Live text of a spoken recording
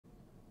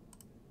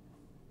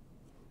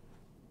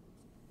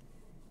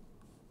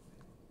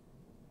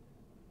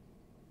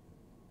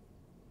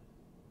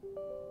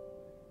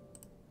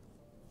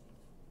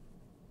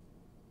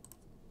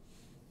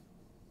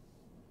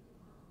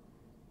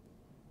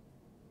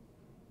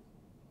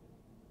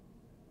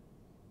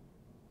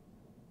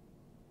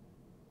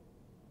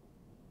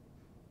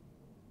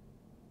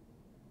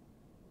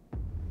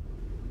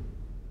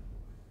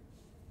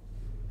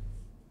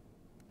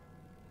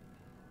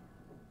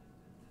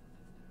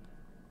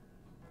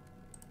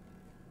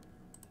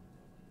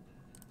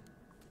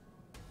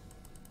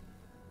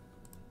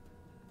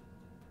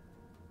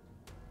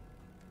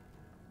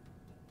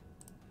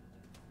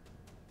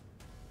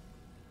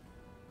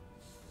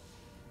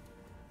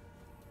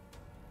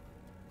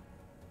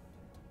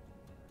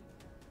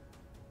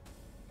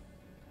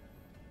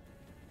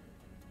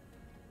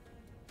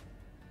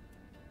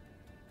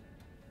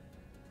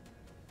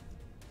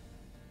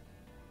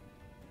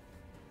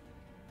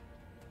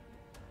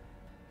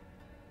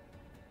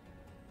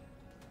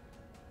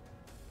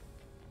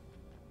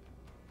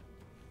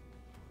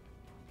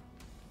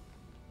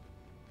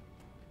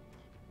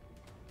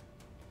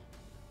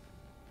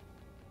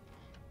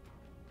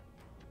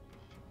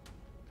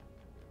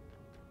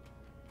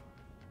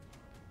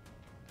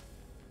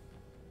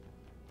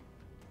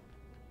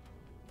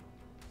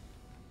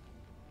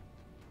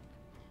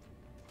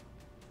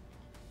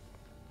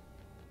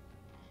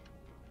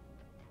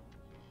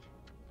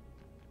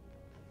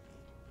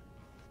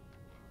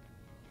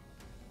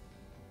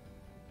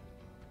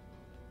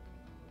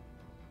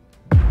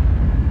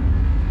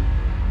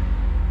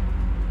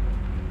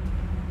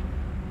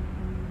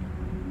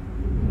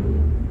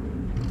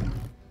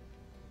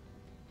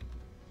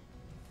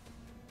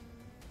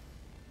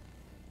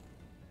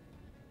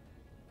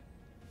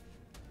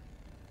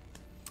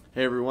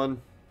Hey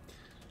everyone,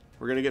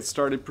 we're gonna get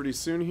started pretty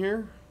soon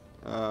here.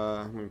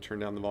 I'm gonna turn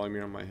down the volume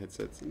here on my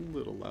headset. It's a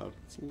little loud.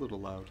 It's a little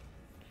loud.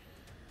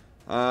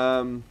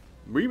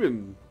 We've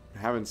been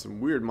having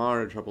some weird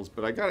monitor troubles,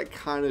 but I got it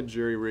kind of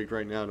jerry-rigged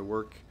right now to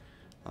work.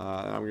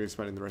 I'm gonna be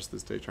spending the rest of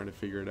this day trying to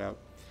figure it out.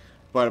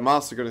 But I'm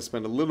also gonna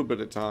spend a little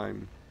bit of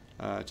time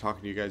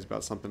talking to you guys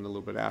about something a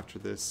little bit after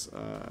this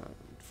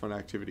fun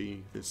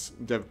activity, this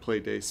Dev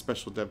Play Day,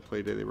 special Dev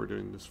Play Day that we're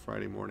doing this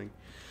Friday morning.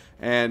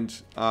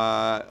 And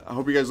I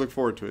hope you guys look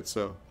forward to it.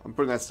 So I'm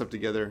putting that stuff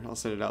together. I'll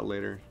send it out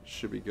later.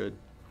 Should be good.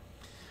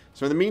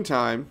 So in the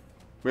meantime,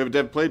 we have a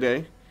Dev Play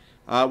Day.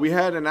 We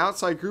had an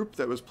outside group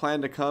that was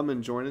planned to come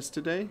and join us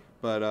today,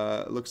 but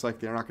it looks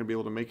like they're not going to be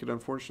able to make it,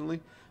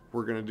 unfortunately.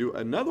 We're going to do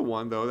another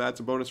one, though. That's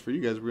a bonus for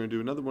you guys. We're going to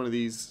do another one of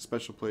these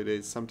special play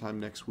days sometime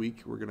next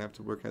week. We're going to have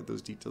to work out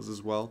those details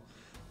as well.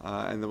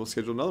 And then we'll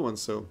schedule another one.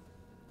 So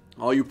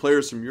all you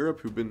players from Europe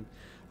who've been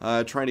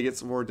trying to get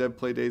some more Dev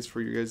Play days for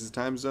your guys'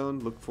 time zone,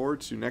 look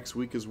forward to next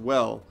week as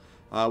well.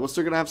 We're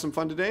still going to have some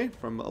fun today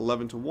from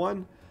 11 to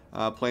 1,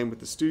 playing with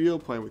the studio,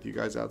 playing with you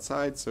guys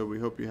outside. So we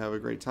hope you have a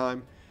great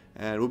time.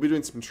 And we'll be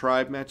doing some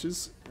tribe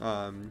matches.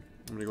 I'm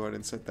going to go ahead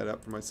and set that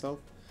up for myself.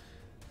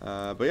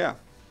 But yeah,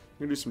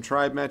 we're going to do some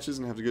tribe matches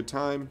and have a good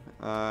time.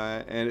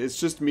 And it's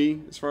just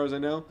me, as far as I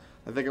know.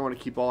 I think I want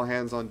to keep all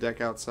hands on deck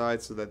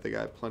outside so that they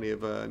got plenty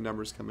of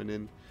numbers coming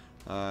in.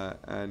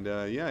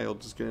 Yeah, you'll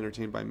just get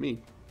entertained by me.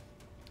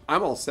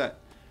 I'm all set.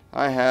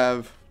 I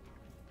have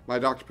my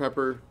Dr.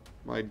 Pepper,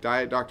 my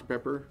Diet Dr.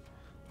 Pepper,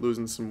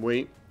 losing some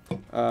weight.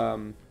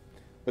 But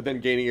then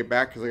gaining it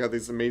back because I got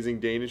these amazing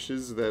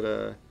Danishes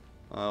that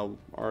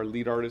our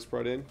lead artist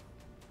brought in.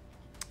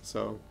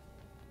 So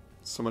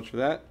much for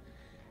that.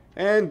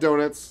 And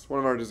donuts, one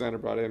of our designer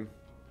brought in.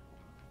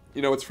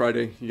 You know, it's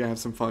Friday. You gotta have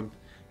some fun.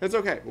 It's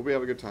okay. We'll be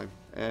having a good time.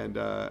 And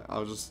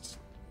I'll just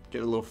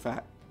get a little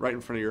fat right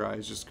in front of your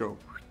eyes. Just go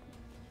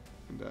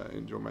and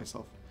enjoy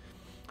myself.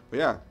 But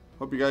yeah,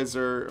 hope you guys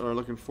are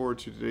looking forward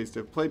to today's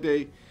Dev Play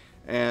Day.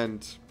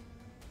 And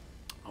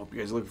I hope you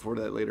guys are looking forward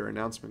to that later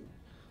announcement.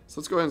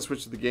 So let's go ahead and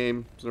switch to the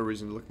game. There's no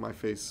reason to look at my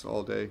face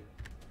all day.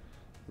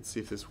 Let's see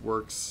if this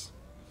works.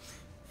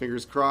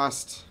 Fingers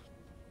crossed.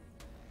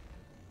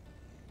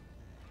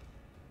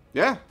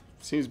 Yeah,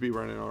 seems to be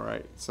running all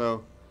right.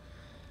 So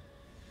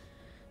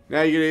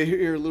now you're going to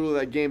hear a little of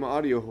that game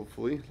audio,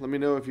 hopefully. Let me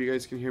know if you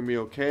guys can hear me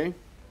okay.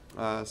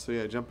 So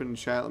yeah, jump in the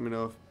chat. Let me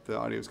know if the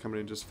audio is coming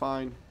in just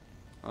fine.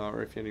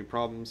 Or if you have any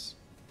problems.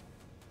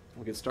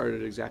 We'll get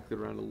started at exactly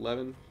around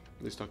 11.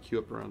 At least I'll queue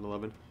up around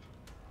 11.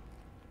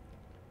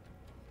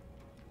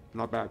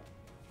 Not bad.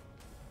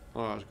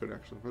 Oh, that was good,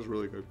 actually. That was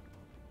really good.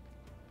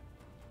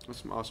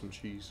 That's some awesome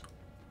cheese.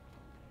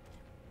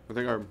 I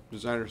think our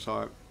designer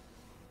saw it.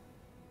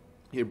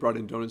 He had brought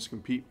in donuts to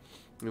compete.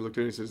 And he looked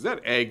at it and he says, "Is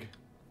that egg?"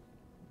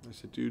 I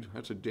said, "Dude,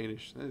 that's a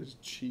Danish. That is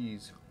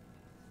cheese.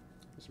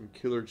 That's some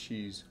killer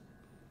cheese."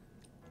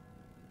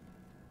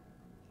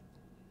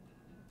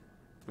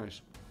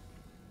 Nice.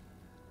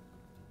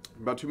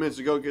 About 2 minutes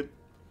to go, get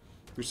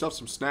yourself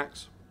some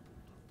snacks.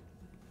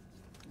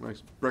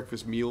 Nice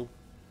breakfast meal.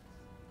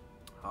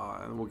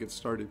 And we'll get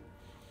started.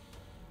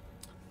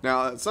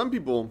 Now, some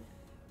people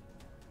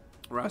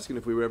were asking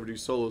if we would ever do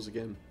solos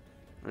again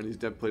on these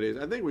Dev Play days.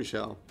 I think we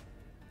shall.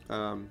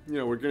 You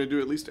know, we're going to do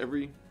at least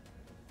every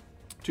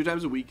 2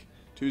 times a week,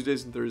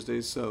 Tuesdays and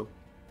Thursdays. So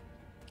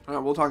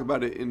we'll talk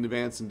about it in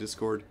advance in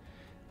Discord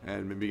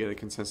and maybe get a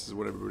consensus of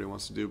what everybody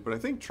wants to do. But I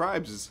think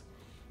Tribes is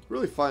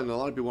really fun, and a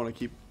lot of people want to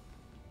keep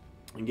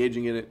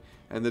engaging in it.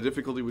 And the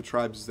difficulty with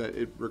Tribes is that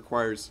it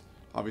requires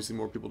obviously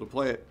more people to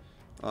play it,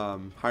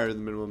 higher the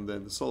minimum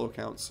than the solo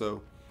count.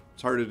 So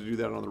it's harder to do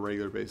that on a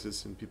regular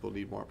basis, and people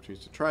need more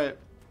opportunities to try it.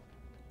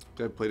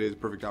 Dev Play Day is a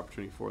perfect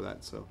opportunity for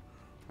that. So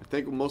I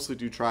think we'll mostly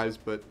do Tribes,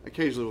 but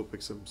occasionally we'll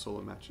pick some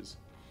solo matches.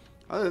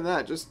 Other than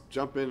that, just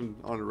jump in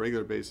on a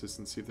regular basis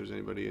and see if there's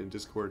anybody in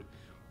Discord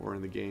or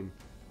in the game.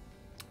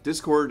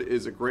 Discord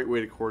is a great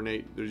way to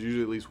coordinate. There's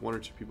usually at least 1 or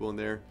 2 people in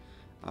there.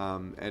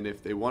 And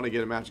if they want to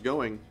get a match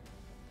going,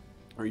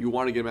 or you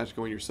want to get a match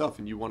going yourself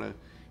and you want to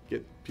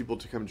get people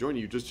to come join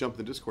you, just jump in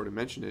the Discord and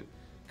mention it.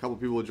 A couple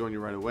people will join you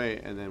right away,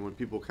 and then when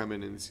people come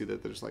in and see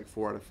that there's like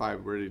 4 out of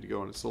 5 ready to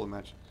go in a solo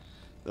match,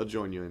 they'll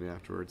join you in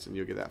afterwards, and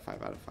you'll get that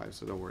 5 out of 5,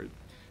 so don't worry.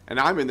 And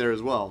I'm in there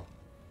as well.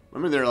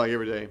 I'm in there like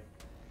every day,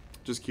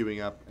 just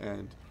queuing up,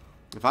 and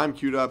if I'm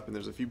queued up and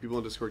there's a few people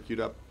in Discord queued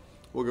up,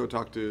 we'll go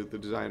talk to the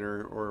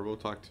designer, or we'll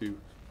talk to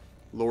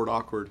Lord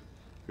Awkward,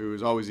 who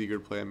is always eager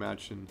to play a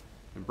match and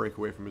break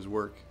away from his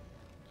work.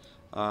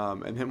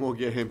 And then we'll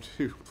get him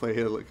to play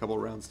a couple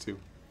rounds too.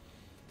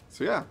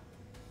 So yeah,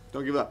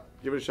 don't give up.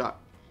 Give it a shot.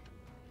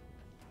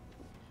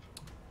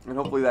 And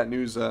hopefully that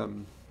news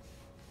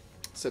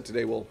set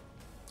today will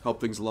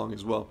help things along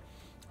as well.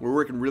 We're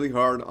working really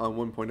hard on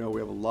 1.0. We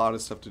have a lot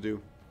of stuff to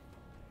do.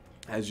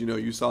 As you know,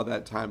 you saw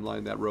that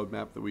timeline, that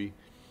roadmap that we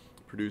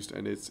produced,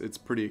 and it's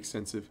pretty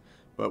extensive.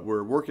 But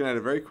we're working at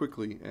it very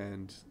quickly,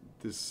 and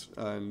this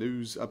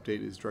news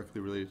update is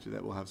directly related to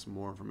that. We'll have some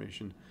more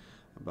information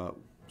about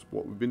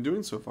what we've been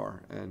doing so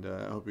far, and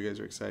I hope you guys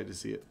are excited to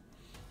see it.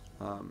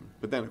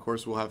 But then, of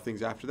course, we'll have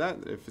things after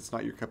that. If it's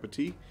not your cup of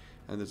tea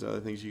and there's other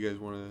things you guys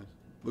want to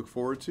look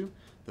forward to,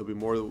 there'll be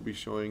more that we'll be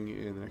showing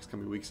in the next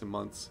coming weeks and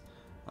months.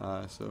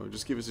 So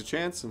just give us a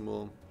chance and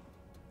we'll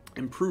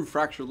improve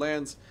Fractured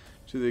Lands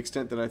to the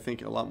extent that I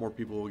think a lot more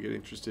people will get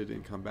interested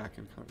and come back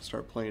and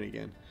start playing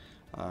again.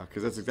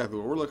 Because that's exactly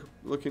what we're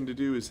looking to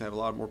do, is have a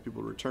lot more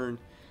people return,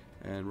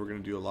 and we're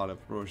going to do a lot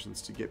of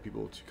promotions to get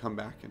people to come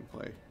back and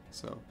play.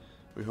 So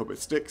we hope it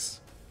sticks.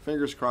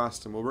 Fingers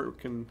crossed, and we're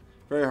working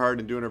very hard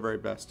and doing our very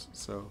best.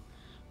 So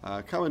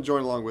come and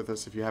join along with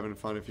us if you're having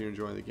fun, if you're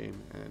enjoying the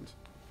game, and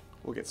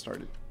we'll get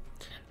started.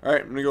 All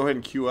right, I'm going to go ahead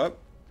and queue up.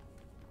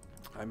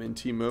 I'm in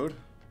team mode.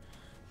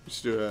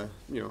 Just do a,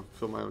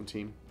 fill my own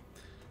team.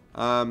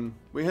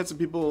 We had some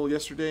people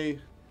yesterday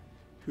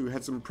who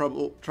had some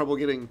trouble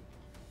getting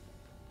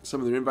some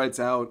of their invites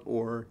out,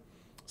 or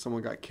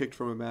someone got kicked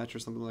from a match or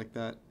something like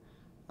that.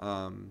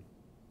 I'm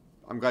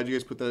glad you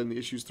guys put that in the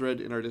issues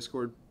thread in our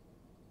Discord.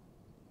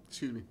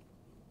 Excuse me.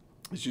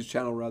 Issues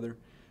channel, rather.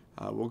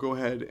 We'll go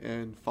ahead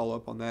and follow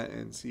up on that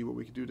and see what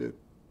we can do to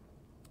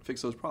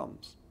fix those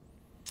problems.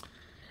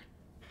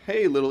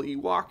 Hey, little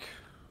Ewok.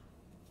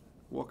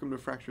 Welcome to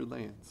Fractured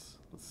Lands.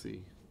 Let's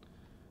see.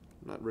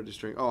 I'm not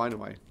registering. Oh, I know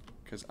why.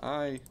 Because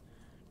I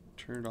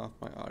turned off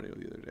my audio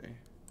the other day.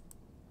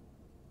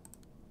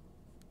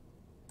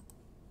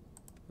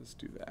 Let's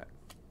do that.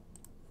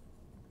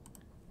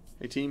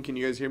 Hey team, can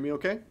you guys hear me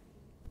okay?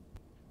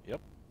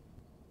 Yep.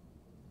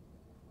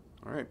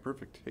 Alright,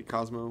 perfect. Hey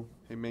Cosmo.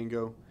 Hey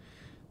Mango.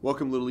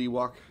 Welcome, little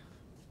Ewok.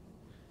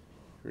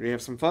 Ready to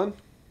have some fun?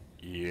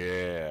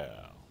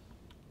 Yeah.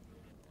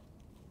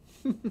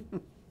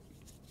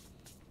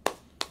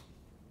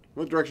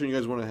 What direction you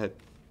guys want to head?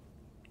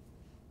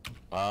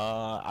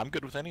 I'm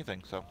good with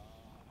anything, so.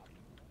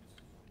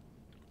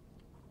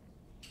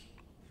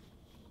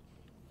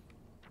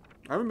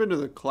 I haven't been to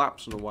the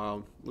Collapse in a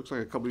while. Looks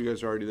like a couple of you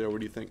guys are already there. What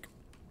do you think?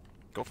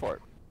 Go for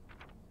it.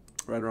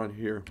 Right around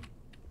here.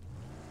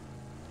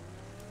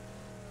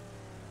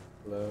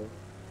 Hello?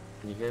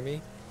 Can you hear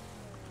me?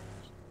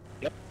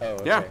 Yep. Oh,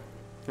 okay. Yeah.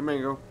 Hey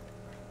Mango.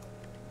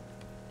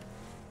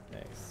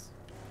 Nice.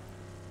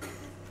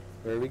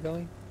 Where are we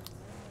going?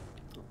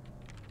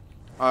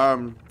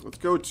 Let's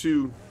go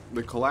to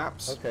the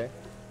Collapse. Okay.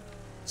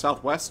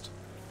 Southwest.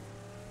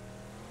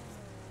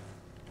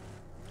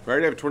 We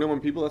already have 21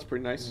 people. That's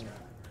pretty nice.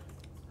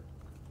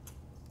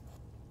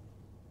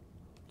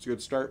 It's a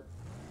good start.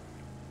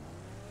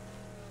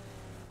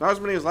 Not as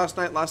many as last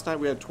night. Last night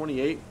we had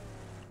 28.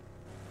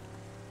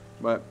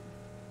 But,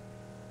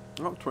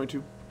 oh,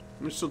 22.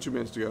 There's still 2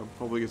 minutes to go.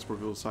 Hopefully gets more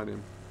people to sign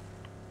in.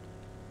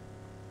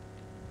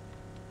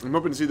 I'm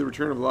hoping to see the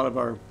return of a lot of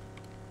our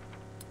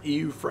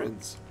EU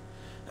friends.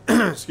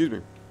 Excuse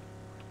me.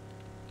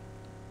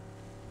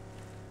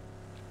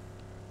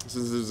 This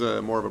is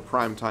more of a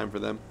prime time for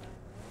them.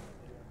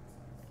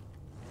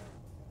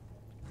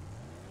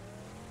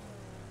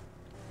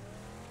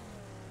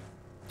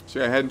 So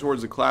yeah, heading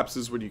towards the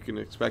Collapses, what you can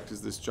expect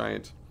is this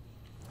giant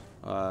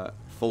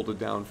folded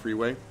down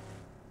freeway.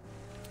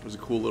 There's a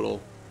cool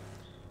little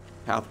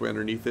pathway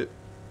underneath it.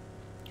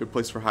 Good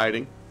place for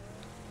hiding.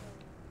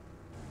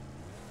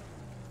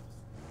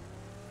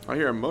 I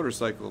hear a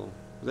motorcycle.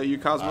 Is that you,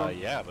 Cosmo?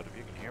 Yeah, but if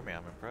you can hear me,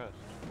 I'm impressed.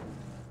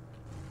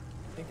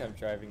 I think I'm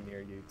driving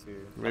near you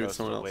too. Maybe it's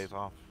someone else. Ways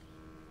off.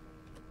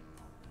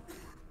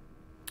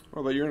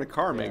 Well, but you're in a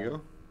car, Yeah.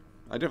 Mango.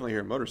 I definitely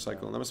hear a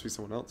motorcycle, and that must be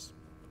someone else.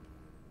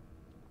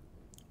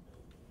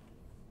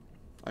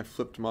 I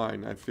flipped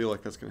mine. I feel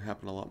like that's going to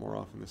happen a lot more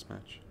often this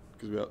match.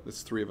 Because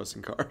there's 3 of us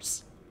in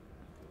cars.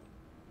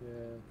 Yeah.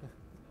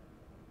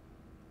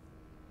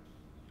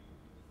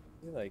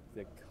 I feel like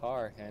the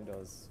car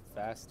handles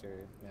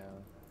faster now.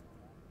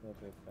 A little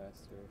bit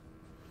faster.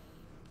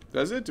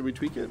 Does it? Did we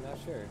tweak it? I'm not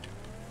sure.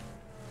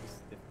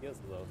 Just, it feels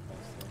a little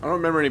faster. I don't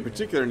remember any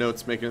particular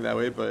notes making it that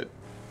way, but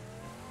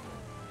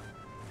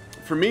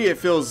for me it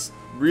feels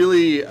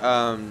really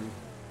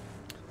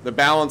the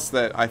balance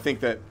that I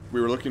think that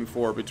we were looking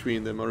for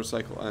between the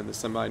motorcycle and the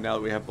semi, now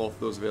that we have both of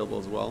those available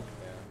as well.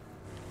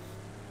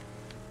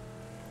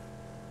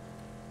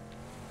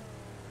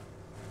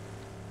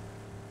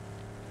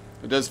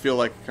 It does feel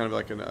like kind of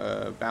like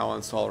a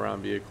balanced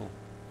all-around vehicle.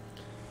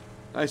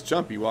 Nice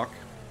jump, Ewok.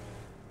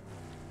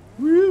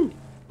 Woo!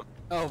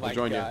 Oh my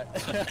god.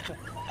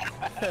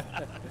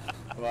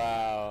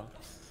 Wow.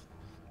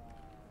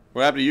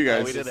 What happened to you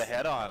guys? Oh, we did a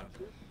head-on.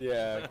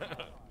 Yeah.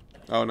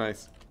 Oh,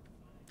 nice.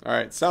 All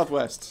right,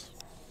 Southwest.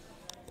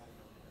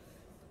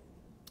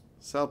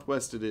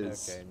 Southwest it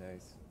is. Okay,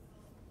 nice.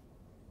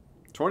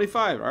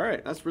 25. All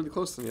right, that's really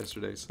close to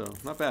yesterday, so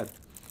not bad.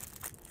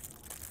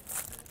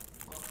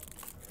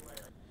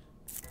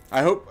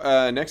 I hope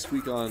next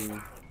week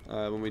on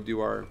when we do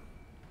our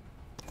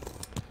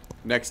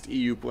next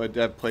EU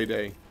Dev Play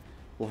Day,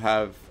 we'll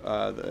have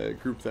the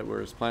group that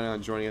was planning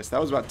on joining us.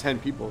 That was about 10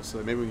 people,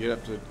 so maybe we can get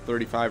up to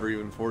 35 or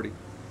even 40.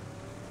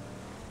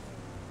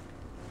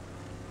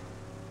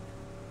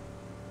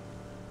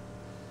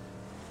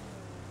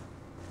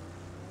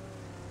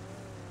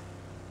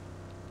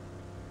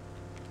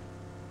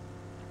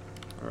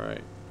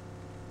 Alright.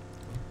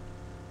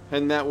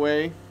 Heading that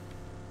way.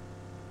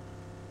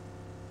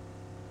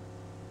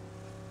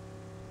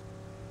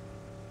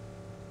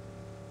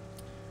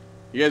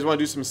 You guys want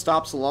to do some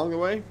stops along the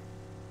way?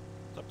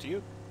 It's up to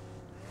you.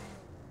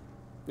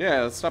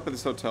 Yeah, let's stop at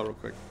this hotel real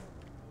quick.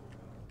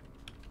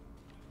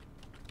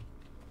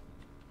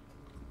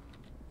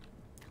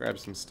 Grab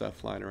some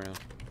stuff lying around.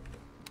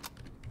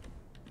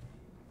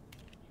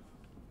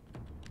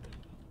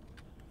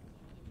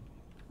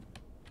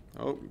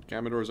 Oh,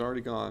 Gamador's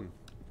already gone.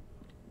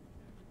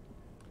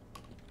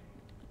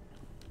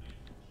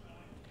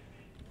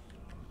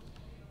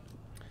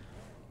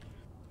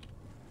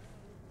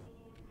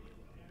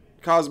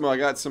 Cosmo, I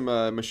got some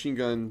machine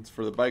guns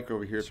for the bike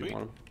over here. Sweet. If you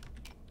want them.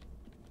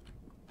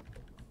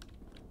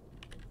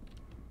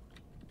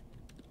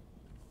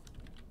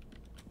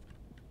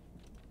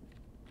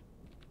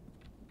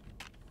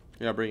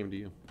 Yeah, I'll bring him to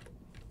you.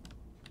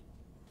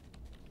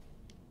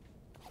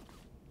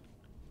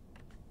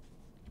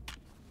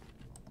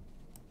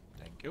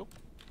 Thank you.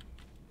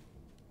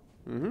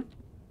 Mm-hmm.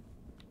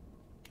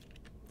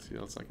 Let's see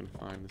what else I can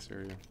find in this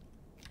area.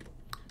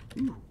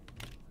 Ooh,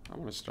 I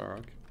want a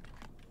Starhawk.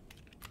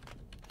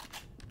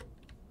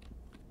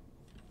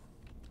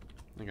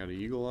 I got an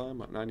Eagle Eye,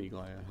 not an Eagle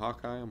Eye, a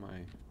Hawkeye on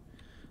my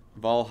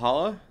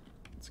Valhalla.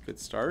 That's a good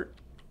start.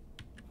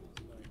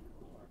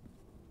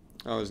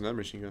 Oh, there's another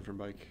machine gun for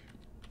bike.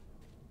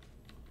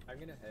 I'm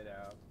gonna head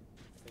out.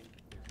 I think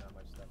there's not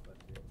much stuff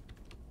left here.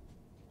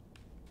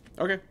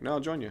 Okay, now I'll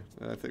join you.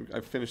 I think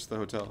I've finished the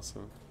hotel,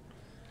 so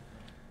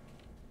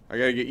I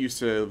gotta get used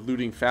to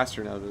looting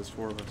faster now that there's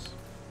 4 of us.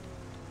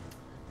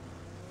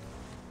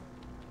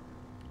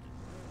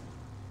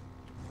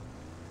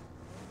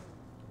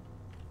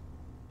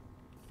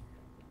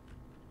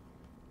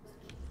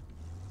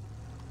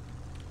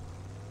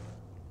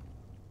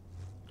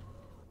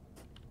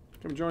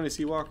 Come join us,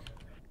 Ewok.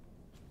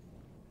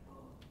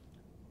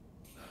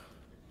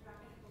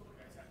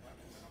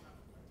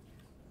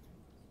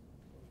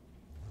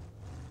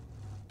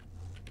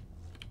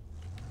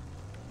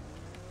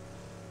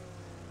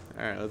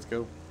 Alright, let's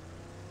go.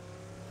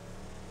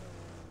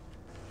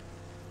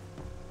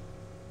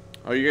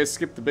 Oh, you guys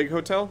skipped the big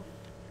hotel?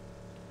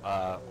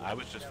 I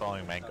was just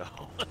following Mango.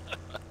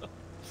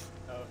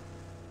 Oh,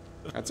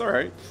 That's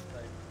alright.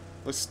 like,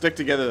 Let's stick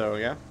together though,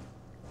 yeah?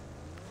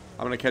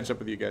 I'm gonna catch up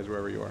with you guys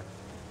wherever you are.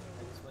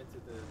 I just went to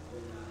the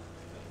blue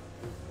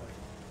point.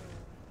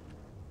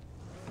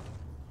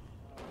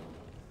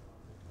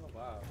 Oh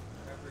wow,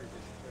 Trevor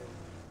just killed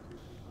 2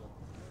 people.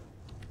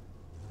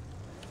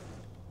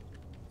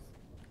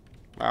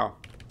 Wow.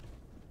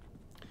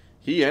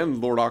 He and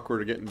Lord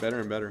Awkward are getting better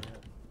and better.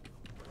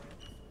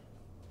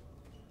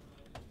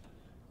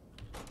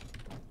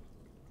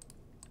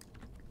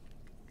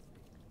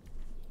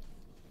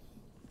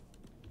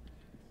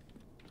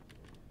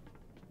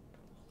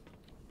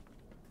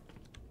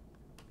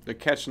 They're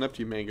catching up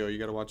to you, Mango. You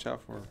gotta watch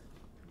out for them.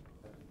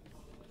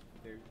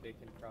 They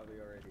can probably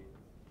already.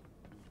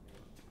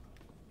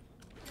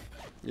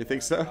 You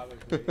think so?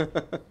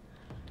 Probably.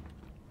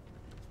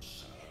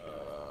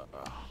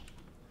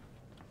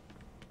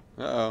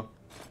 Uh-oh.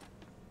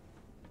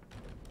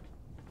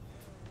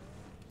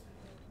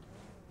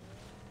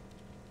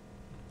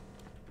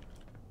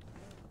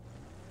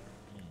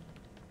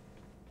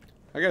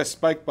 I got a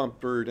spike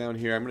bumper down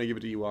here. I'm gonna give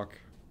it to Ewok.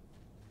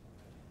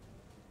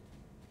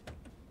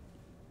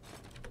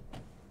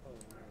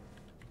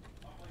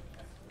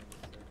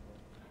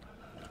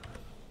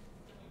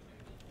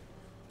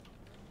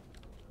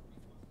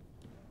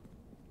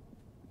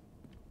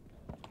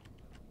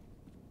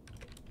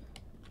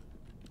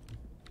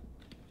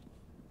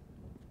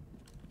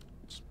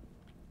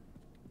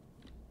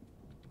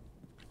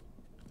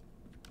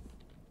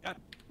 God.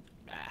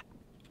 Ah,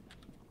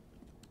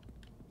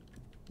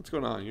 What's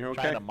going on? You're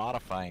okay? trying to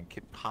modify and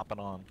keep popping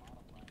on.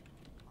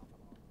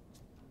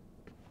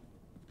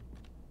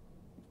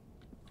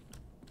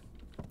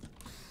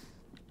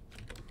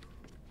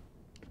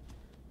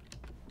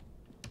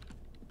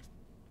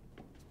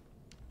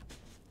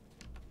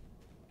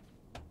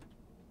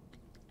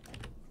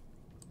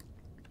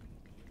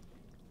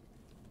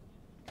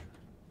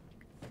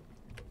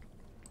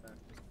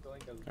 Just going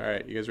to-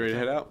 Alright, you guys ready to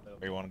head out?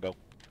 Where you want to go?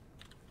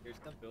 There's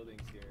some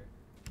buildings here.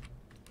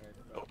 Where it's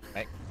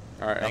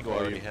Oh, Alright, I'll Mango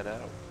follow already you. head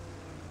out.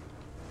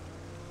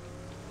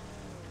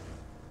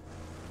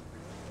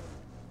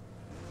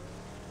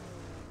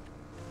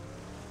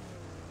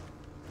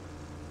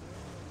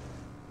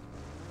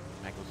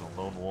 Mango's a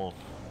lone wolf.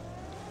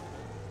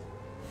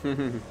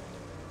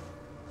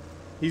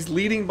 He's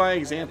leading by I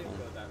example. didn't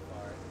go that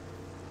far.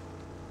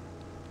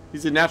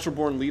 He's a natural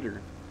born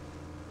leader.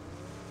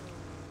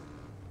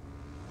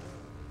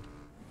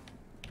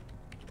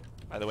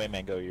 By the way,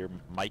 Mango, your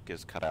mic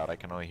is cut out. I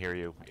can only hear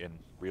you in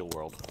real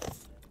world.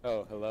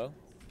 Oh, hello?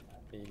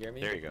 Can you hear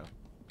me? There you go.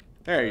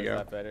 There Oh, you is go.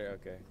 that better?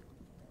 Okay.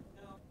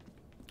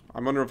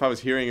 I'm wondering if I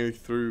was hearing it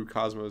through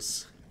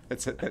Cosmos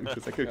headset then,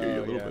 because I could hear you a Oh,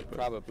 little yeah, bit, but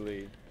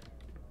probably.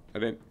 I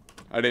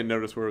didn't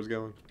notice where it was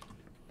going.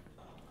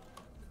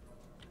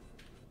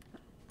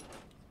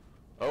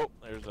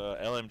 There's a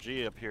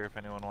LMG up here if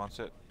anyone wants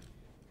it.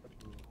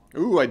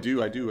 Ooh, I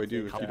do. If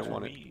you Come don't to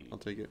want it, me. I'll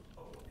take it.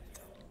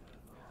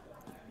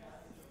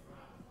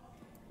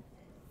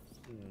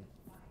 Hmm.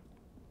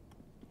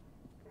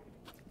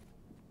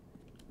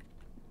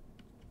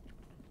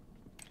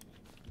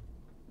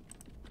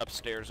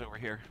 Upstairs over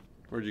here.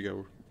 Where'd you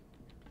go?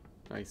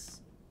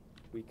 Nice.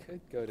 We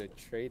could go to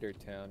Trader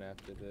Town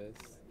after this.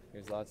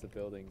 There's lots of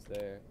buildings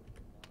there.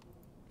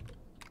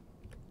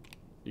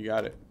 You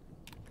got it.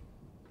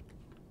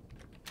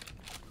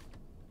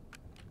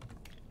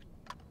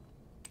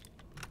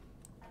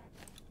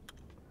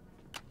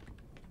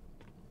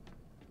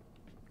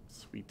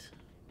 Sweet.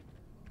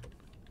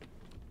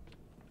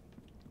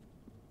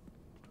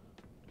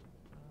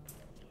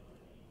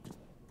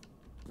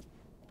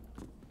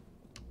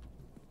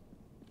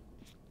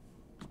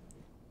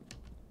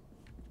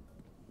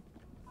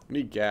 I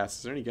need gas.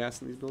 Is there any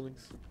gas in these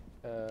buildings?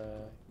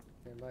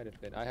 There might have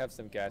been. I have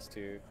some gas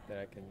too that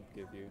I can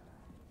give you.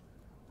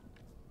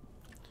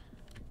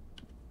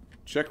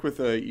 Check with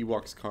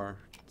Ewok's car,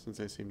 since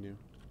they seem new.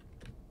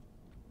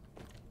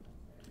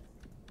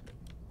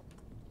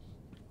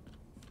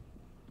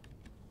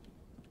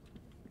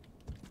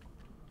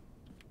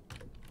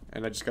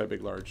 And I just got a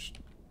big, large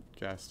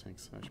gas tank,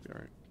 so that should be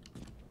alright.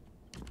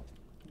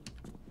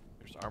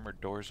 There's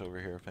armored doors over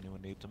here if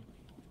anyone needs them.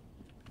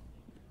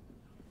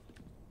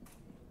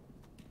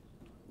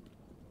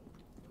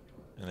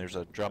 And there's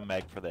a drum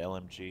mag for the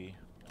LMG.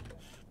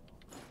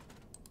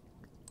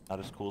 Not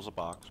as cool as a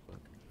box, but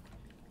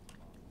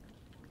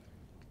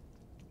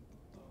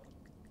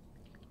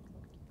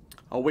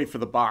I'll wait for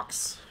the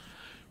box.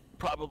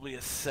 probably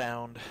a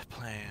sound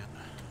plan.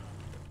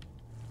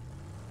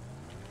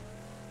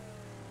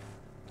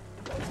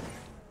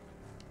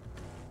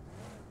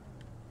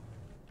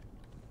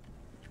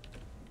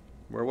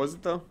 Where was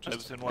it, though? I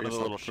was in one of the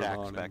little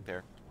shacks back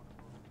there.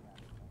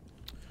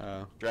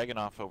 there.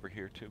 Dragonoff over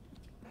here too.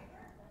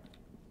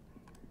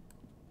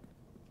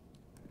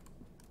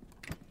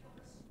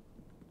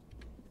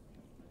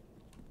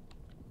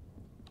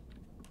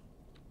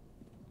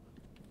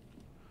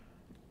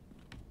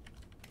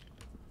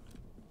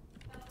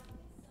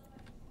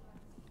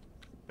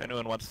 If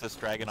anyone wants this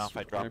Dragonoff,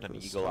 I dropped an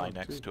eagle eye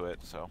next to it,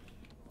 so.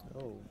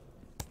 Oh.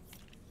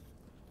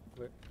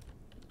 Where?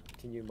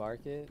 Can you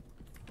mark it?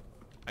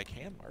 I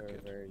can mark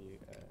it. Where are you?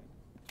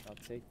 I'll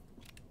take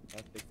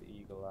the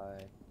eagle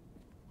eye.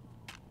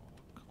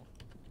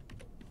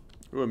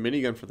 Ooh, a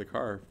minigun for the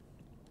car.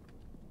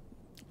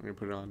 I'm gonna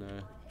put it on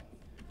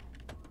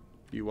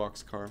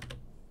Ewok's car.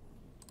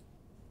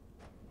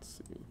 Let's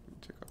see.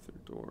 Take off their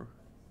door.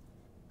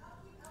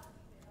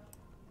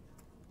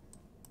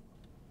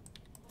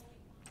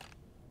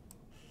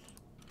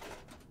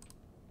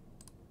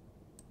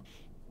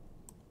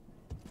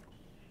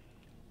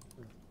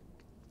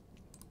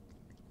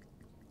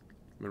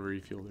 I'm gonna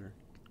refuel their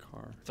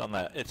car. It's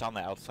on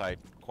the outside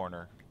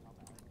corner.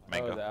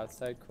 Mango. Oh, the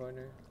outside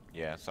corner.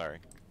 Yeah, sorry.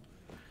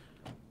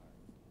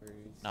 Where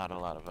is- Not a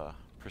lot of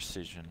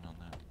precision on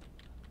that.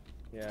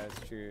 Yeah, it's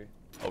true.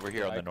 Over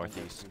here on the icons are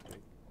northeast. too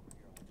big.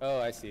 Oh,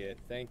 I see it.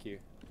 Thank you.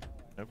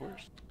 Of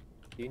course.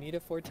 Do you need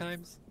it 4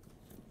 times?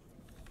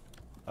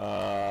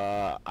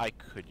 I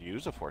could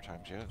use a 4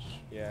 times, yes.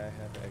 Yeah,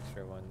 I have an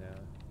extra one now.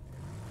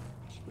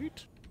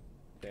 Sweet.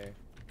 Okay.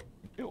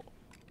 Cool.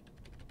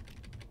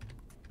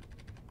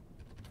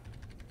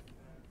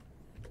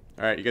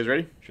 Alright, you guys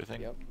ready? Sure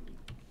thing. Yep. I'm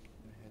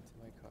gonna head to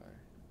my car.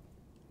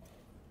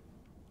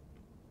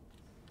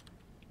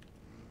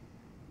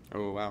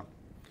 Oh, wow.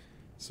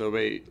 So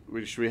wait,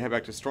 should we head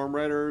back to Storm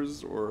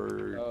Riders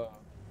or Oh,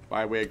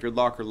 by way of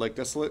Gridlock or Lake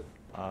Desolate?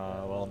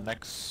 Well,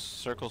 next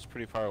circle's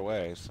pretty far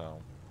away,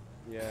 so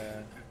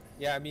yeah.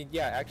 Yeah, I mean,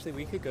 yeah, actually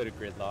we could go to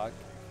Gridlock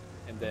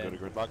and go then to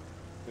Gridlock.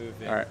 move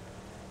in. Alright.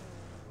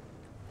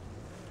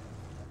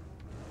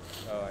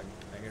 Oh,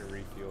 I'm gonna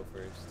refuel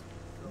first.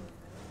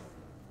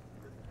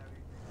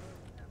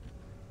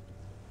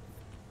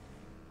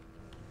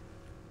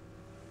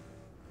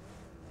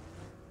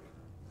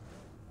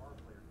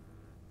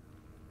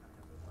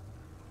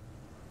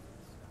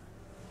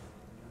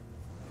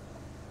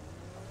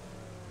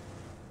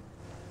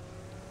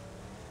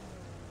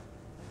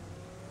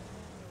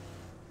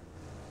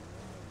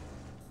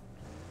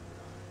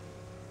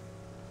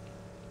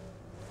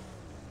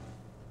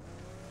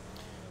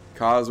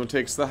 Cosmo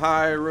takes the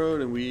high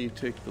road and we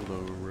take the low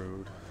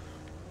road.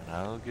 And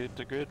I'll get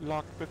to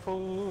Gridlock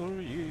before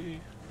ye.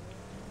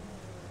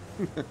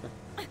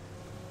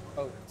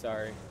 Oh,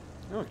 sorry.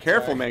 Oh,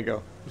 careful, Sorry.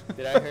 Mango.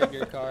 Did I hurt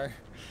your car?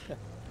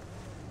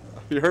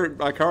 You hurt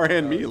my car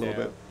and me a little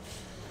damn. bit.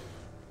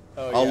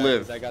 Oh, I'll yeah,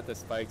 live. 'cause I got the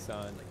spikes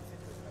on.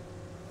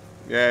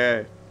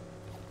 Yeah.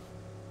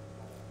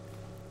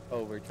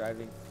 Oh, we're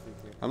driving through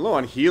here. I'm low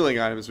on healing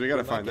items. We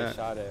gotta We might find get that.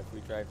 shot at if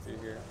we drive through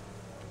here.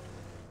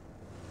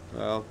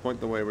 Well, point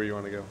the way where you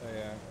want to go. Oh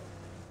yeah.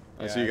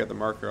 I Yeah, see you got the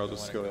marker. I'll don't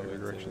just wanna go in your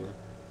into direction.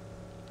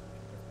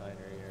 the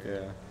refinery Then.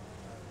 area.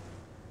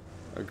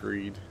 Yeah.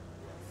 Agreed.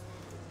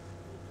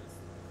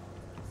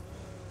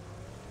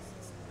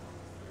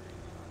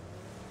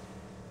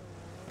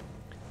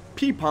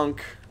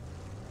 P-Punk.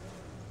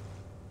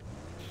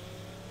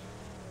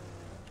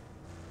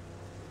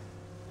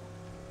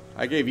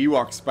 I gave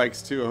Ewok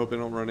spikes too. I hope they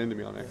don't run into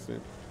me on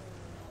accident.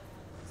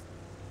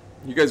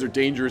 You guys are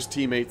dangerous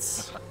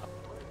teammates.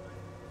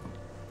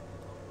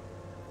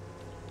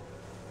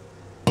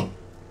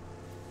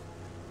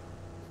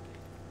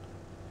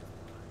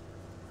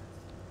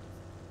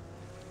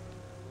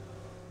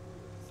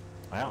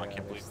 Wow, I Yeah,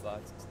 can't believe there's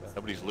lots of stuff.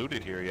 nobody's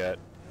looted here yet.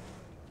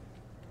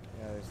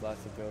 Yeah, there's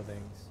lots of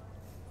buildings.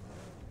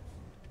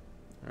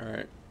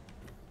 Alright.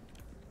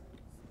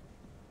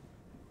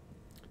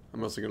 I'm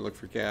mostly gonna look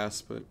for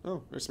gas, but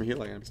oh, there's some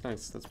healing items.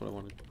 Nice, that's what I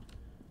wanted.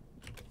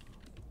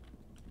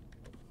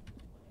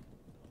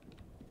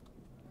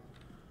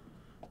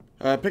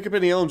 Pick up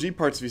any LMG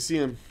parts if you see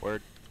them.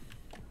 Word.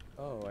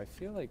 Oh, I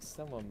feel like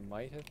someone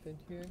might have been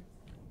here.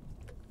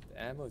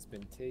 The ammo's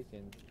been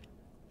taken.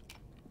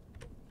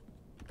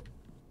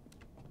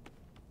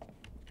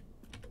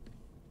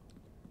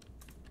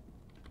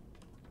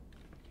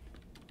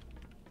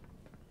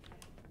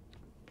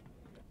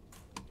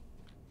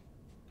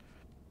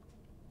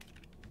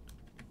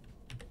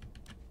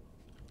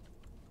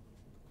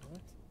 What?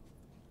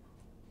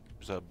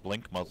 There's a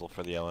blink muzzle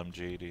for the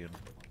LMG.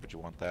 Would you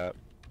want that?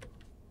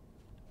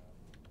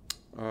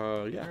 Yeah.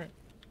 Alright.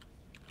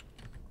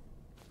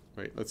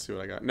 Wait, let's see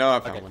what I got. No, I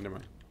found Okay. one. Never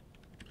mind.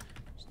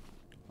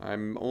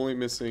 I'm only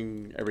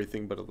missing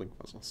everything but a link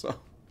muzzle, so.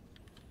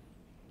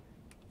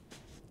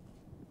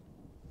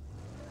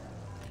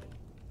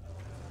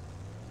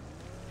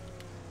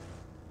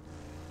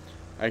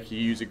 I can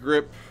use a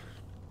grip.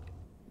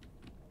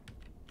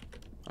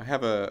 I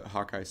have a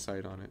Hawkeye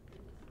sight on it.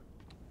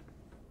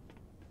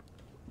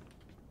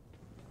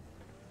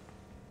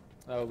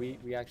 Oh, we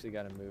actually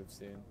gotta move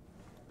soon.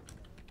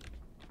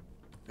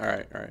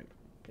 Alright, alright.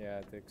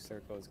 Yeah, the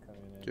circle is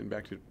coming in. Getting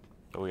back to...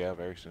 Oh yeah,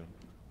 very soon.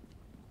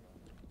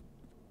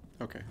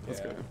 Okay, let's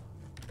Yeah. go.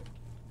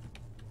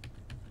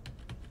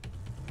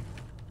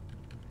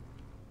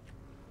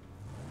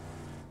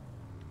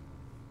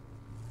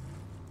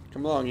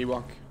 Come along,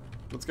 Ewok.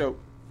 Let's go.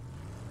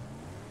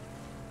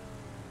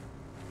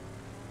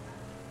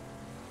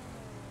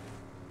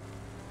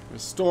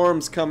 There's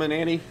storms coming,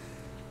 Annie.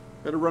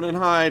 Better run and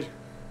hide.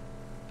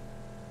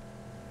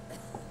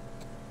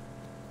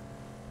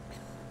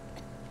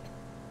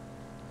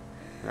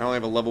 I only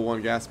have a level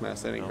 1 gas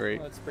mask. That ain't No. great.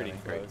 Oh, it's pretty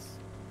ain't great. close.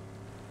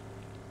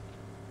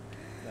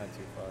 Not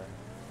too far.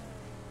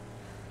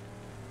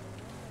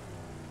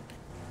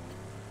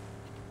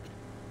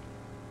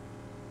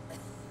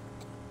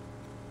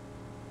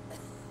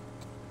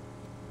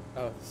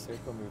 Oh, the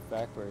circle moved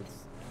backwards.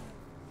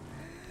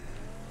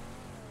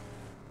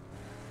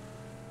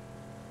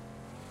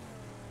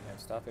 Yeah, I'm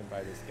stopping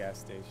by this gas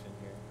station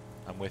here.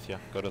 I'm with you.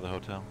 Go to the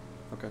hotel.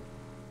 Okay.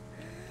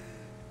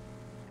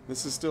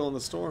 This is still in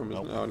the storm,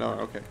 isn't it? Nope. Oh, no,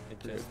 okay. It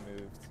We're just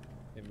moved.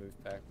 It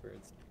moved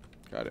backwards.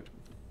 good. Got it.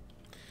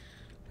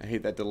 I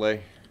hate that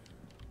delay.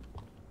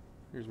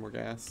 Here's more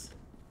gas.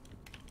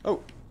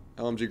 Oh,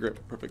 LMG grip.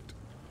 Perfect.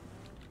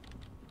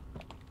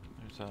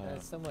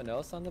 There's Is someone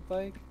else on the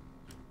bike?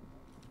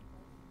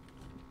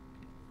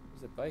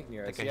 There's a bike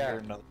near I us. think I Yeah, hear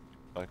another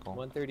cycle.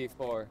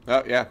 134.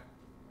 Oh, yeah.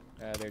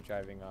 They're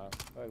driving off.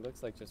 Oh, it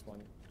looks like just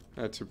one.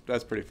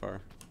 That's pretty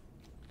far.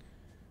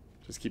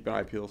 Just keep an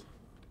eye peeled.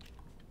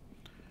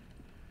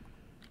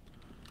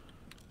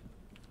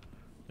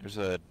 There's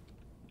a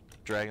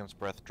Dragon's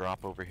Breath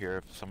drop over here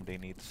if somebody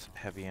needs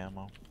heavy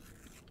ammo.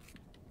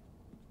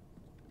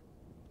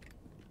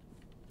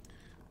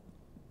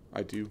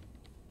 I do,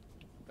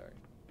 Sorry.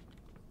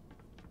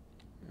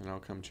 and I'll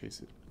come chase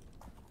it.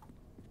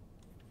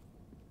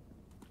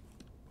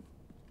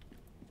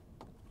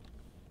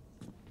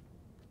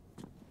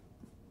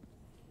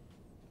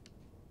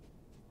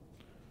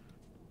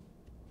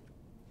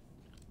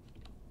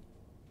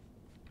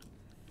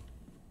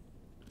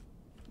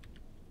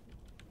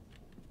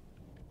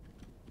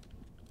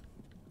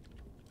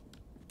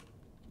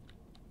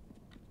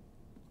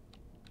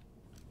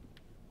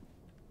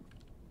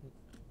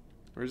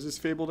 Where's this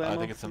fabled ammo? I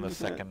think it's in the Where's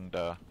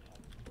that?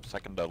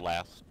 second to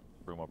last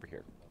room over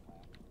here.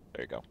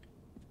 There you go.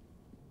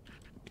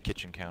 The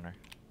kitchen counter.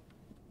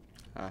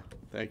 Ah,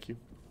 thank you.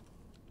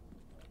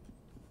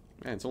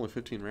 Man, it's only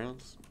 15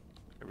 rounds.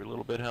 Every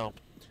little bit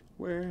helped.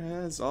 Where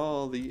has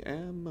all the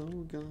ammo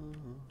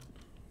gone?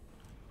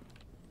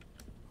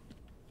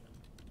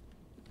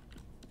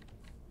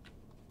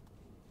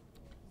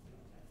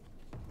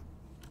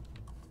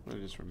 Let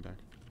me just run back.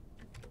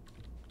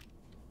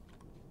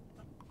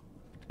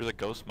 There's a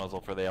ghost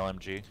muzzle for the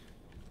LMG.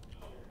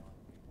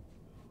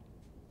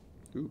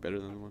 Ooh, better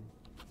than the one.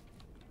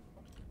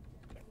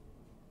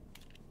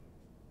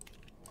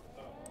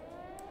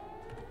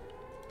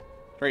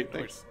 Great,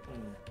 thanks.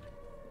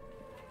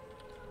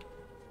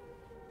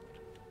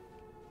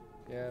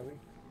 Yeah, we.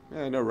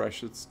 Yeah, no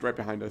rush. It's right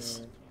behind us.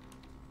 Yeah.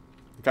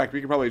 In fact,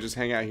 we could probably just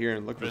hang out here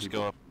and look for Just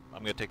people. go up.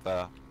 I'm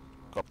gonna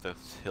go up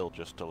this hill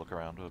just to look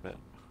around a bit.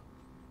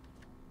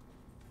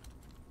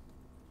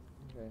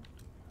 Okay.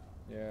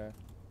 Yeah, I'm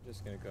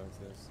just gonna go into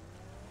this.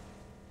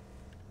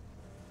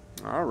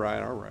 All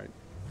right, all right.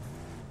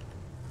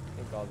 I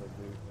think all the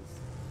loot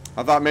was.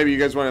 I thought maybe you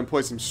guys want to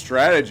employ some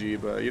strategy,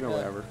 but you know,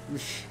 whatever.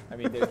 I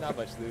mean, there's not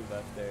much loot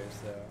left there,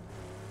 so. We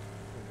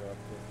can go up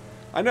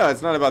to. I know,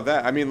 it's not about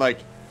that. I mean, like,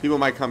 people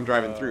might come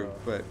driving through, Oh.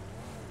 but...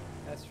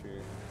 That's true.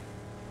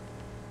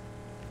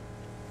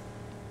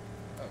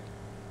 Oh.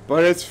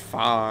 But it's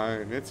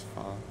fine, it's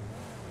fine.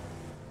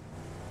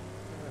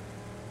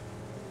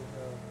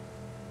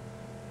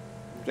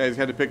 You guys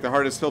had to pick the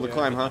hardest hill to Yeah.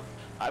 climb, huh?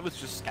 I was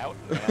just scouting.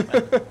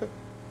 Man.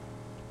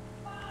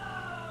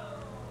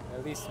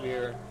 At least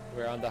we're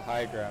on the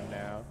high ground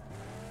now.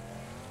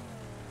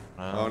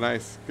 Oh,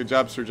 nice. Good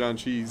job, Sir John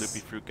Cheese. Loopy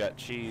Do fruit got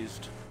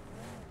cheesed.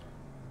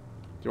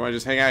 you want to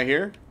just hang out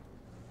here?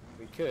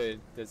 We could.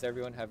 Does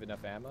everyone have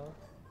enough ammo?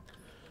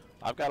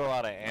 I've got a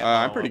lot of ammo.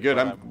 I'm pretty good.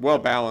 but I'm well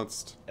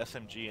balanced.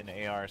 SMG and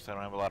AR, so I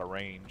don't have a lot of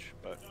range.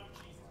 But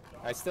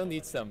I still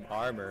need some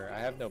armor. I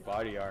have no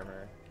body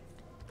armor.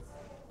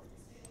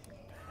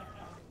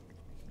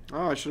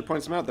 Oh, I should have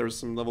pointed some out. There was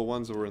some level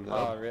 1s over in the...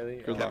 Oh, really?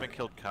 Good Oh. luck. haven't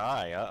killed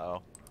Kai.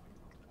 Uh-oh.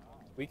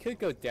 We could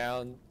go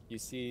down, you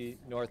see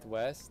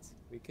northwest?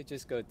 We could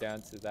just go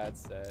down to that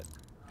set.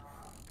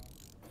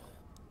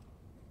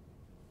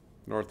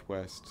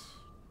 Northwest.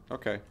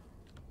 Okay.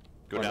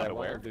 Go Because down I to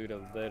want where? to loot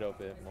a little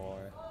bit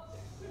more.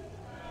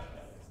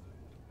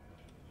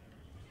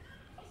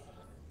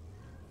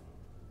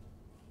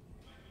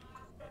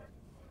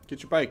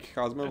 Get your bike,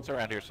 Cosmo. It's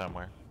around here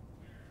somewhere.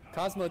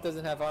 Cosmo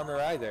doesn't have armor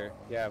either.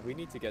 Yeah, we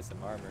need to get some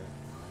armor.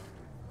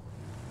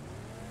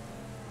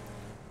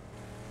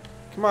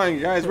 Come on, you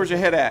guys. Where's your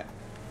head at?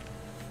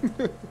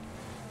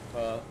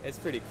 Well, it's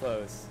pretty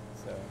close,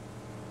 so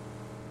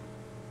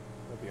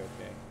we'll be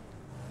okay.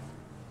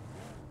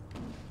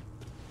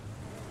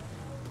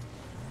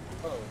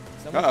 Oh,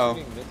 someone's Uh-oh.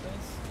 shooting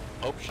missiles?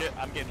 Oh shit!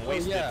 I'm getting Oh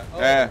wasted. yeah. Oh,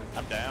 Eh.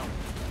 I'm down.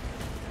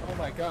 oh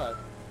my god.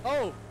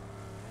 Oh!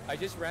 I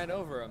just ran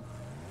over him.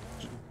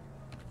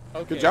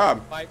 Okay. Good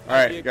job. My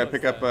Alright, you gotta vehicle's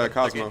pick up done. They're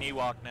Cosmo. getting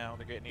Ewok now.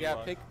 They're getting Yeah,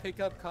 Ewok. pick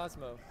up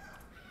Cosmo.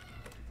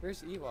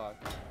 Where's Ewok?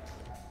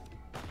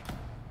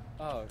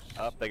 Oh,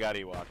 Up, they got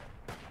Ewok.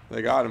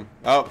 They got him.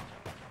 Oh.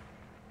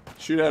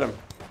 Shoot at him.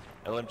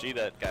 LMG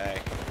that guy.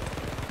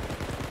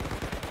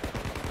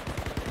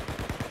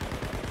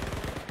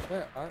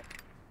 where are?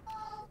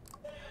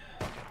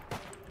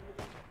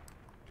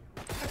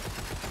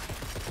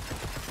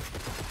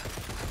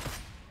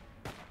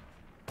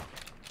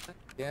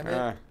 Damn it.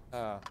 Ah,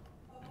 Ah.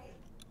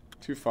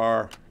 too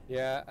far.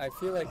 Yeah, I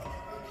feel like.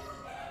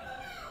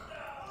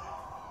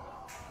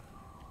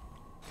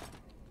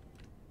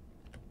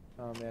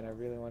 Oh man, I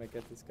really want to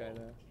get this guy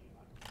though.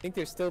 I think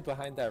they're still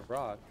behind that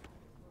rock.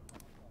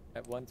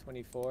 At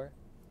 124.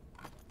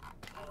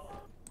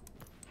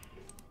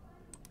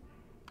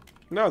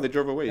 No, they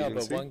drove away. No, You didn't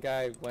but see? one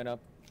guy went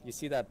up. You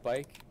see that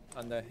bike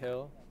on the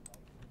hill?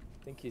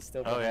 I think he's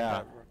still Oh, behind yeah.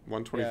 that.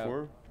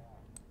 124?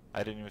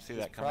 I didn't even see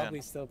He's that come probably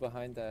in. still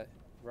behind that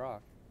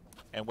rock.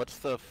 And what's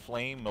the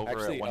flame over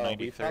Actually, at oh, we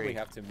 193? probably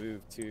have to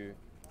move too.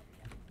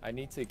 I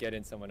need to get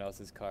in someone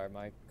else's car.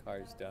 My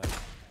car's done.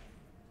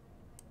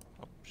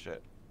 Oh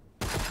shit.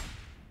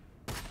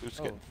 Who's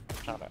Oh, getting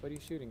shot at? what are you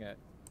shooting at?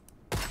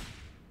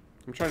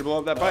 I'm trying to blow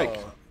up that bike.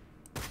 Oh.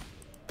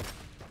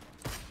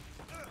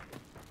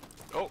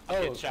 Oh, I'm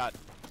getting Oh. shot.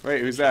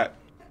 Wait, who's that?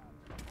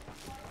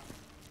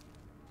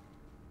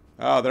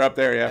 Oh, they're up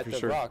there, yeah, At for the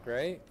sure. rock,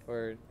 right?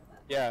 Or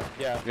yeah.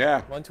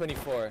 Yeah.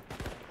 124.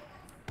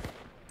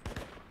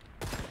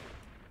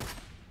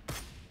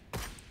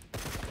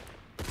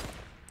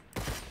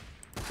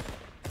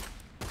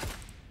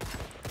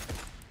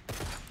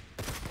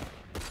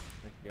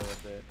 Deal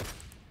with it.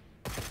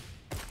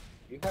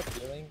 You have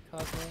healing,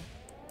 Cosmo?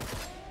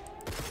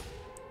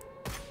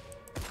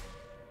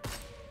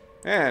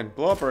 Man,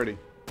 blow up already.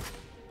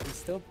 He's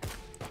still.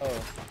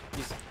 Oh,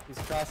 he's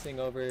crossing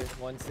over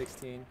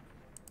 116.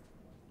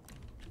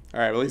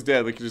 Alright, well, he's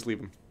dead. We can just leave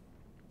him.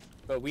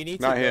 But we need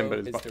Not to him, go but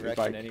his his bi- his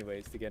direction bike.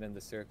 anyways to get in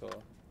the circle.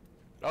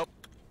 Oh,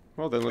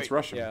 Well, then let's Wait,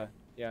 rush him.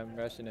 Yeah, I'm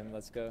rushing him.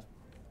 Let's go.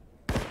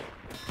 But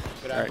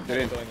Alright, I'm get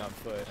in. going on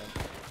foot.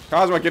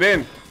 Cosmo, get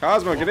in!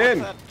 Cosmo, get what's in!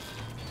 that?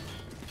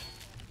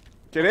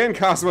 Get in,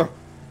 Cosmo!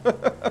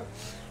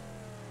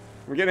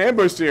 We're getting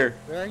ambushed here.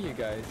 Where are you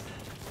guys?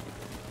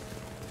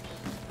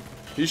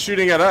 He's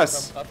shooting at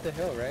us From up the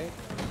hill, right?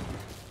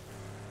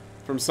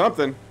 from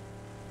something.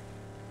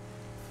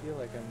 I feel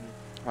like I'm.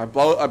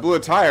 I blew a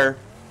tire.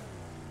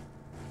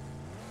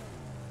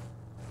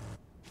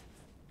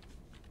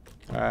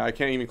 I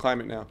can't even climb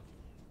it now.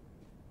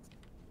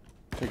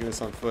 Taking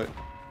this on foot.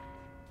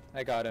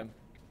 I got him.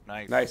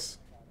 Nice. Nice.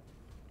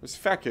 There's a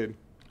fat kid.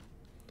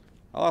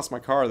 I lost my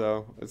car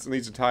though. It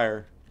needs a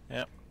tire.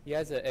 Yep. He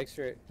has an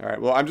extra. All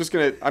right. Well, I'm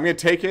gonna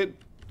take it.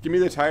 Give me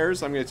the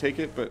tires. I'm gonna take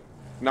it, but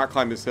not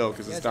climb this hill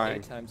because He it's has dying.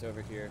 8 times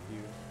over here if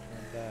you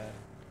want that.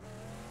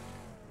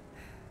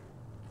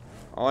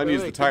 All I need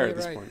is the Wait, tire give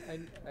at me this a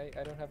point. ride.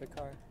 I don't have a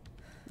car.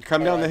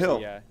 Come Oh, down the actually,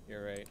 hill. Yeah,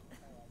 you're right.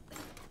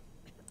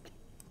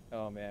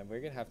 Oh man, we're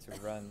gonna have to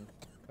run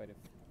quite a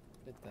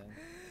bit then.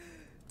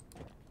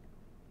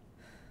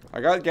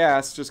 I got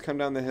gas. Just come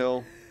down the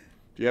hill.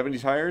 Do you have any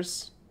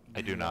tires?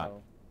 I do not.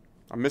 No.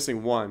 I'm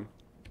missing one.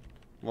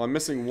 Well, I'm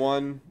missing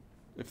one.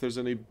 If there's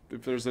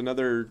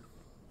another,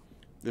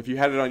 if you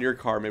had it on your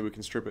car, maybe we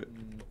can strip it.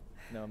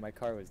 No, my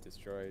car was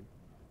destroyed.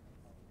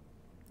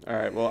 All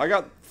right. Well, I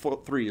got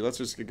 3. Let's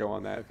just go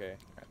on that. Okay.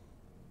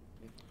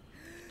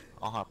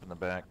 I'll hop in the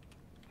back.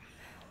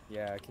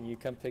 Yeah, can you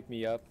come pick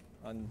me up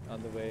on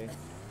the way?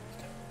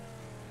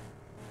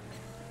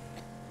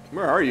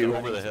 Where are you?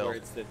 Over the Running hill.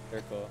 towards the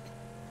circle.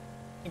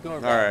 You can go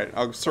All around. right.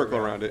 I'll circle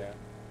around it.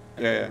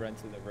 I'm Yeah, gonna yeah. Run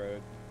to the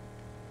road.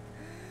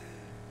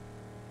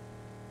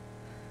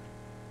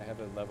 I have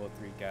a level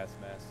 3 gas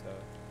mask, so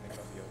I think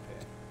I'll be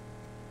okay.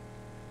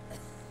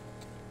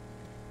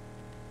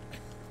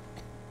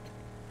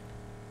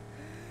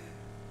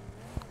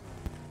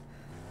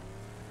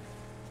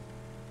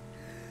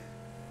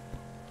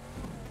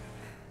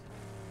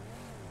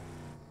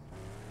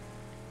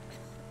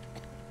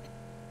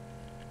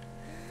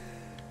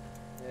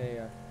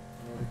 Yeah,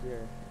 I'm over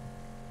here.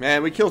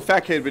 Man, we killed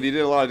Fat Kid, but he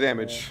did a lot of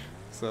damage.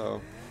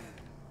 So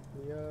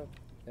Yup.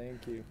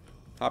 Thank you.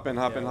 hop in,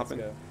 hop in, let's hop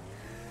in. go.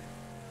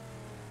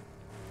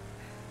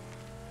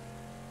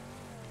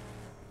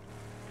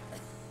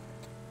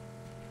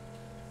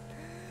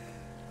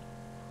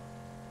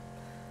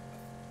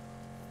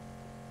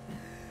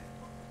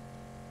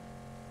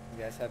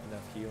 You guys have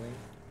enough healing?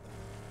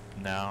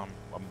 Now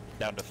I'm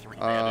down to 3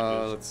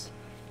 bandages. Let's.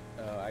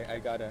 Oh, I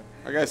gotta.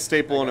 I got a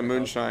staple I and a got help.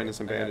 moonshine and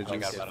some I got I bandages.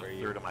 got help. about for a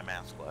you. third of my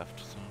mask left.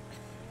 So.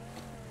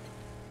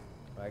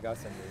 I got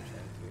some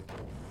moonshine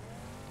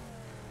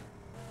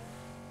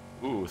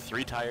too. Ooh,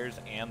 3 tires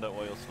and the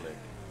oil slick.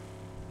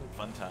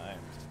 Fun times.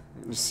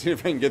 Just see if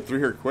I can get through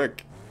here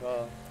quick.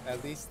 Well,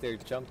 at least they're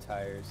jump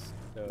tires,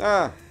 so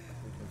Ah,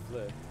 we can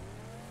flip.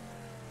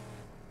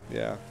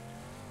 yeah.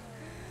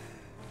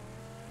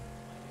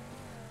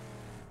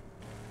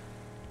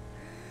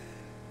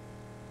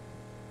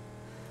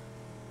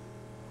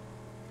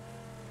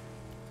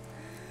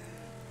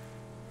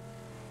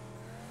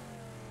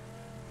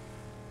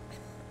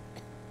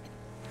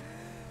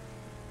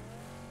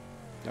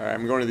 All right,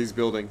 I'm going to these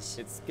buildings.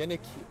 It's gonna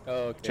keep.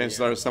 Oh, okay. Chances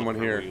yeah. are there's someone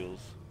Look for here. wheels.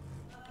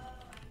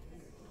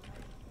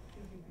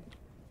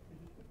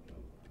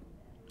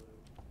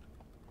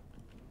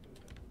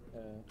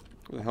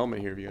 With a helmet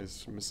here, if you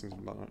guys are missing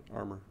some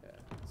armor. Yeah,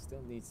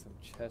 still need some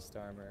chest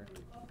armor.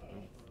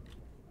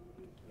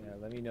 Yeah,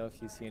 let me know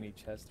if you see any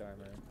chest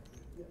armor.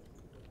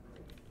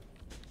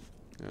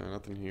 Yeah,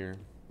 nothing here.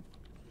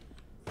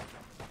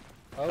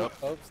 Oh,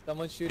 Oh.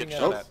 someone's shooting Get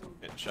at shot us.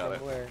 at. Get shot at.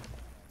 Somewhere.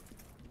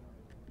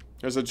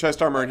 There's a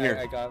chest armor in I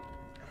here. got.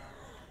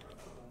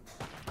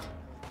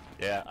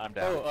 Yeah, I'm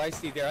down. Oh, I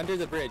see. They're under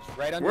the bridge.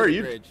 Right under Where are the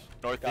you? bridge.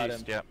 Got him.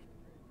 Northeast, yeah.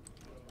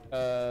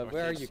 Where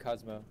are you, Northeast.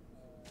 Cosmo?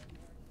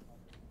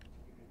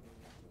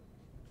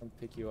 Come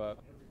pick you up.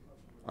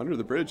 Under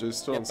the bridge, I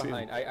still Get don't see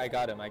him. behind. I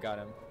got him. I got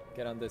him.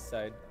 Get on this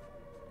side.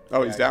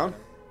 Oh, Yeah, he's I got down? him.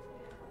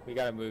 We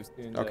gotta move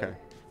soon. though. Okay.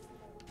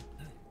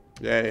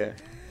 Yeah, yeah.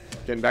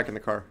 Getting back in the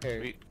car. Here.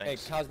 Sweet, Hey,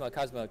 thanks.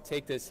 Cosmo,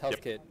 take this health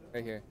Yep. kit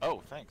right here.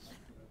 Oh, thanks.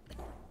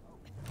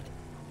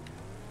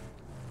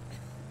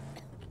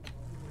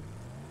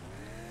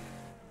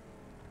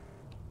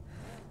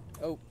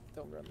 Oh,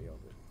 don't run me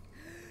over.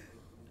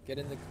 Get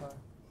in the car.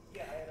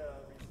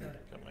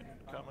 Coming,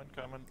 coming,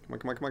 coming. Come on,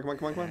 come on, come on, come on,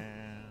 come on, come on.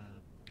 And...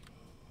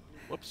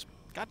 Whoops.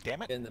 God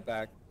damn it. Get in the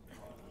back.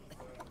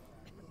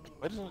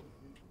 Why doesn't it...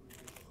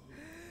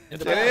 In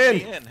the Get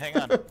back. in! in. Hang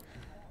on.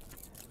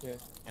 Yeah.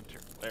 Enter.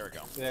 There we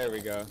go. There we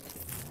go.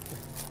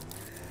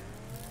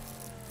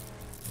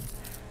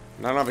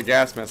 I don't have a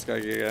gas mask.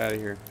 Gotta get out of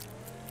here.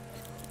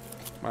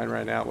 Mine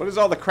right now. What is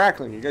all the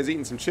crackling? You guys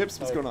eating some chips?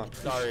 What's Oh, going on?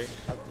 Sorry.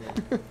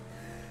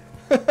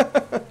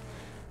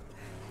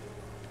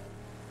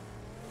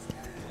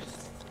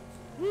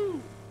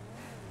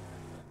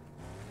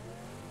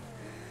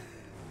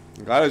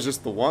 I'm glad it was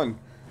just the one.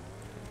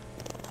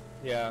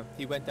 Yeah,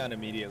 he went down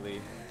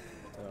immediately.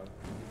 So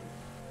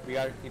we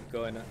gotta keep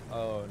going.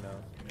 Oh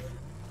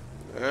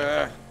no.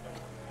 Ugh.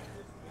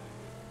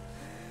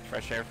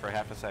 Fresh air for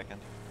half a second.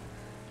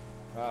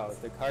 Wow,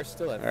 the car's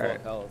still at All full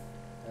right. health.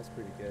 That's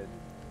pretty good.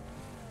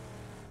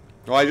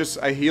 Well,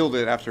 I healed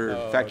it after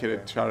Oh, Fat Kid had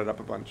okay. shot it up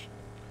a bunch.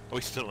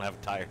 We still don't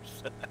have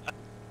tires.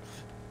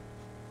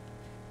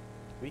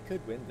 We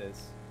could win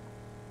this.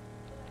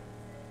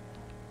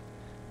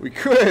 We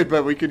could,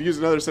 but we could use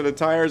another set of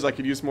tires. I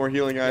could use more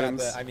healing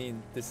items. Yeah, but I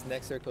mean, this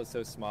next circle is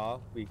so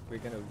small, we're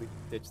gonna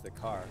ditch the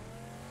car.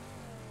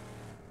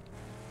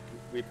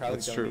 We probably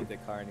That's don't true. need the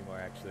car anymore,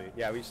 actually.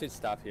 Yeah, we should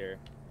stop here.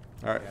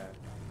 All right. Yeah.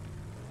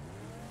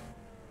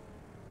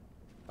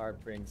 Car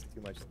brings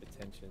too much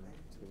attention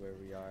to where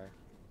we are.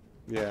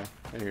 Yeah,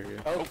 I hear you.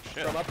 Oh,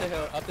 shit. from up the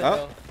hill, up the Oh.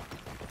 hill.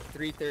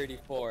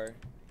 334,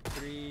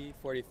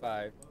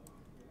 345.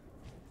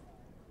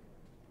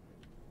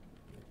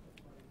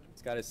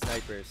 It's got a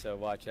sniper, so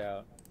watch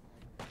out.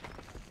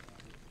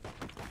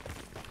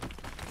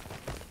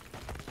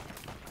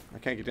 I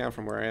can't get down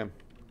from where I am.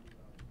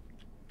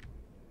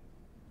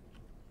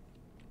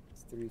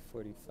 It's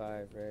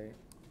 345, right?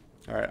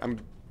 All right, I'm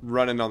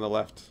running on the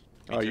left.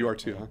 Me Oh, too. you are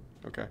too, huh?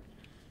 Okay.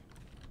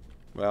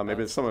 Well,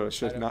 maybe some of us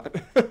should I not.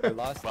 I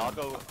lost Well, I'll him.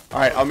 go. All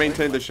right, go I'll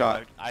maintain the quick,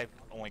 shot. I've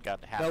only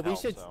got half No, we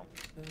health, should. so.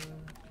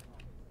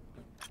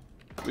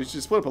 We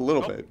should split up a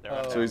little Oh, bit, there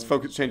I'm so his Oh.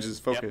 focus changes his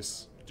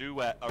focus. Due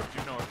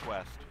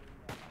northwest.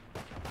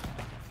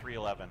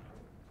 311.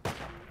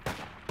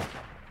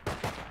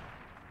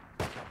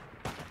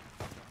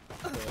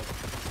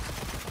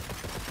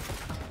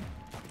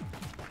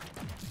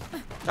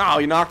 Oh,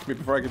 he knocked me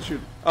before I could shoot.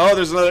 Oh,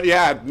 there's another.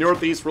 Yeah,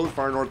 northeast, really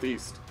far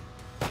northeast.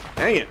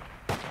 Dang it.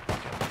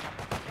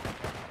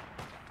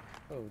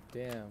 Oh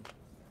damn.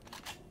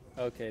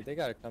 Okay, they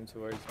gotta come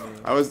towards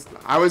me. I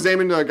was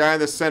aiming to a guy in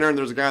the center, and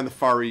there's a guy in the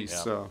far east.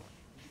 Yeah. So,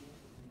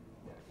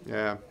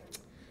 yeah.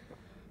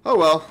 Oh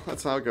well,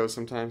 that's how it goes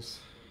sometimes.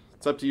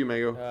 It's up to you,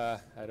 Mango.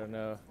 I don't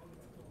know.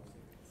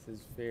 This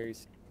is very.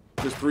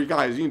 There's 3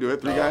 guys. You can do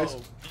it. 3 guys.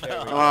 There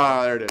we go.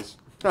 Ah, there it is.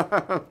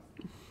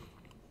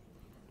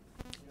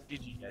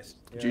 GG, guys.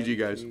 Yeah, GG,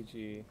 guys.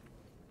 GG.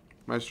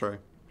 Nice try.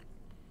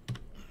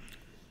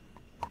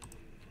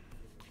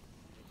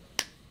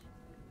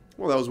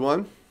 Well, that was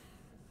one.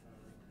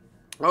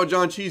 Oh,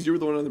 John Cheese, you were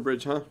the one on the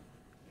bridge, huh?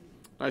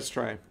 Nice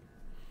try.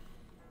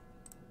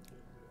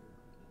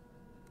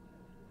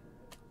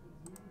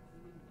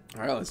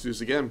 All right, let's do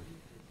this again.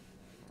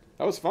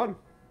 That was fun.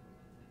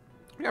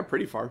 We got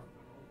pretty far.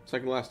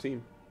 Second to last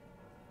team.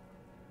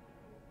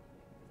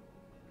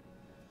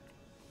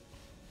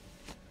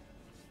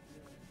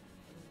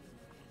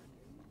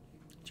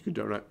 It's a good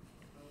donut.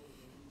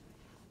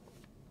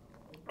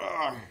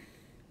 Ah,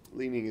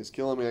 leaning is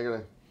killing me. I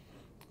gotta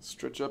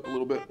stretch up a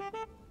little bit.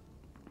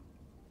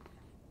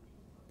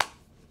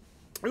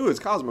 Ooh, it's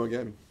Cosmo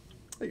again.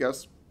 Hey,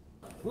 Gus.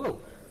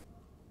 Whoa.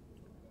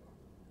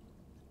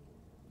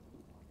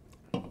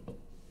 Who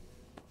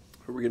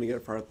are we gonna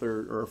get for our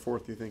third or our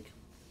fourth? You think?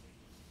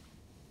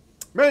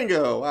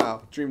 Mango.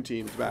 Wow, Dream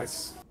Team's back.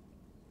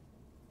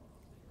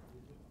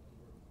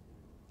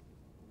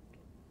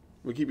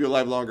 We'll keep you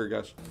alive longer,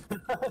 Gus.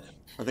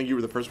 I think you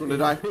were the first one to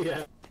die.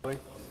 Yeah.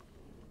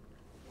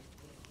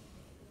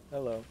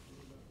 Hello.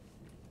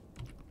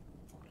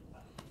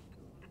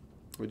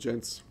 With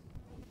gents.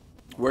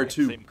 Where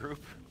to? Same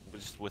group.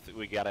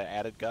 We got an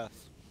added Gus.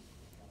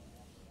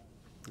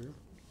 Yeah.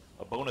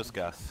 A bonus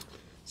Gus.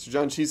 So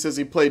John Cheese says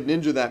he played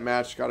Ninja that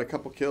match, got a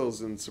couple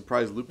kills, and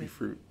surprised Loopy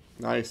Fruit.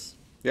 Nice.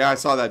 Yeah, I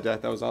saw that,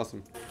 Death. That was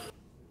awesome.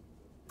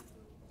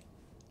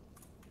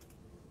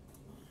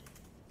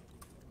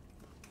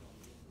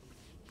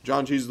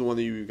 John Cheese is the one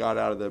that you got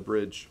out of the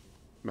bridge,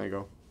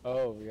 Mango.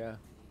 Oh yeah.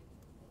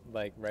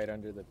 Like right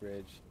under the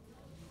bridge.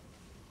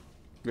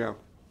 Yeah.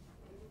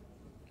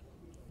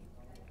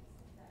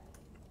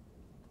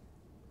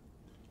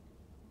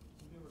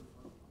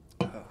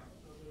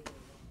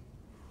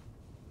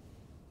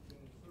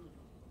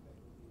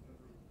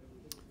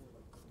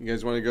 You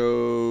guys want to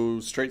go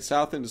straight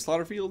south into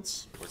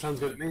Slaughterfields? Sounds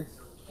good to me.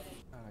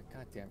 Ah,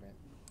 god damn it.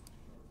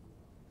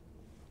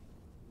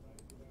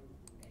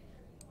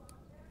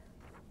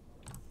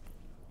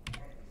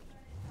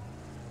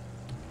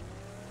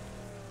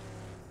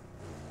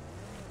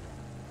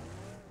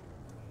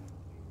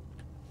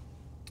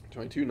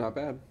 $22, not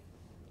bad.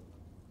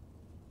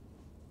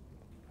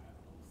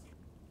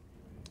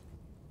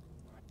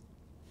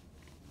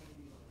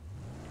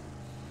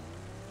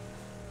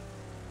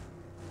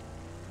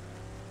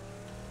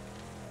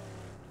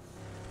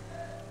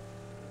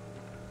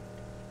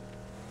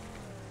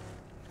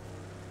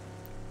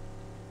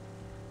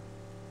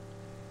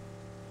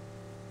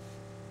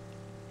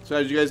 So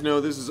as you guys know,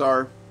 this is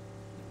our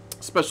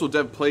special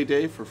dev play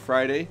day for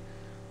Friday,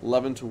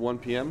 11 to 1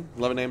 p.m.,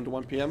 11 a.m. to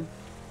 1 p.m.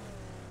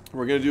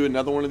 We're going to do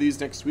another one of these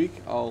next week.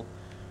 I'll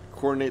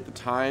coordinate the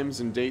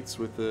times and dates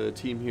with the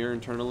team here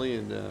internally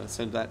and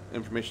send that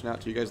information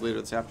out to you guys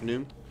later this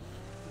afternoon.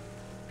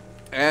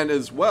 And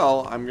as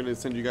well, I'm going to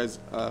send you guys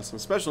some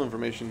special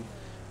information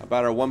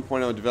about our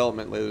 1.0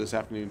 development later this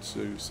afternoon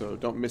too. So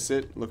don't miss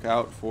it. Look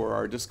out for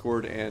our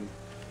Discord and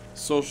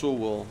social.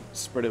 We'll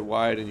spread it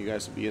wide and you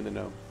guys will be in the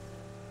know.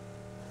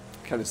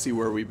 Kind of see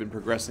where we've been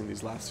progressing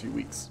these last few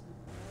weeks.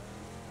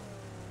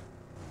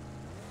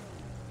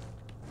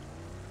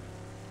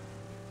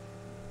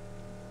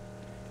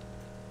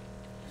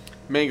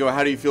 Mango,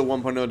 how do you feel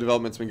 1.0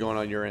 development's been going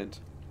on your end?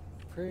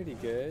 Pretty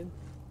good.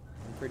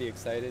 I'm pretty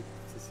excited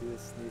to see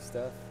this new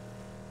stuff.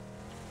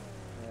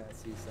 Yeah,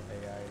 see some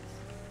AIs.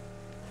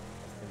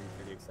 That's gonna be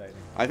pretty exciting.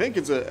 I think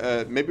it's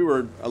maybe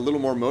we're a little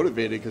more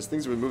motivated because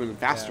things have been moving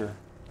faster.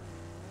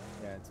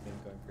 Yeah, it's been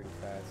going pretty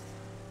fast.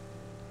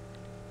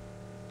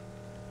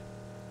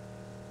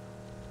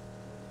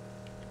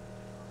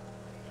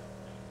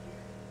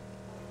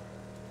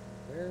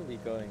 Where are we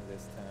going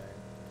this time?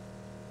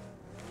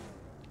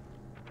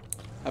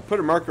 I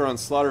put a marker on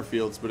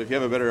Slaughterfields, but if you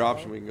have a better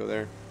option, we can go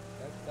there.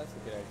 That's a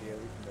good idea.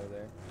 We can go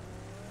there.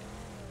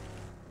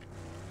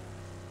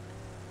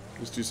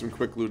 Just do some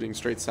quick looting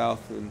straight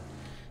south, and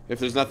if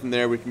there's nothing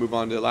there, we can move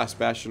on to Last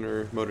Bastion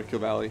or Motorkill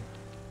Valley.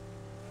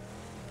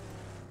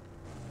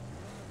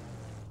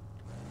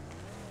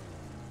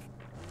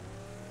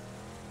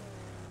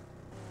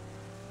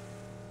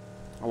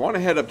 I want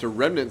to head up to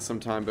Remnant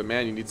sometime, but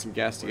man, you need some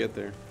gas to get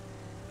there.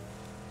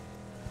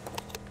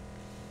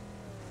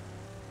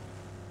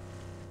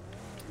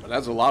 But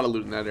that's a lot of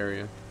loot in that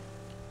area.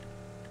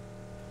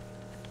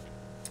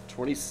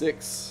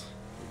 26.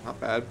 Not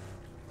bad.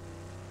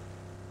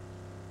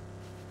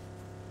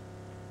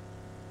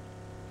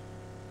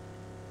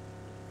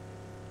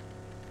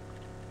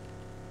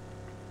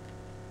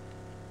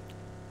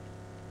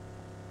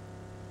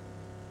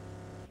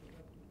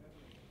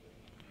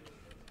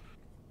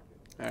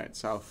 Alright,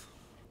 south.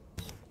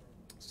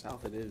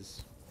 South it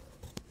is.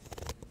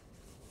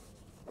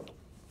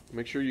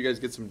 Make sure you guys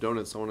get some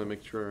donuts. I want to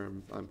make sure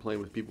I'm playing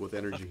with people with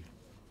energy.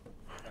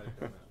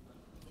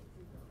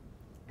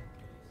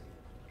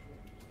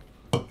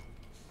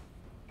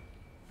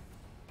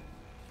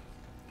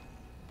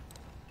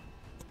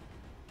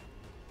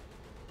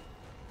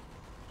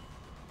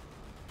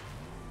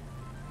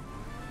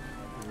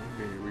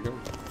 Okay, here we go.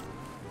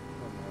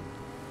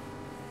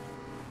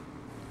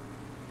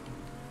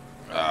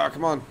 Ah,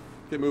 come on.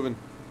 Get moving.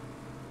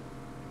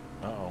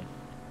 Uh-oh.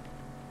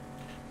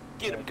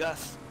 Get him,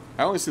 Gus.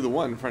 I only see the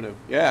one in front of.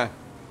 Yeah.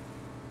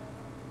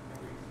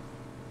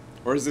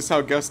 Or is this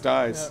how Gus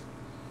dies? Yep.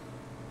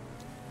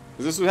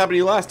 Is this what happened to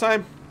you last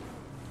time?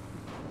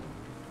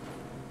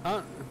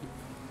 Huh?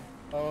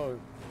 Oh,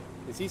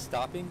 is he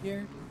stopping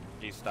here?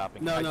 He's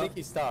stopping. I think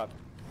he stopped.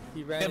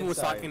 He ran Kevin was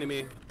inside. talking to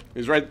me.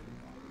 He's right.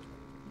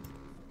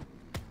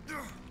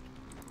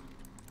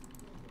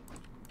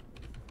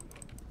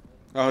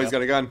 Oh, he's Yep.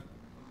 got a gun.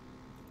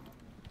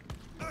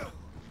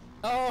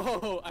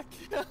 Oh, I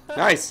can't.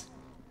 Nice.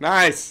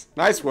 Nice.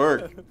 Nice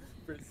work.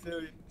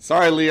 Brazilian.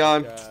 Sorry,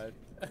 Leon. God.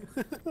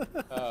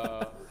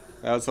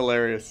 That was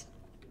hilarious.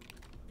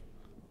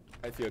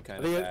 I feel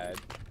kind of Leon- bad.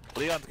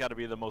 Leon's got to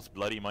be the most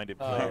bloody-minded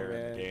Oh, player in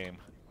man. the game.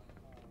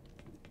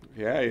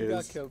 Yeah, he He got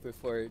is. killed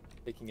before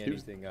picking He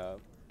was- anything up.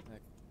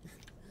 Like,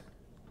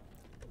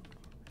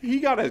 He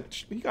got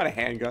a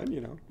handgun,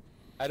 you know.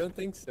 I don't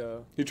think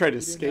so. He tried to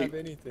He didn't escape. have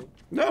anything.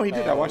 No, he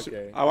did. I Oh, watched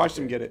okay, I watched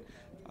him okay. get it.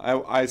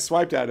 I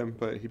swiped at him,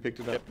 but he picked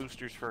it up. Get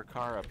boosters for a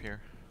car up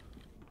here.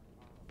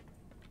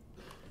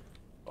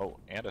 Oh,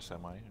 and a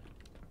semi.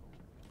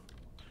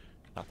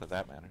 Not that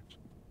that matters.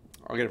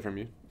 I'll get it from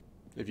you.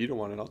 If you don't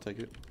want it, I'll take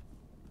it.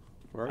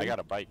 Where are I you? got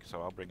a bike,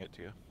 so I'll bring it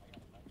to you.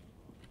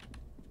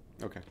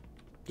 Okay.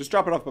 Just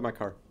drop it off by my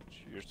car.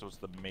 Yours was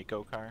the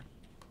Mako car?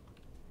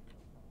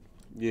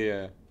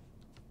 Yeah.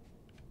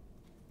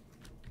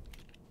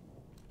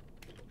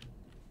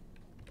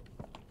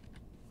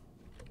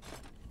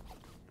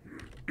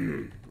 I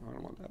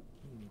don't want that.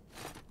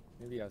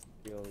 Maybe I'll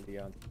steal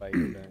Leon's bike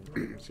then.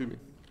 Excuse me.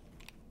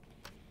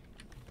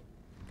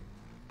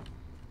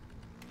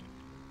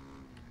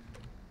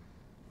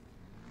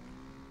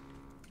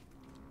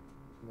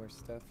 More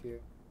stuff here.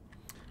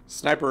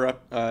 Sniper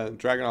up,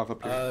 Dragunov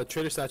up here.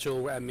 Trader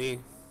Satchel at me.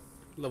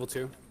 Level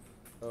 2.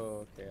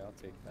 Oh, okay, I'll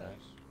take that.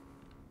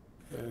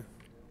 Yeah.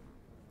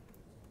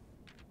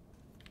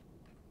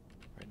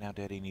 Right now,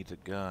 Daddy needs a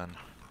gun.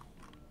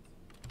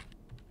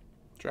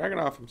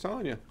 Dragunov, I'm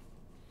telling you.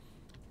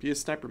 Be a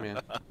sniper,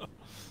 man.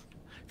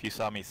 If you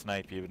saw me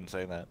snipe, you wouldn't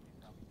say that.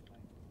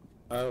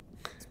 Oh,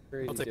 It's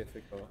pretty I'll take-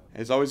 difficult.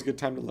 It's always a good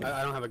time to learn.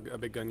 I don't have a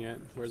big gun yet.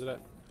 Where's it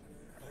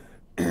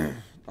at?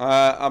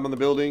 I'm on the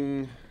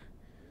building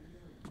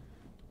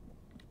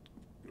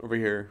over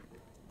here.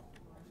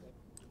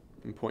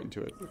 I'm pointing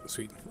to it.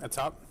 Sweet. At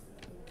top.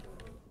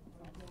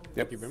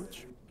 Yep. Thank you very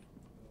much.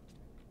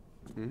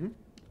 Mm-hmm.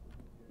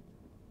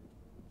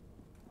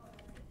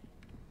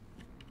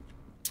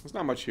 There's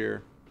not much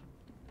here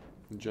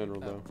in general,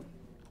 though.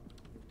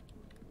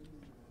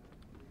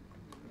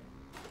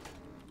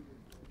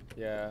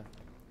 Yeah.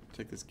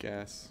 Take this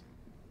gas.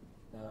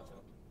 No.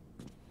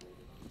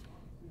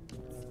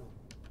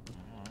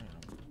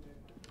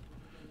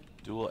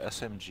 Dual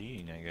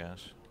SMG, I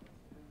guess.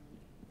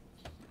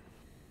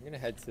 I'm gonna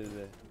head to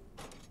the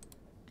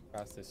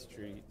across the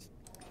street.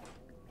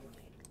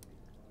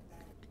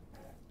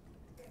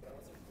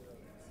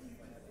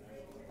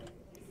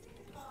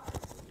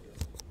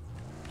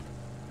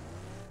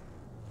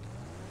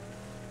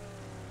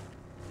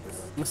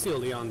 I'm gonna steal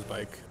Leon's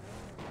bike.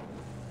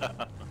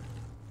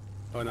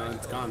 Oh no,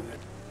 it's gone.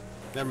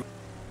 Never mind.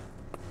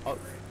 Oh,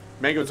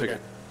 Mango That's okay.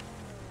 ticket.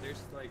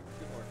 There's like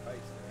 2 more bikes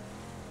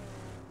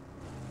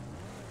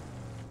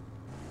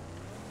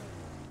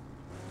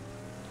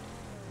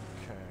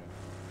Okay.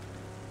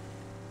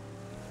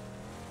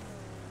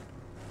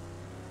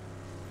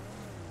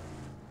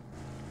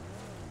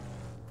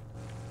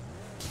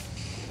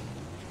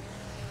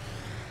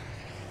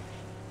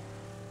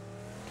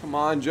 Come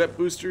on, jet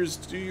boosters,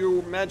 do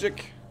your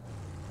magic.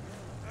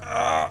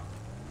 Ah.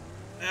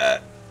 Ah.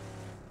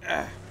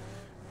 Ah.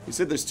 You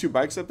said there's 2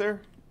 bikes up there?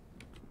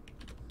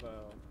 there.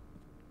 Well,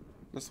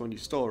 That's the one you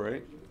stole,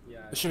 right?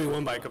 yeah. there should be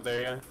 1 bike up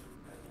there, yeah.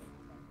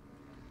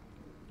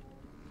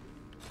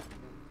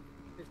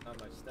 There's not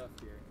much stuff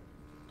here.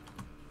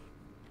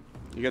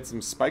 You got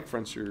some spike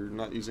fronts you're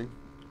not using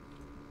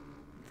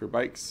for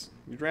bikes.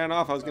 You ran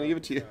off. I was gonna give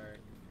it to you.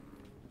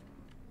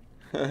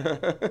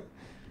 Sorry.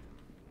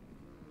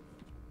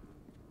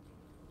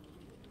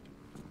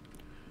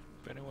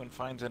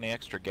 finds any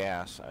extra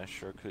gas, I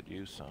sure could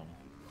use some.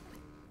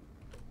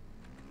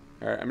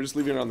 Alright, I'm just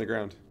leaving it on the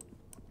ground.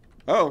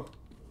 Oh!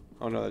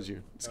 Oh no, that's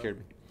you. It scared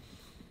me.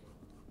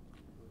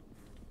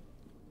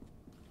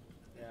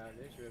 Yeah,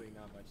 there's really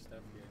not much stuff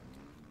here.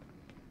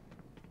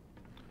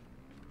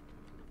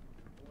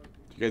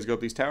 Do you guys go up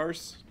these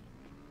towers?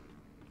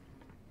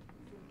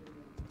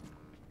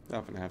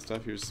 Not gonna have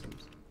stuff. Here's some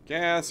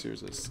gas.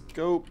 Here's a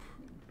scope.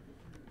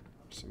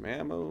 Some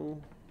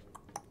ammo.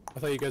 I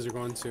thought you guys were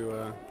going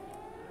to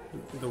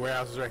the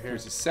warehouses right here.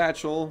 Here's a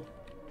satchel.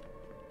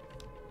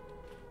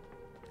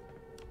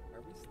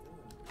 Are we still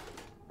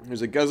in?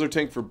 Here's a guzzler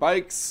tank for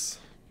bikes.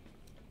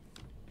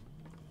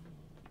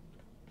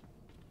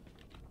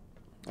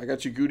 I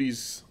got you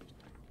goodies,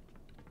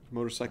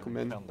 motorcycle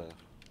men. Found the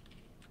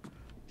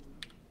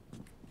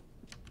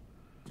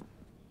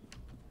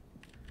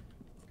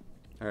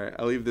Alright,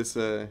 I'll leave this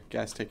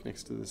gas tank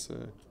next to this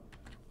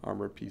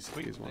armor piece if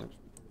you guys want it.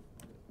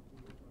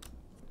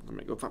 I'm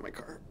gonna go find my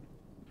car.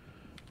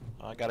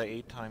 I got a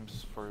 8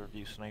 times for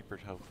you sniper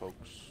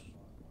folks.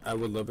 I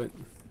would love it.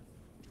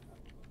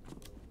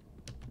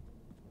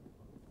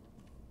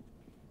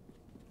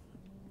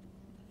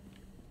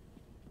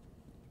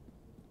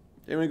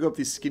 Anyone go up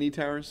these skinny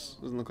towers?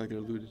 Doesn't look like they're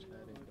looted. I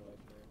didn't go up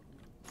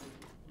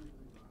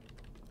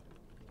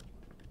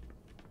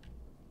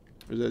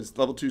there. There's a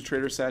level 2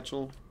 trader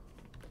satchel.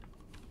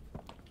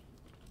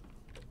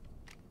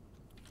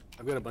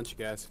 I've got a bunch of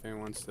gas if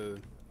anyone wants to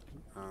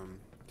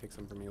take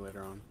some from me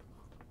later on.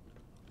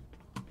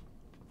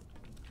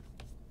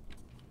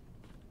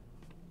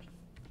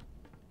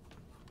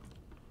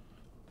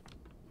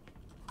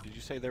 Did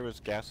you say there was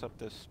gas up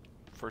this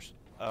first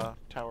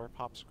tower,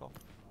 Popsicle?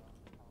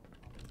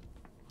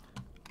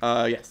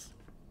 Yes.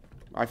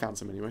 I found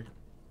some anyway.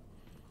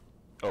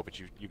 Oh, but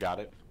you got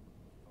it?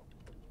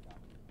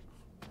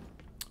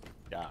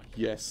 Yeah.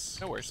 Yes.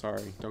 No worries.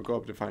 Sorry. Don't go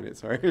up to find it.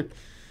 Sorry.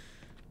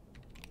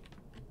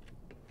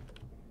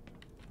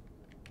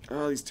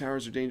 Oh, these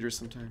towers are dangerous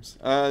sometimes.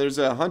 There's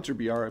a Hunter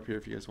BR up here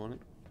if you guys want it.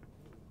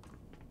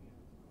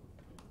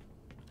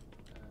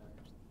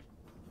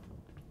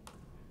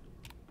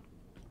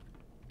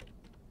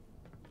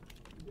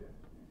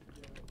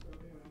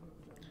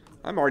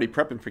 I'm already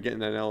prepping for getting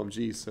that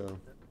LMG, so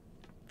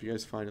if you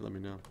guys find it, let me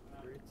know.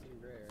 Pretty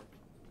rare.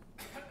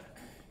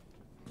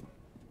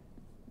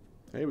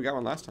 Hey, we got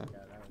one last time. Yeah,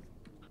 that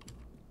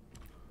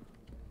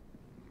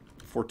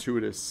was.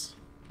 Fortuitous,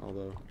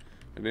 although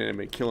I didn't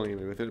end up killing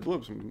anybody with it. It blew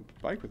up some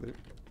bike with it.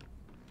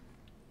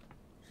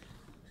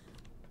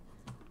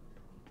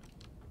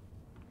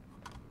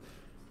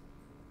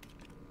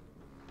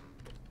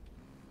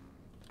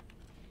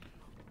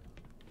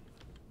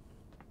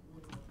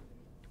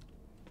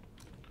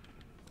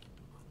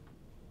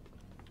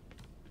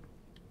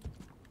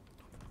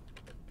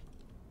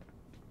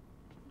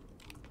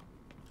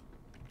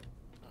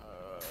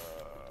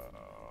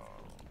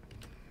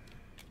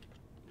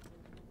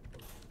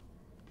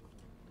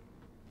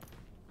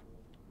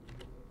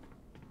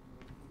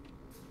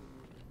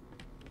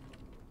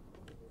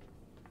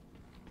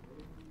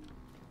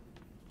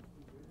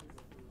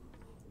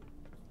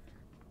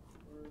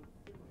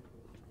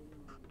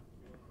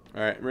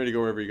 Alright, I'm ready to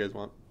go wherever you guys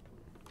want.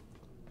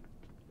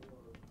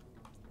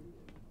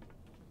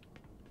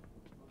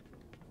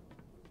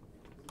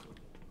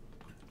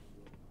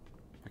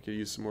 I could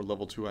use some more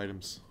level 2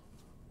 items.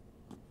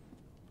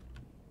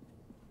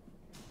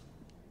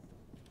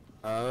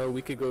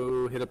 We could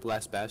go hit up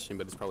Last Bastion,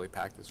 but it's probably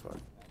packed as fuck.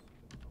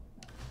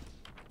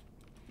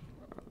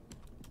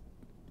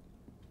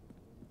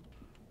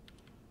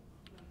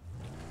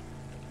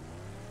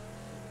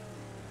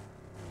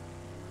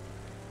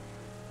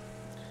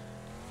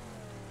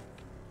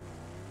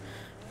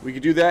 We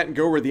could do that and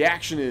go where the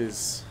action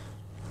is.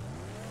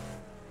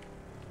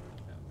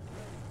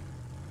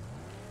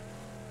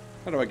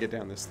 How do I get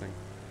down this thing?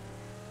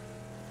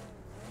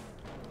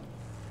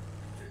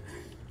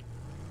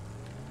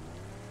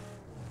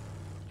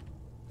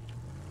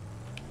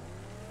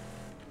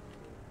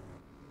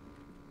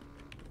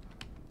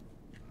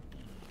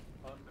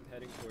 Oh, I'm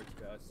heading towards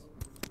Gus.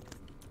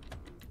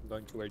 I'm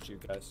going towards you,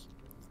 Gus.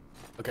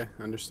 Okay,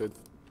 understood.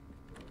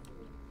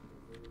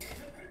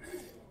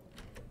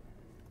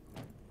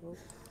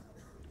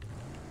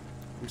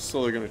 I'm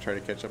slowly gonna try to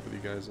catch up with you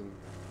guys and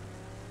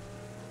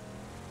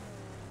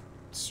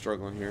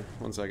struggling here.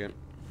 1 second.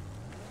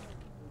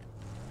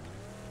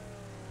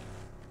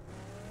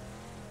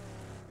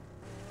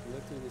 You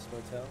looked through this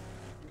motel?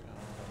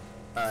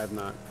 I have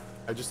not.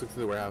 I just looked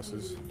through the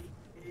warehouses.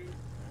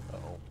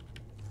 Uh-oh.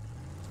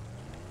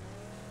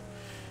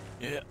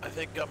 Yeah, I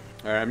think I'm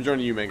Alright, I'm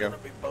joining you, Mango.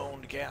 gonna be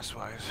boned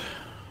gas-wise.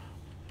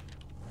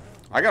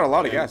 I got a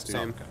lot of Yeah, gas, dude.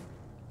 same.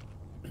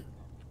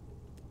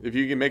 If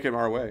you can make it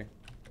our way.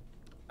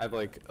 I have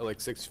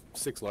like six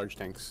large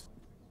tanks.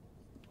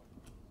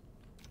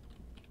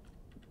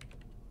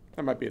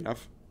 That might be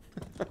enough.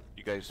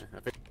 You guys I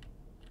think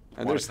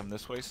And want there's to come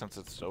this way since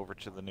it's over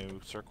to the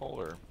new circle,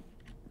 or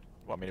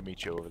want me to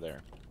meet you over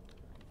there?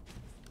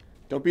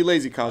 Don't be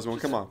lazy, Cosmo.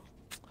 Come on.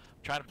 I'm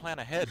trying to plan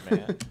ahead,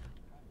 man.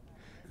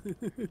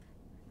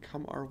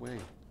 Come our way.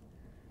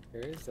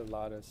 There is a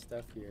lot of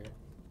stuff here.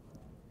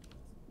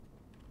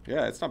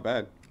 Yeah, it's not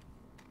bad.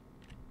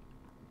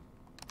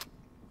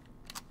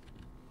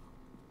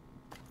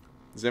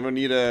 Does anyone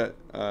need a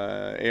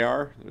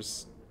AR?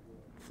 There's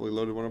a fully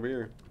loaded one over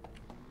here.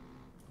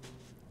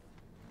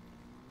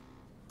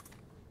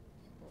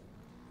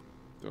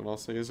 Don't all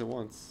say yes at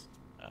once.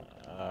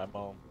 I'm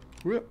all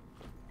Whoop.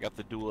 got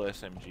the dual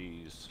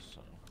SMGs.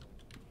 So.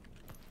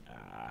 Oh,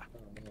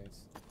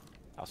 nice.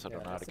 I also Yeah,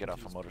 don't know how to get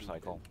off a SMGs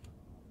motorcycle.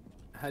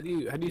 How do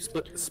you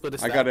split a I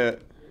stack? got a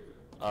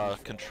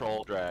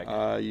Control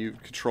drag. you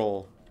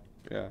control.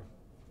 Yeah.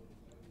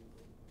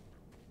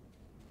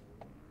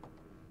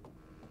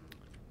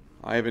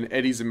 I have an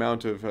Eddie's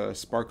amount of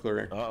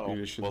sparkler Uh-oh.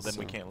 munitions. Well, then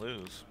we so- can't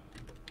lose.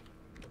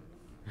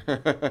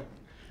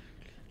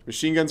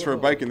 Machine guns for a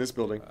Whoa. bike in this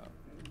building. Wow.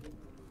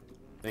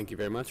 Thank you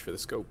very much for the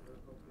scope.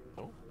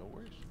 Oh, no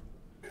worries.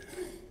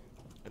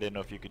 I didn't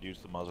know if you could use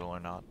the muzzle or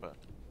not, but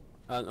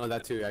Oh,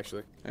 that too,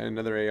 actually. And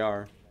another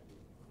AR.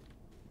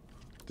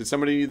 Did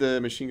somebody need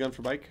the machine gun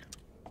for bike?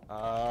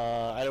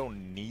 I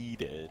don't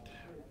need it.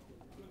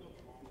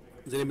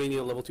 Does anybody need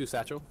a level 2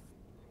 satchel?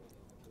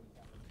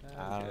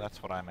 Okay.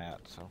 That's what I'm at,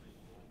 so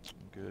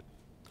I'm good.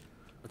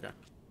 Okay.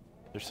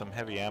 There's some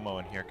heavy ammo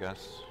in here,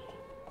 Gus.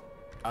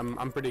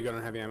 I'm pretty good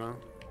on heavy ammo.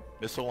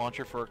 Missile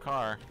launcher for a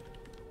car.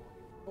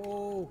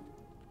 Oh!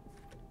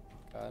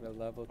 Got a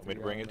level 3 Want me to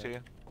bring it to you?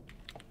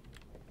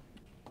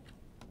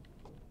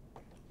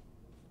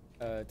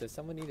 Does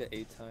someone need it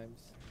 8 times?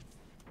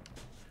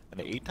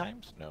 And 8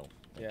 times? No.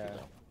 Thank you, Yeah.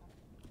 though.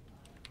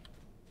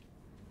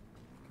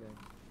 Okay.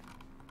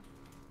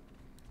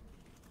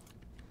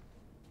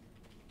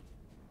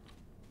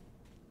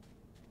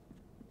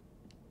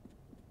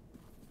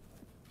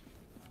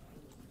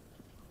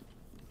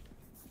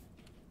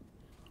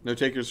 No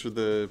takers for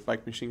the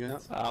bike machine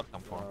guns? I'll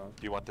come for 'em. Uh,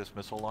 Do you want this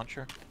missile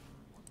launcher?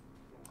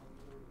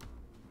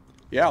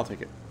 Yeah, I'll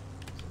take it.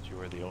 Since you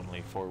are the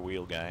only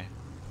 4-wheel guy.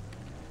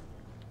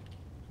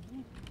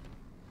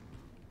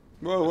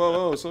 Whoa, whoa,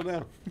 whoa, slow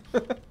down.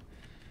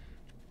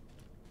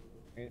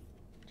 Right.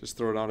 Just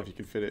throw it on if you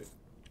can fit it.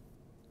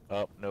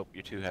 Oh, nope,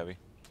 you're too heavy.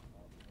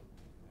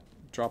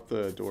 Drop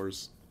the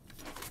doors.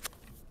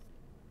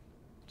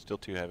 Still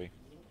too heavy.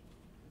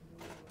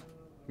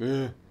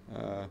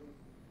 Ugh.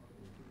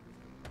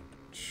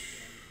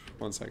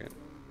 1 second.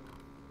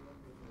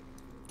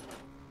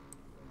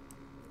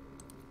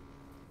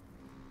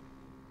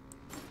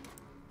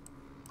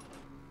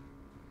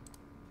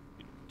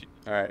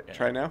 Alright, Yeah.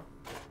 try now.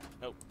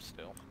 Nope,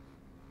 still.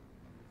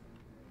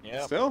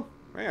 Yeah. Still?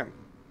 Man.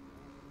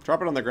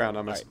 Drop it on the ground,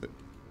 I'll mess Alright. with it.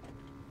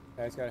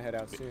 Guys gotta head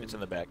out soon. It's in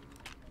the back.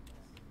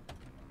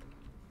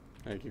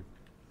 Thank you.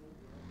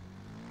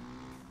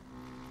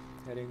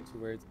 Heading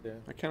towards the.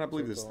 I cannot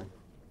believe this circle.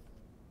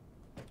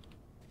 thing.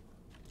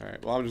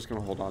 Alright, well I'm just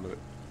gonna hold on to it.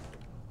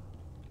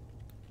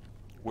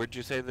 Where'd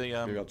you say the Maybe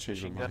I'll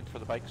change my machine gun mind. for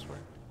the bikes were?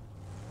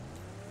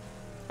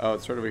 Oh,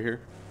 it's right over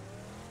here.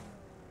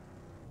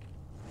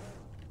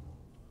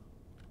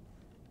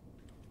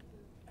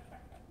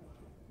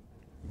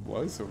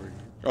 Was over here.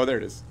 Oh, there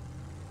it is.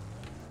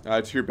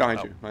 It's here behind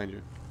Oh. you. Behind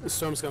you. The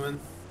storm's coming.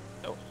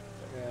 Nope.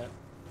 Yeah,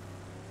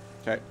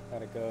 Okay.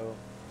 gotta go.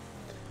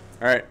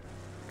 Alright.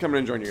 Coming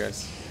and join you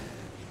guys.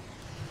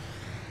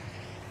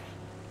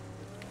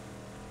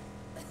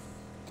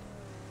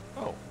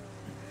 Oh.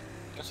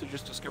 Guess I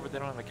just discovered they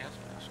don't have a gas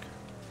mask.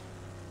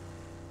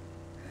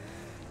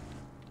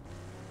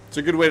 It's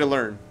a good way to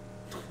learn.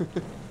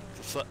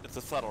 It's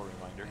a subtle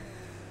reminder.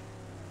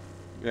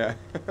 Yeah.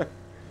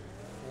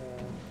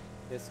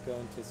 Let's go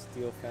into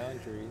Steel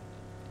Foundry.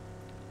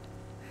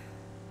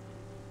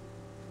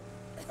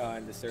 Oh,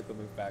 and the circle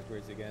moved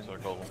backwards again.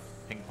 Circle,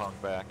 ping pong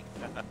back.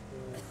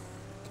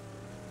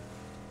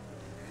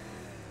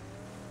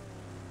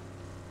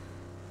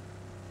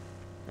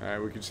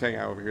 Alright, we can just hang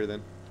out over here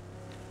then.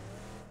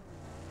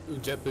 Ooh,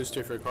 jet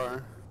booster for a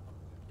car.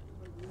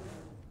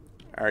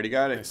 I already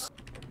got it. Nice.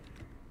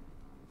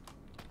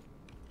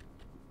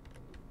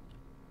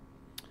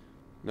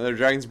 Another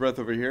Dragon's Breath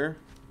over here.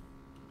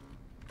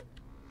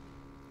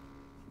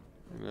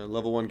 And a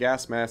level 1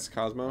 gas mask,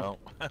 Cosmo.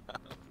 Oh.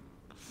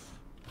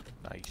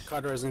 Nice.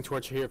 Cauterizing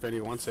torch here if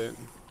anyone wants it.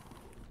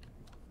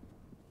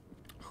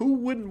 Who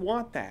wouldn't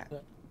want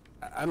that?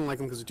 I don't like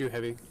them because they're too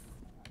heavy.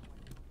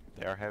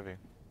 They are heavy.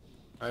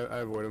 I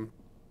avoid them.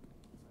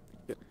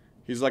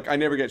 He's like, I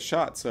never get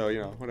shot, so, you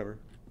know, whatever.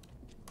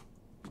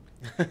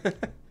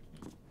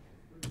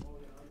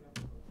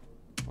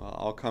 Well,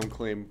 I'll come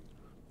claim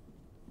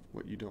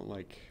what you don't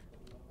like.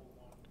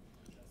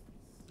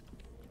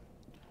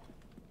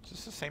 Is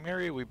this the same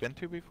area we've been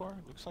to before?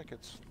 Looks like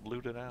it's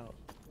looted out.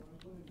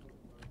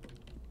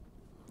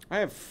 I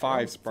have I 5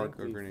 don't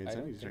sparkler think grenades. I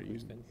don't need to start think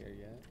we've using them. been here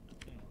yet.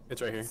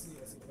 It's right here.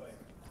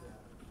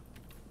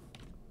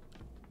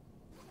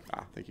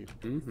 Ah, thank you.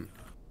 Mm-hmm.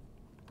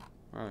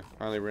 Wow, I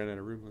finally ran out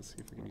of room. Let's see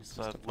if we can use It's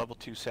some a stuff. level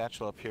 2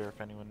 satchel up here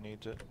if anyone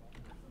needs it.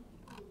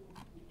 I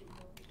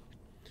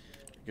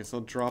guess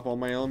I'll drop all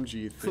my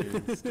LMG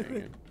things. Dang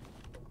it.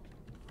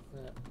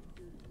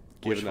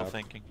 given Wishful up.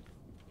 thinking.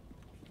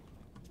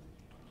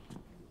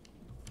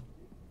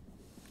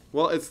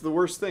 Well, it's the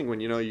worst thing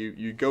when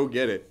you go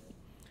get it,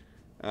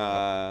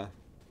 and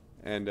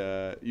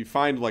you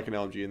find like an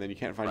LG and then you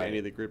can't find Right. any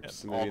of the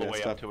grips Yeah, and all any of the that way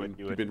up stuff. to it, And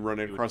you you've would- been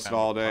running you would across it found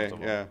all day. tons of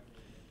them. Yeah.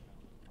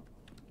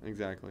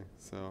 Exactly.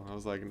 So I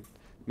was like,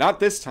 not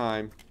this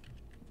time.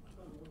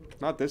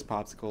 Not this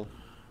popsicle.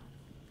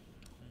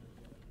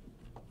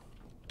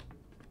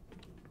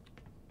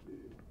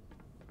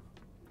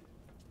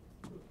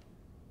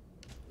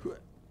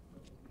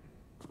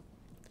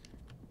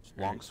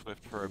 Long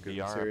Swift for a Good,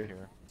 BR up Siri.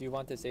 here. Do you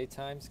want this 8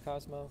 times,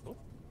 Cosmo?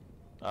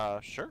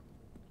 Sure.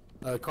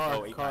 Car,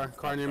 Oh, 8 car, times,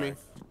 car I'm near me.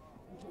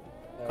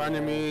 sorry. Car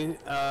near me.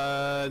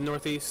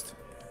 Northeast.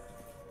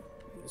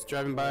 It's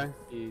driving by.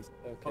 East.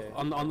 Okay.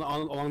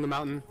 Along the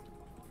mountain.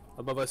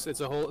 Above us. It's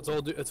a whole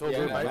Yeah,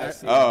 group. I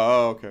see.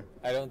 Oh, okay.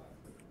 I don't.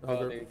 Oh,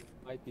 Oh, group. they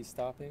might be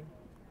stopping.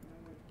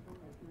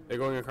 They're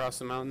going across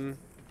the mountain.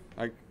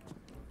 I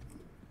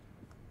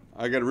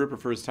got a ripper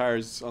for his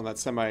tires on that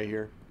semi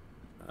here.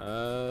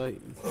 I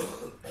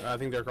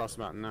think they're across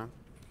the mountain now.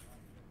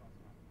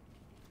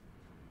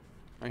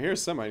 I hear a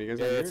semi. You guys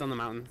Yeah, not it's hear on the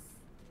mountain.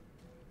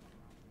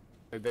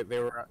 They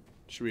were. it?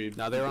 Should we?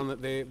 No, they were on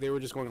the. They were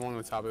just going along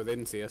the top of it. They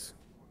didn't see us.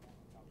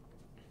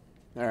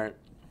 All right.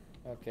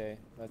 Okay,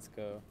 let's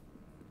go.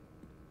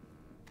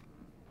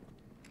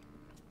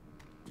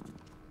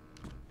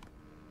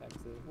 Back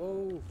to.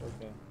 Whoa.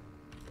 Okay.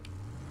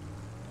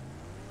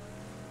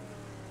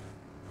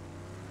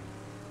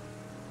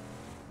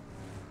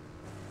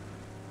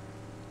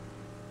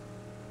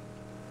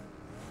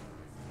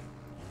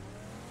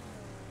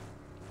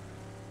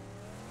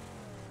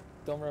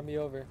 Don't run me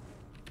over.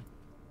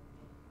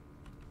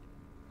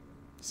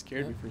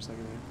 Scared me Yeah. for a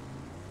second there.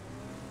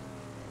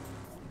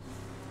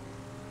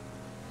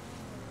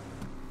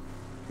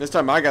 This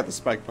time I got the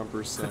spike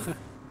bumpers, so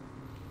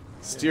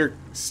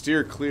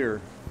steer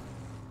clear.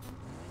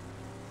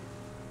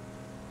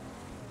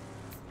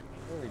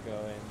 Where are we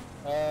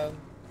going?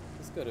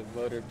 Let's go to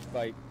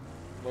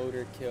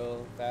Motor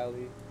Kill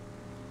Valley.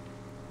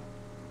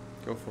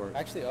 Go for it.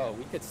 Actually, oh,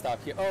 we could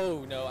stop here.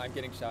 Oh no, I'm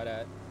getting shot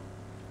at.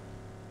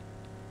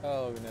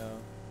 Oh no.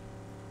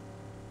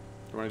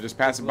 You want to just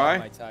pass it Blow by?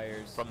 my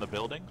tires. From the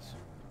buildings?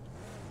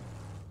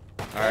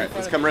 All right,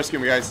 let's come rescue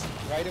me, guys.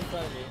 Right in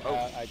front of me.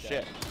 Oh, I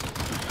shit.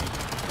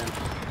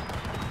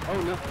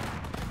 Oh no.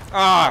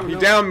 Ah, Oh, he no.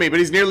 downed me, but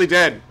he's nearly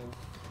dead.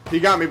 He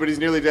got me, but he's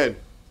nearly dead.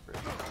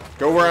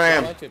 Go where I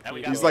am. And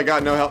we He's like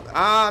got no help.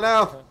 Ah,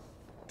 no.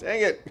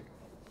 Dang it.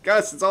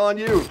 Gus, it's all on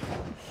you.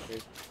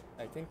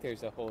 I think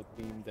there's a whole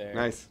team there.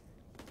 Nice.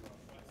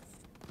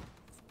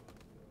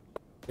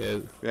 Yeah,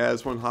 Yeah,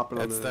 there's one hopping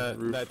on that's the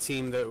roof. that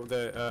team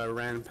that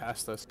ran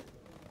past us.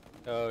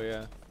 Oh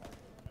yeah.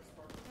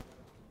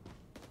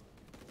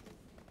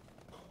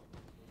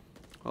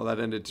 Oh, that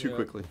ended too Yeah.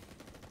 quickly.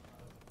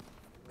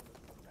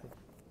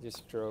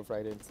 Just drove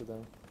right into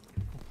them.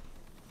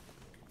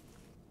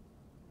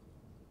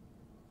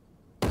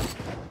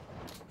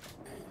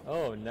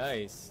 Oh,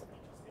 nice.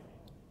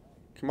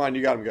 Come on,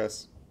 you got him,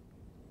 Gus.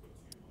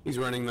 He's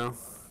running though.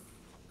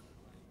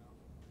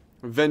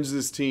 Avenge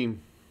this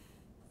team.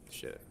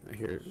 Shit, I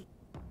hear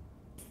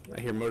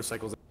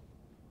motorcycles.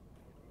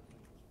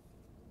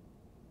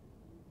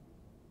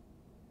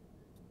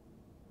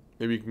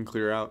 Maybe you can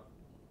clear out.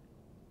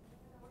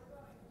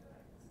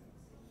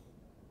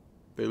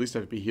 They at least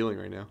have to be healing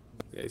right now.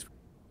 Yeah,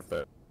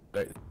 but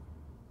right.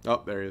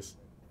 Oh, there he is.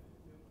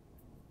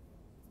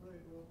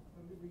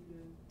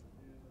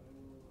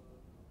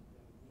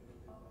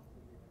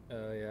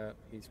 Oh yeah,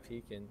 he's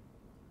peeking.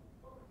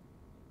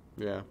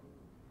 Yeah.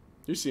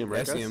 You see him, Yeah, I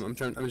right, see Gus? him. I'm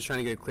just trying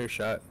to get a clear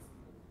shot.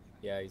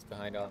 Yeah, he's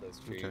behind all those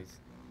trees. Okay.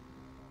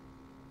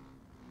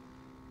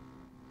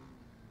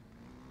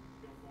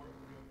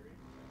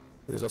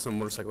 There's also a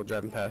motorcycle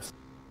driving past.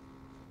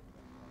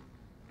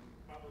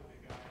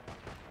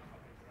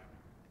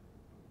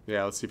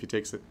 Yeah, let's see if he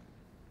takes it.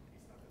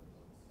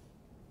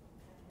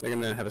 They're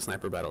gonna have a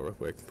sniper battle real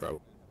quick, probably.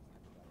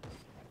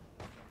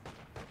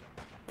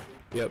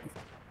 Yep,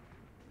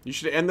 You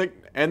should end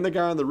the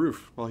guy on the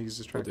roof while he's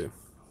will distracted. do.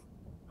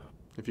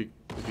 If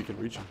you can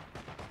reach him.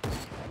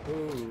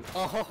 Ooh.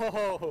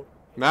 Oh.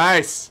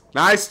 Nice.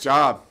 Nice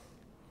job.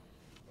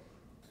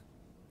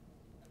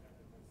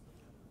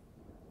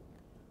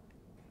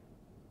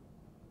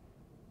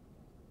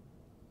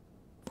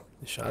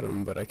 I shot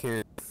him, but I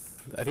can't.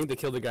 I think they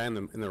killed the guy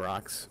in the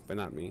rocks, but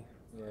not me.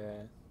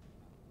 Yeah.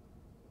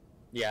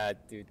 Yeah,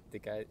 dude, the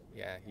guy.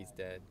 Yeah, he's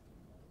dead.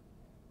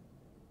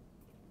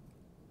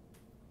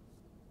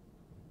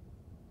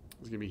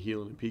 He's gonna be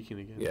healing and peeking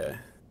again. Yeah.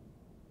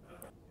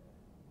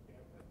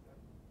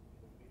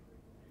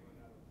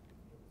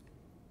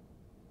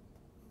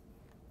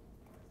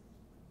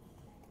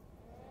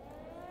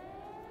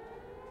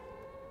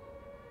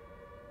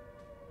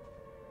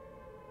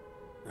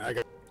 I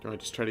got. Do you want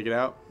to just try to get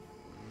out?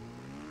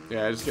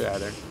 Yeah, just get out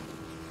of there.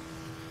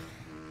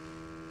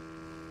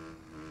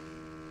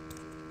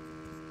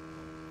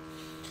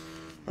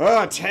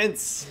 Ah,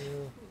 tense.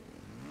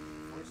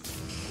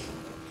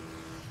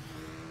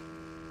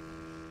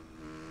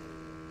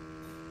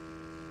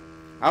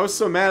 I was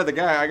so mad at the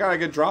guy. I got a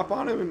good drop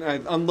on him, and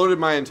I unloaded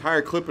my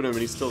entire clip on him, and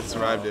he still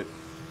survived it.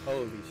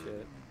 Holy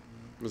shit.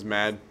 I was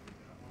mad.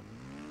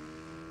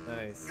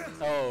 Nice.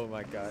 Oh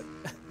my god.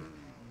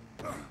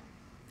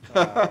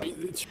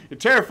 You're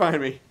terrifying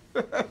me.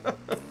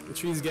 The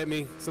trees get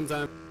me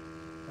sometimes.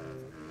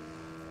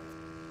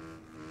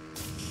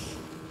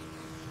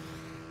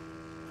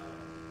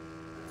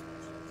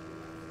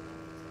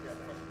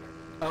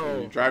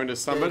 Oh. You driving to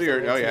somebody,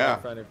 or there's oh a team yeah.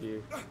 in front of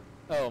you.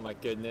 Oh my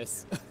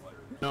goodness.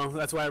 No,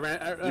 that's why I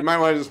ran. You might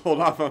want to just hold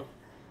off on.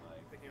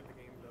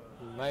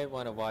 You might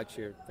want to watch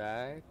your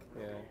back.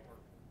 Yeah.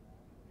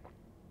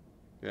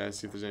 Yeah,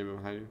 see if there's anybody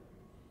behind you.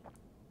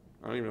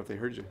 I don't even know if they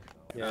heard you.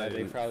 Yeah,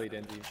 they probably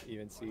didn't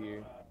even see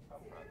you.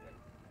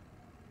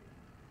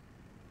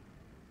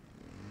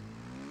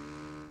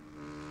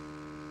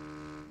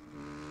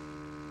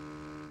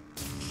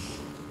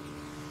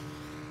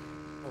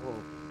 Oh.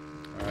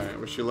 All right,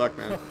 wish you luck,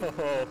 man. That's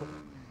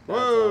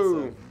Whoa!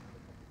 awesome.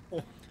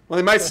 Well,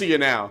 they might see you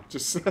now.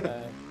 Just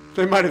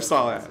they might have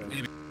saw that.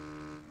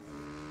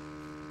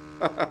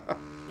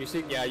 You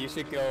should, yeah, you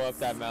should go up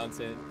that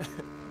mountain.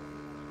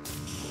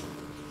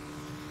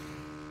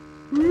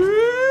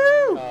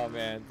 Woo! Oh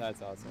man,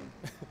 that's awesome.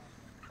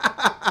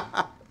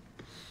 I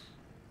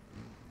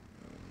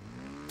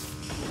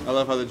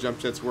love how the jump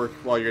jets work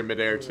while you're in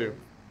midair too.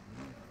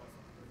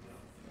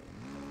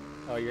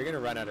 Oh, you're gonna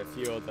run out of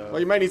fuel though. Well,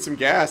 you might need some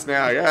gas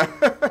now, yeah.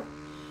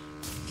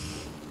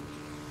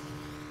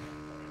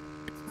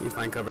 You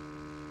find cover.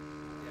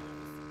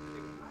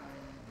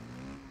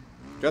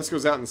 Gus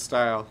goes out in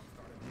style.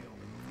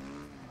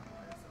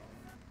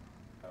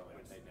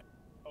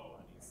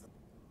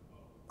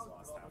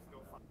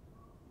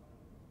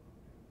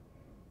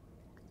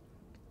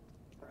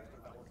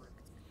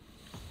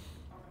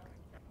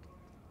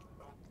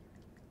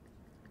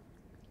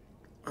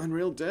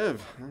 Unreal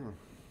Dev. Oh.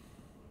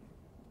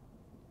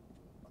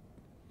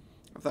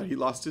 I thought he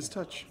lost his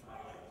touch.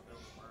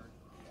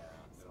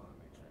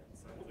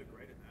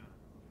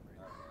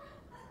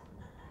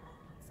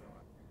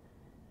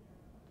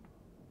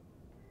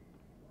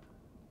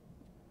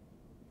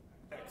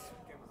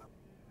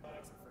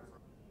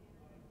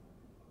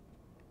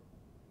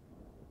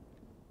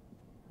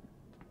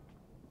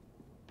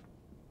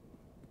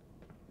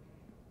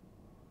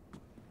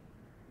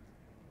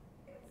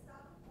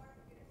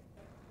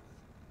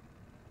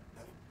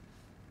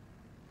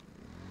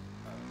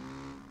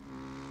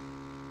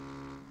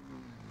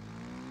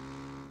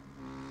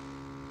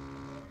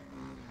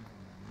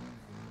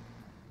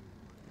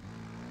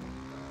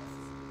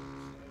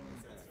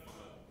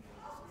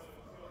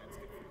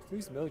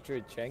 Who's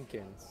Mildred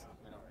Jenkins?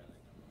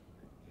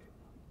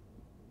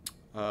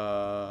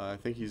 I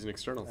think he's an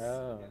external.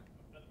 Oh.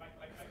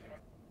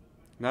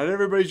 Not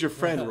everybody's your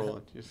friend,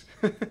 Roland. Just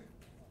I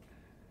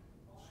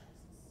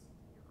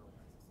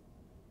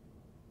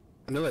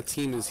know that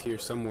team is here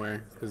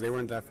somewhere because they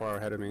weren't that far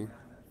ahead of me.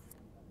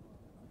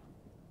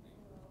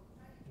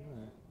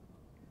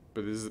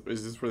 But is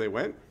this where they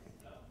went?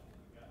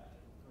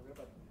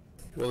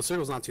 Well, the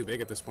circle's not too big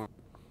at this point.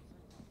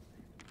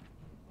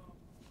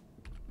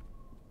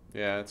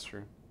 Yeah, that's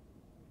true.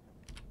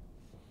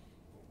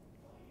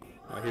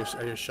 I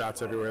hear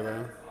shots everywhere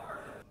though.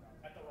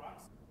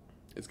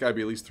 It's got to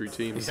be at least 3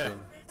 teams. Yeah. So.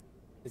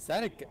 Is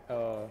that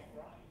a?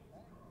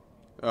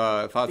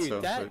 I thought Dude,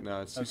 so, that- but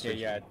no, it's too Okay, strange.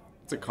 yeah.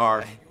 It's a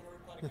car.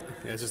 Yeah,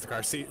 it's just the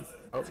car seat.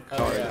 Oh,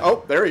 Oh, yeah.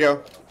 Oh, there we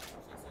go.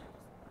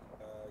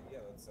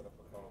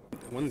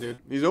 one dude.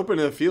 He's open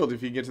to the field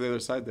if you get to the other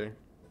side there.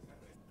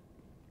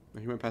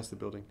 He went past the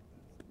building.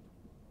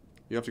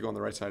 You have to go on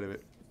the right side of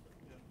it.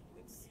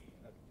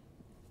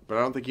 But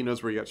I don't think he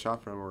knows where you got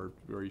shot from or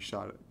where you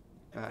shot it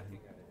at him.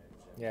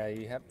 Yeah,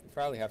 you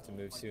probably have to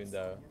move soon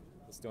though.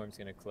 The storm's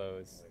gonna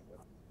close.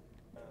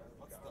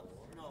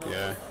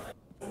 Yeah.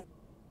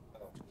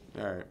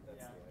 Alright.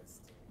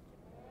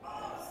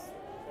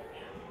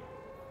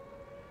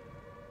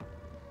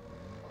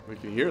 We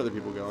can hear other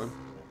people going.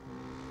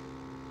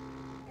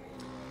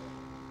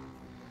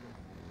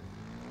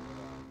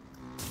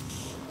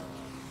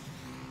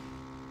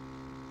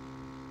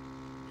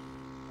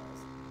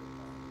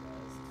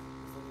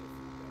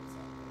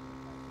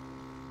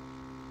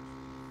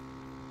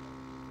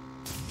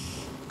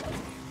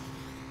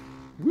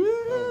 Woo!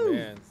 Oh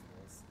man.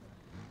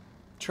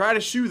 Try to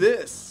shoot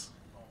this.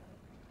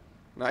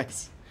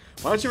 Nice.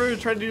 Why don't you ever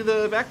try to do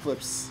the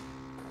backflips?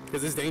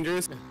 Because it's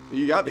dangerous.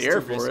 You got the It's air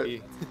too for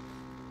risky.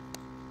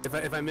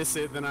 If I miss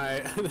it, then I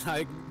then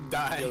I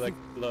die. You'll like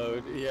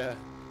load. Yeah.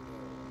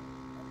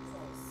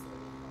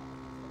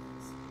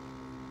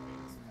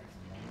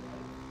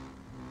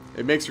 it.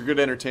 It makes for good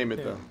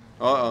entertainment, though.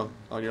 Uh-oh.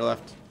 On your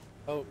left.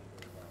 Oh.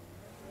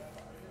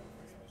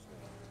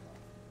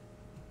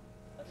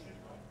 I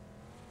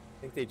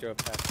think they drove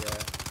past.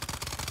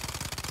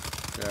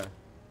 Yeah. Yeah.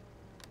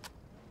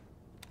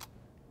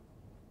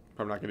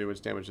 Probably not going to do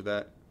much damage to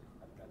that.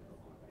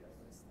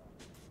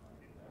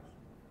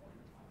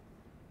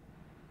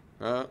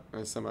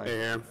 That's semi.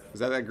 Yeah. Is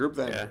that group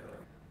then? Yeah.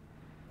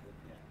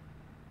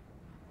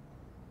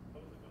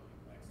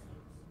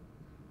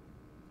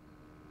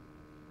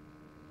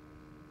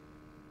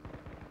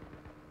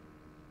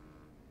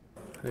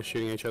 They're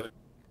shooting each other.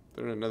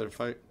 They're in another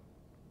fight.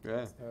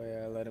 Yeah. Oh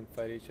yeah, let them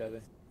fight each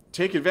other.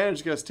 Take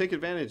advantage, Gus. Take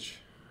advantage.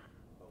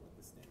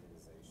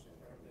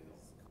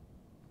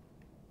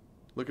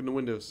 Look in the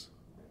windows.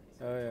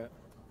 Oh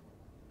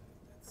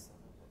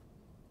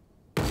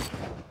yeah.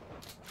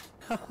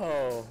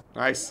 Oh.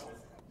 Nice.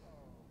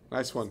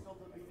 Nice one.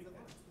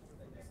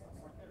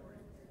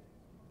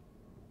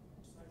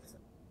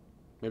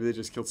 Maybe they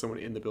just killed someone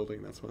in the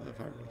building. That's what that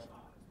fire was.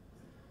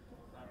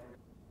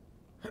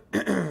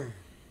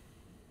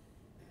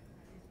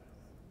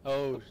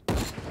 Oh.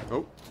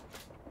 Oh.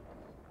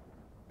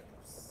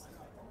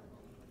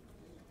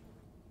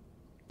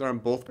 They're on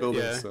both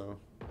buildings, Yeah. so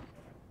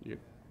you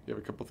have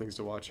a couple things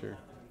to watch here.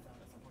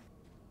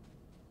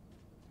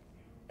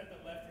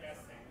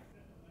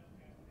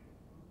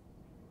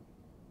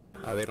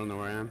 Oh, they don't know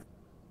where I am.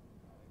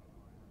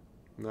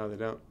 No, they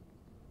don't.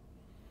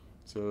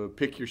 So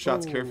pick your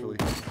shots Ooh. carefully.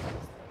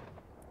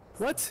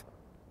 What?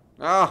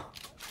 Ah!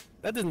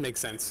 That doesn't make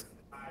sense.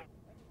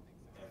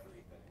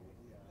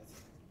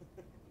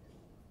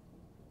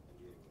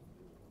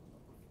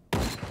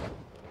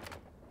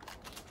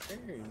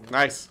 Very nice.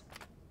 Nice.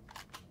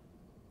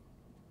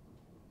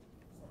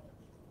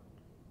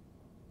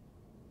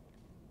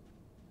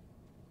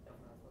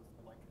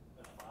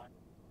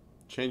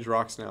 Change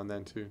rocks now and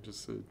then too,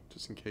 just in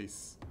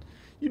case.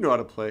 You know how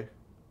to play.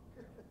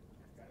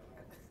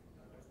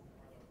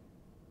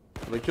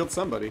 They killed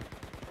somebody. Did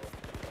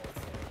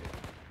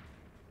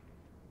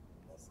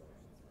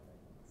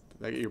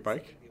that get your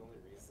bike?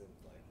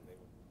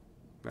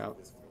 No.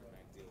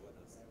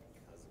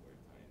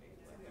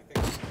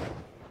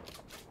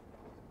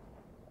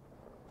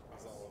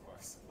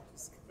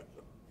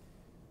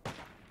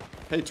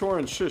 Hey,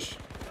 Torrance, shush.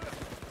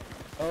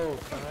 Oh,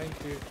 behind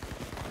you.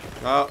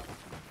 Oh.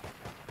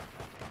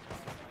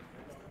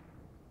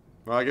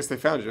 Well, I guess they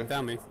found you.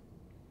 Found me.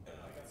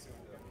 That's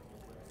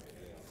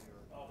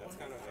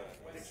kind of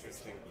an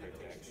interesting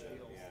protection,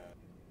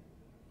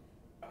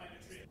 yeah.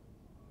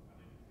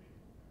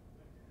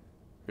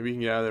 Maybe you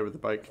can get out of there with the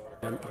bike.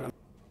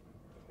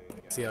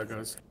 See how it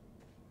goes.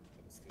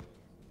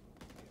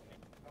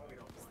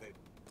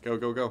 Go,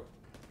 go, go.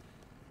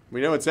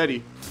 We know it's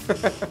Eddie.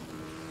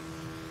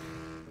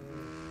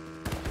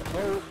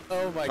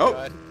 Oh my Oh.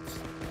 god.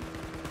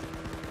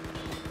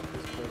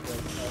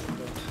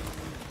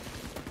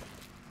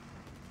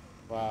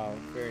 Wow,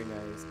 very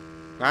nice.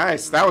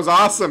 Nice. That was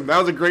awesome. That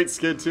was a great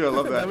skid too. I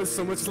love that. That was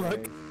so much luck.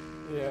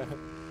 Yeah.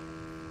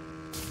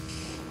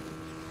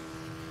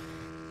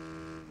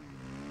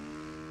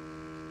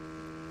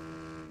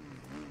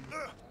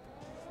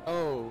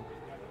 Oh.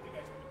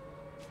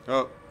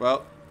 Oh,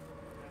 well.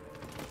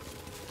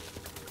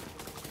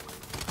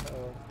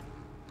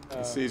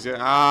 He sees you.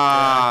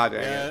 Ah,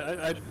 dang it.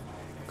 Yeah, I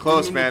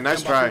Close, didn't man. mean to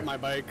Nice jump off try. with my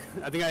bike.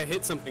 I think I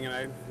hit something and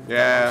I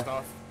Yeah. bounced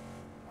off.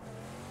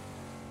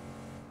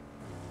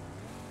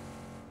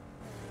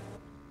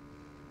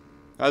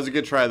 That was a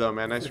good try, though,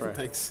 man. Nice try.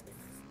 Thanks.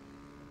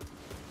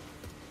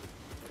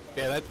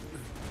 Yeah, that.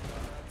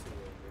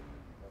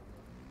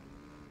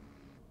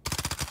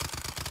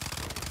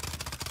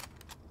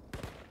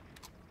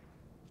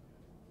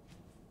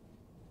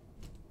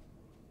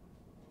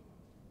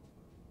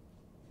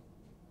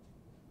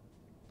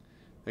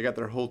 They got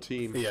their whole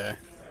team. Yeah.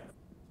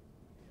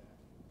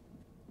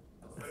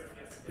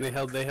 And they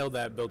held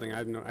that building.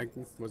 I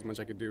wasn't much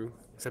I could do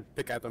except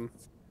pick at them.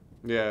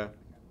 Yeah.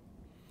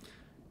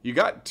 You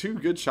got 2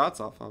 good shots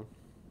off him.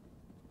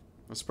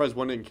 I'm surprised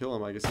one didn't kill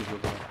him. I guess he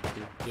killed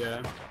him.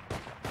 Yeah.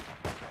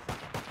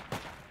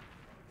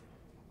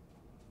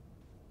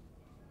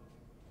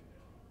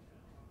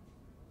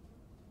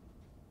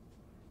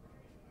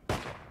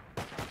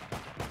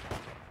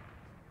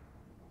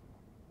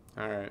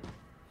 Alright.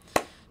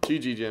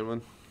 GG,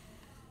 gentlemen.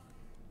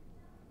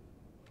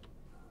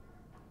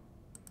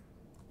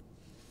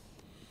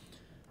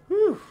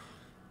 Whew.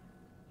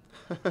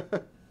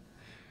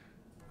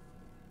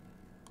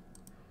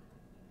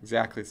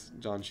 Exactly,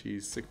 John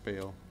Cheese. Sick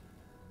bail.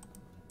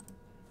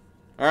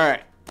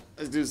 Alright.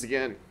 Let's do this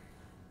again.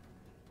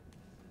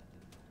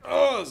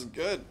 Oh, this is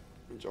good.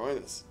 Enjoy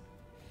this.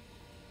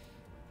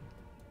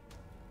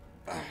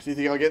 Do you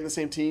think I'll get in the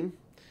same team?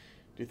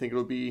 Do you think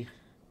it'll be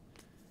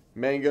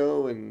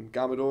Mango and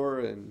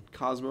Gamador and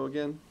Cosmo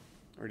again?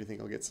 Or do you think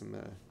I'll get some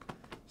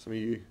of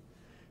you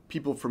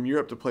people from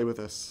Europe to play with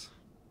us?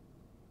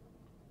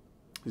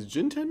 Is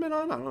Jin 10 been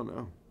on? I don't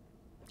know.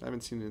 I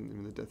haven't seen it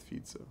in the death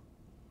feed, so.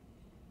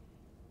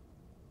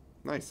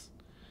 Nice.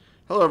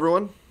 Hello,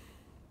 everyone.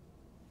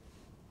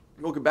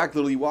 Welcome back,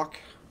 Little Ewok.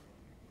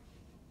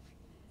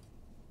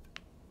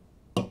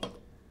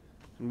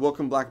 And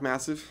welcome, Black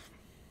Massive.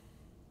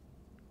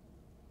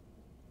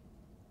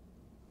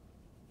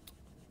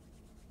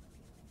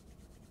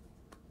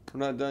 We're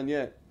not done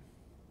yet.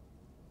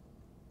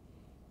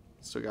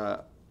 Still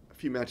got a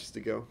few matches to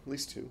go. At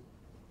least 2.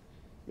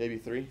 Maybe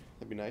 3.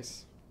 That'd be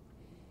nice.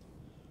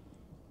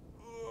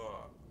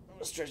 I'm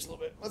gonna stretch a little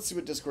bit. Let's see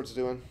what Discord's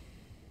doing.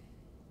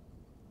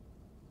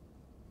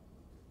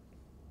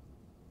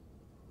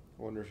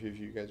 I wonder if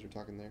you guys are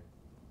talking there.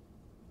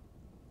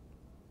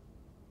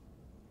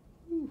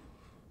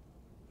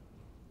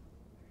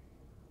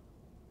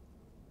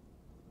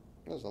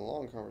 That was a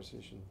long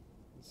conversation.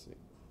 Let's see.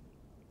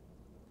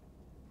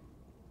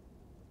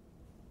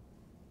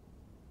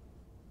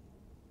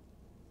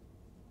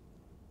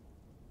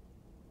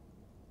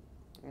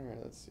 Alright,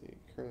 let's see.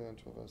 Currently on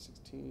 12 out of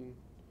 16.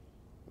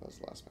 That was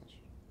the last match.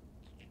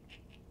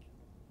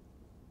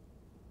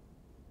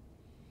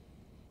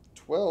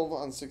 12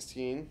 on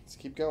 16. Let's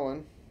keep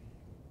going.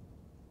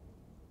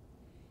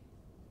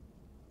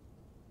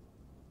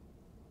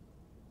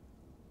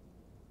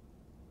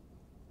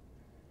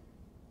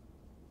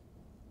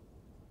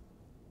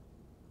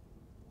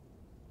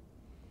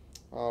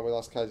 Oh, we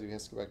lost Kaizu. He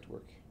has to go back to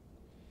work.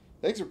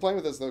 Thanks for playing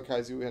with us, though,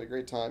 Kaizu. We had a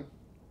great time.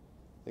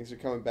 Thanks for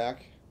coming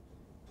back.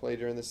 Play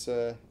during this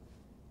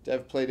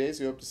Dev Play Days.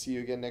 We hope to see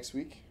you again next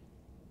week.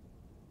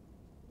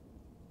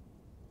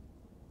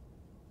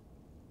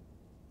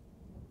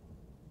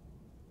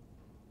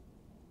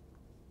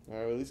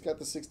 Alright, we at least got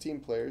the 16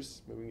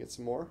 players. Maybe we can get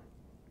some more.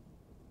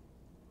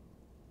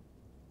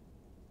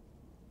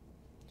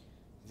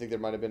 I think there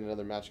might have been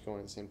another match going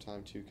at the same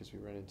time, too, because we're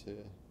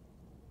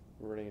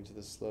running into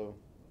this slow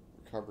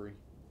recovery.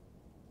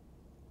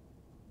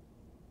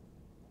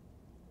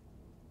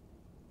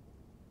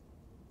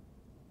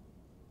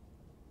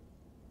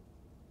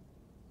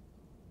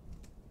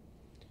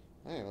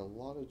 I have a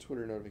lot of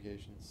Twitter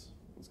notifications.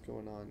 What's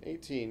going on?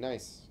 18,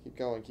 nice. Keep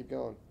going, keep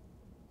going.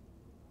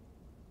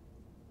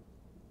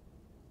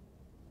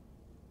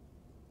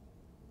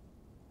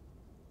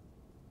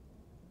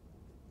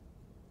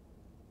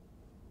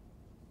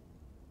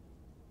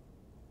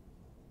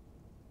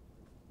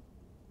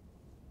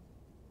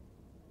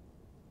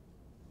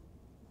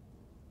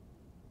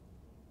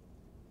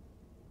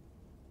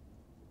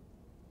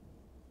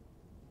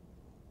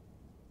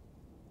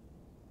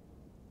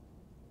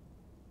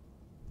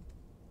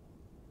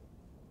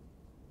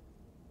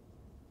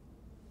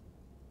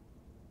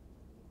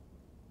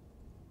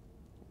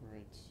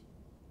 Right.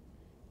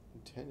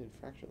 And 10 in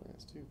fracture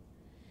lands too.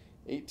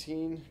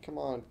 18, come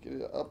on, get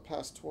it up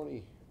past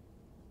 20.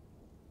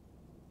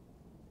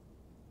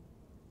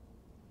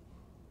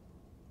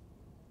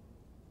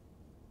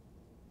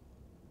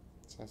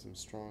 Let's have some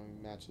strong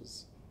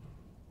matches.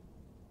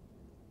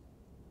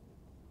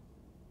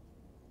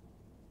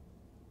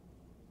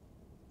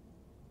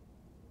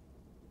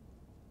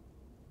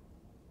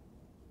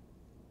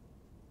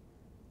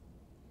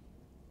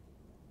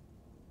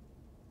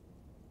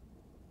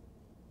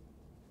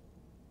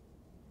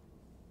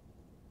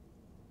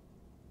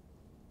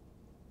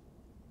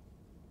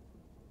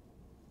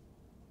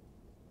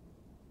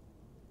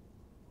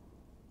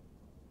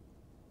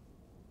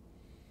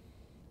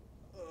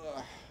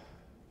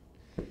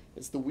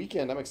 It's the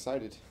weekend. I'm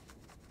excited.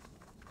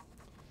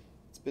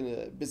 It's been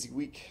a busy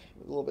week.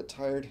 I'm a little bit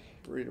tired.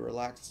 Ready to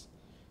relax.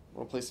 I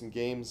want to play some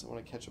games. I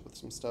want to catch up with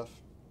some stuff.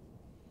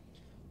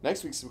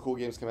 Next week, some cool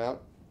games come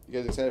out. You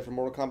guys excited for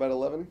Mortal Kombat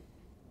 11?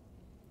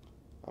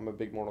 I'm a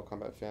big Mortal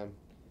Kombat fan.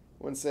 I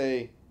wouldn't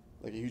say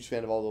like a huge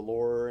fan of all the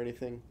lore or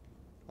anything,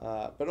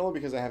 but only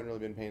because I haven't really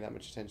been paying that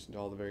much attention to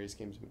all the various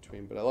games in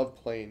between. But I love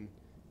playing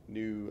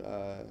new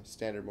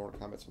standard Mortal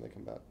Kombats when they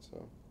come out.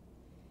 So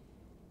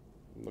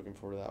I'm looking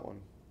forward to that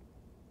one.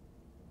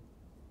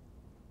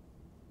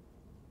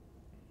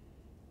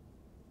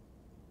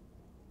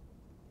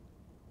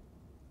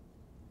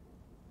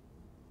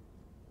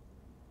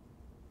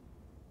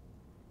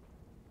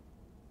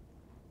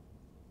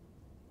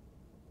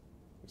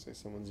 Looks like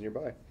someone's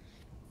nearby.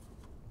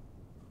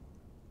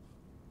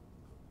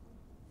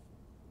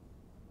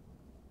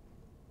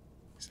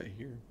 Is that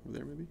here? Over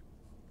there, maybe?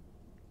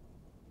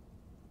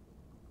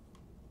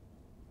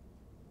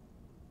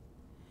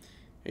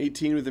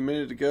 $18 with a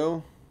minute to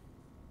go.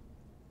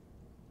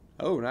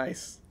 Oh,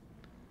 nice.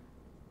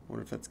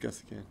 Wonder if that's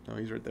Gus again. No,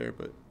 he's right there,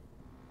 but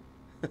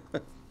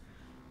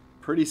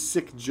pretty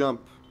sick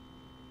jump.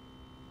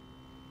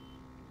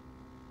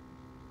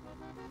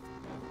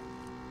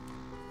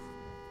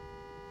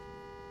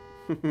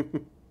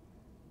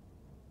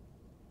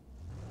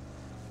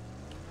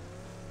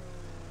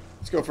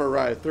 Let's go for a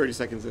ride. 30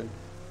 seconds in.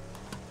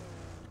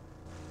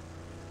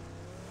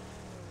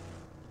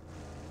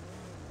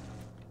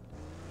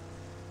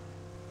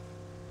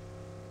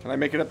 Can I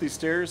make it up these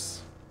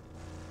stairs?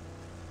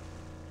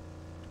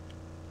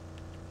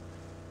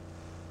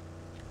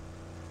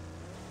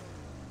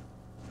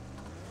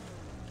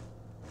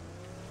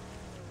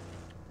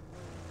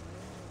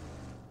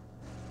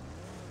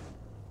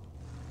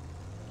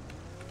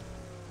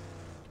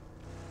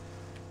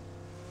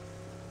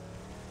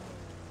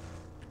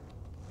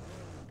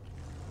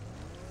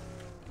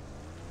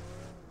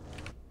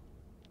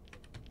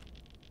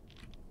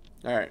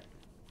 Alright.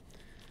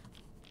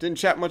 Didn't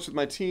chat much with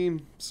my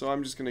team, so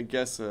I'm just going to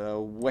guess a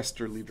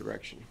westerly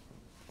direction.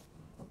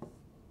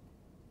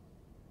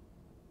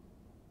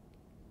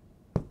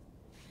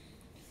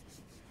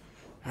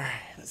 Alright,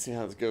 let's see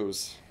how this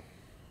goes.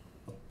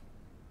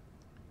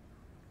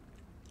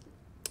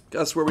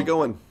 Gus, where are we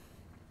going?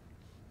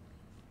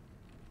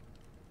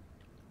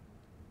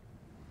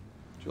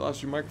 Did you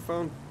lost your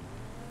microphone?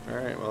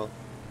 Alright, well.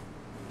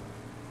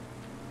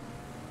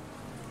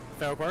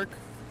 Farrow Park?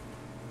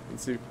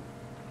 Let's see.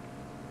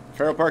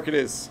 Faro Park it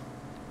is.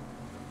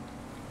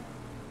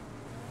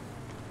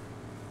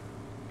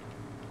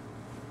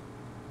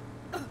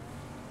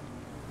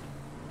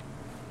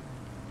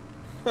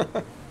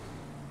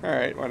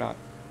 Alright, why not?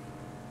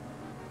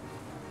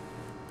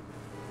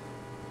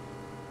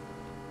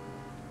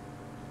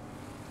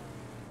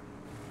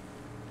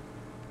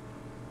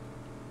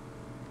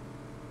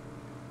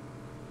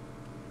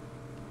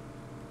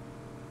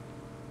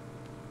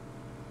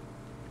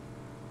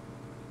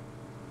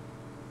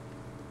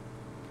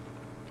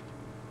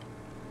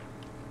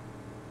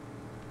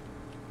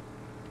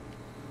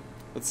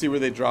 Let's see where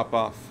they drop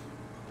off.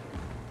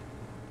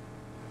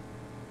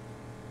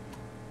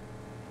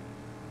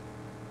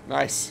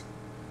 Nice.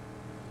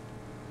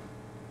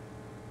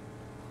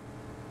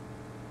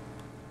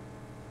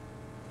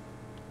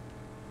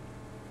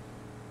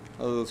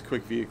 Oh, those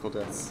quick vehicle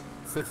deaths.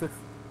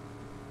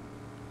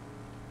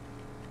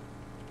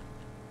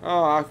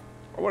 Oh, I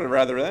would have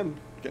rather them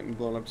getting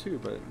blown up too,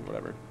 but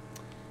whatever.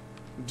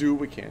 Do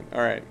what we can.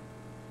 Alright.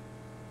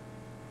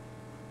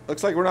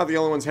 Looks like we're not the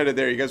only ones headed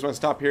there. You guys want to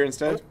stop here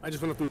instead? Oh, I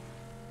just went up the...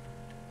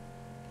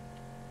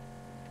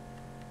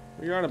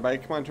 You're on a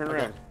bike. Come on, turn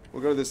around.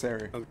 We'll go to this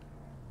area. Okay.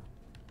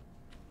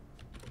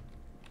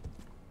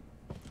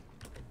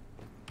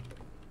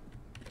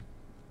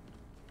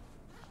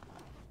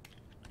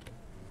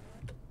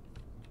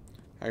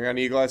 I got an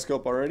eagle eye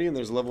scope already, and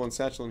there's a level 1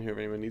 satchel in here if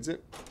anyone needs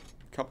it.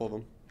 A couple of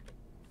them.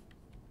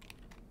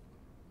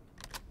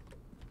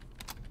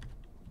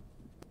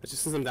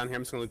 Just since I'm down here,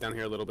 I'm just gonna look down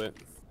here a little bit.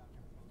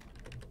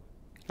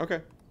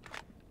 Okay.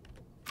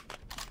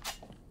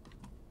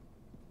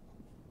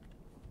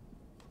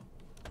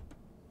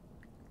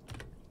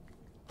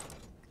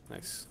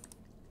 Nice.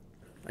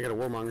 I got a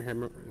warmonger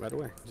here right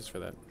away, just for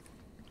that.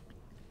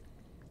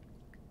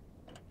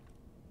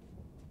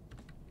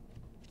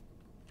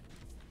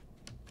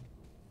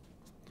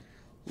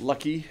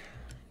 Lucky.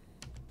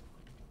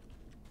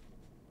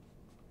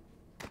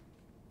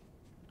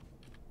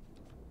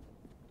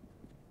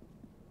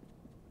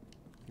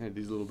 I had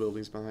these little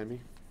buildings behind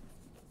me.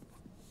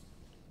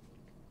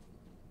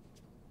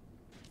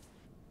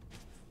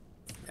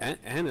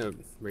 And a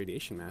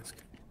radiation mask.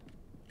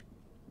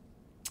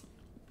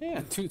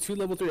 Yeah. Two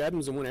level 3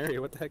 items in one area.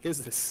 What the heck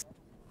is this?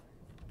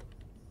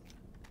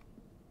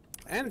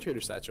 And a trader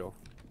satchel.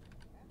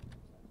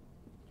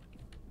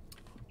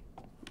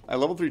 A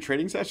level 3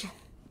 trading satchel?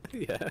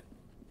 Yeah.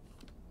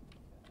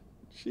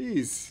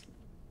 Jeez.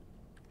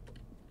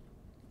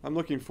 I'm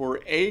looking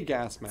for a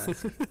gas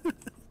mask.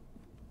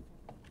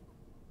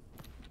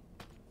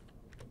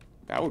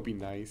 That would be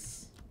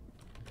nice.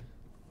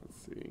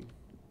 Let's see.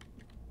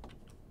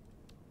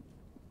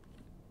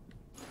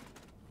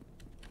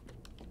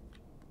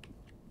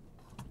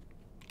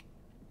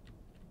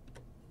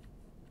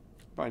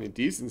 Finding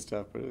decent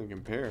stuff, but it doesn't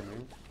compare,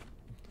 man.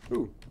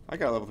 Ooh, I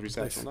got a level 3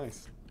 satchel.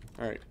 Nice.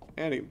 Alright.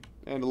 And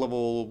a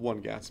level 1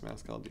 gas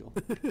mask. I'll deal.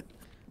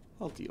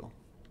 I'll deal.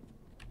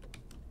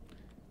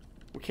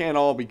 We can't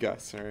all be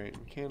Gus, alright?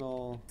 We can't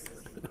all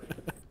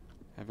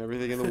have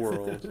everything in the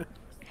world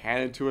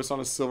handed to us on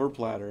a silver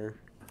platter.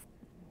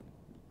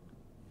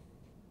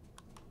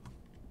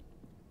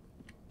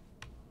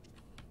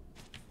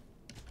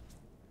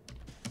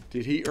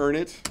 Did he earn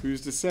it?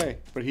 Who's to say?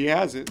 But he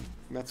has it,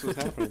 and that's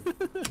what's happening.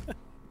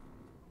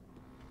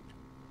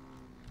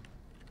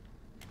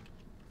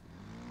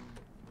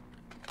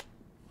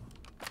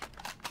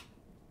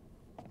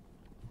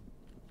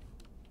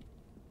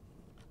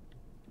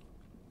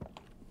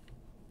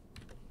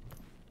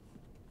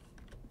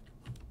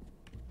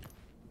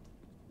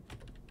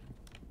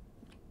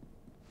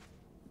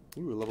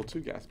 Ooh, a level 2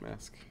 gas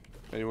mask.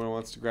 If anyone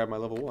wants to grab my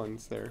level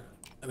 1s there.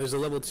 There's a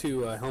level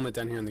 2 helmet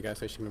down here in the gas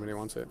station if anybody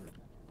wants it.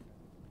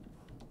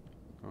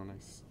 Oh,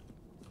 nice.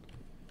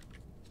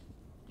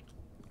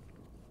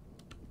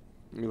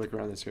 Let me look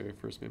around this area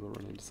first. Maybe I'll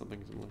run into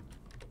something similar.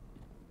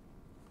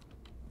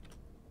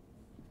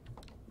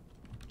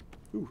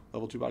 Ooh,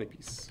 level 2 body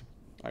piece.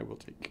 I will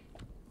take.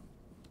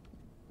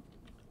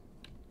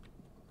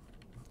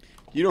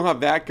 You don't have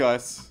that,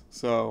 Gus,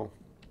 so,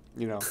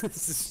 you know.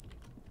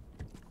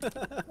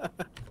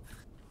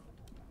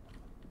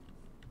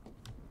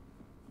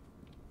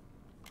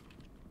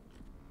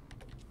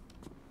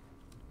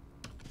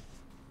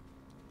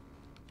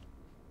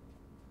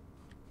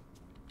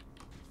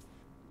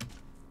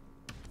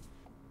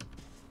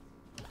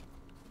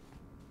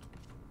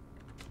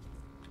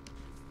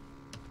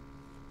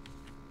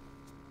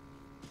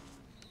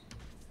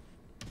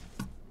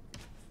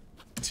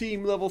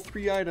 Team level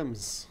 3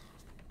 items.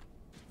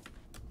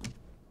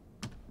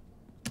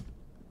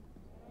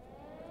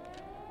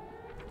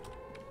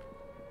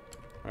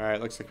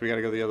 Alright, looks like we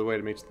gotta go the other way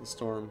to make the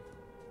storm.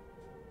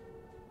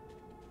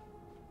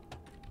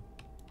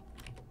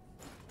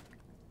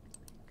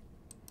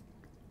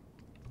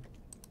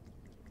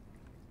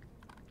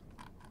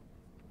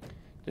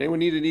 Did anyone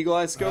need an eagle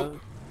eye scope?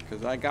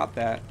 Because I got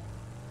that.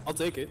 I'll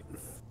take it.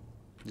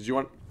 Did you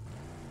want?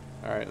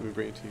 Alright, let me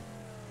bring it to you.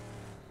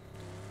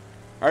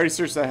 I already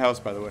searched that house,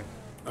 by the way.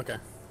 Okay.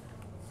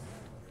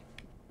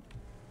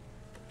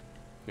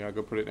 Yeah, I'll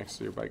go put it next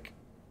to your bike.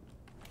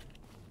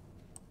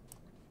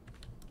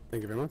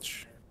 Thank you very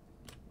much.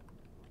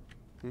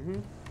 Mm-hmm.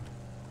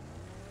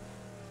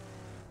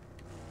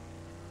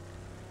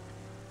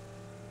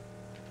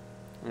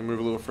 And move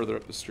a little further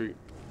up the street.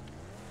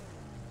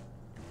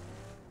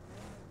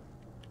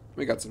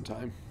 We got some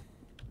time.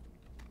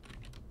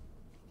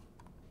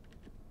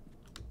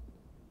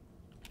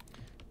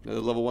 Another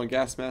level 1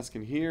 gas mask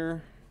in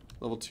here.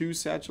 Level 2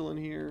 satchel in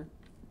here.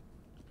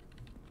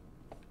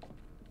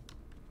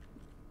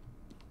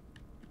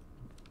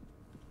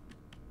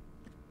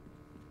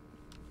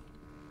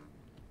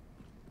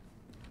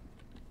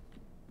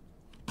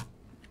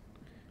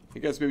 I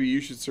guess maybe you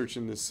should search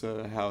in this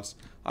house.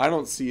 I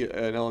don't see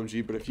an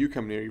LMG, but if you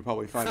come near, you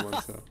probably find one.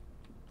 So.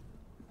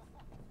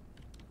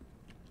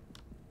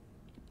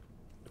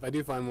 If I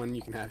do find one,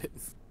 you can have it.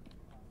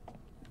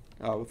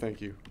 Oh, well,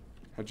 thank you.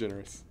 How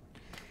generous.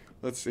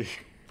 Let's see.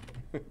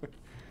 Find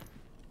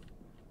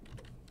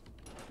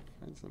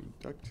some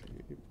duct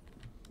tape.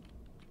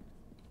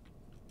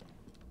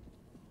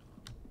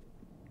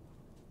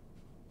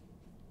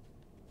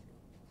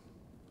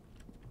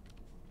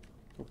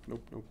 Nope,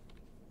 nope, nope.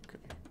 Okay.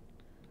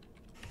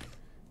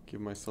 Give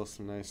myself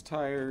some nice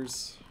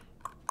tires.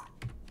 Go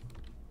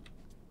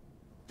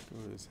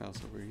to this house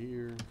over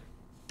here.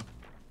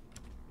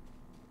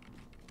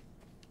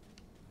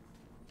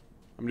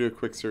 I'm gonna do a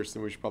quick search,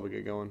 then we should probably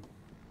get going.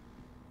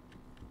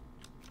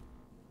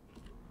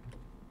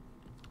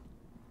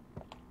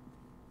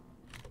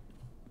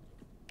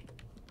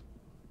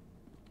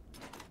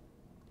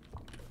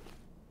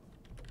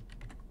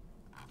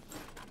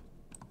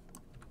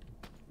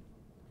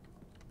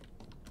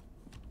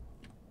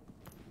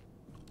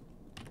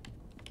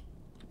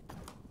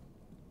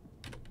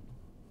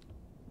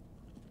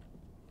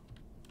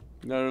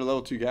 Another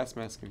level 2 gas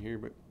mask in here,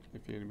 but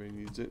if anybody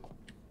needs it.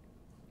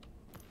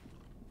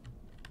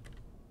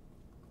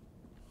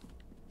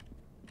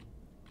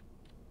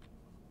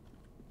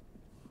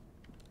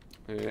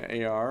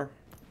 An AR.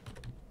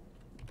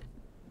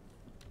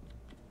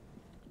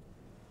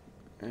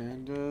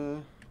 And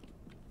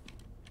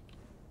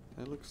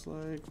that looks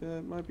like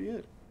that might be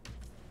it.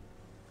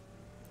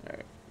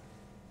 Alright.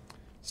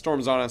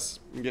 Storm's on us.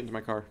 I'm getting to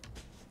my car.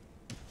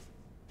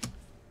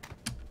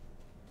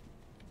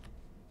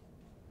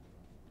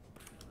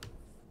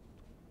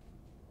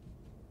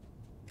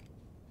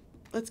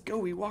 Let's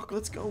go, Ewok,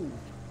 let's go.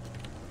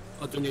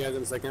 I'll join you guys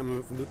in a second.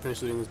 I'm gonna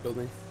finish looting this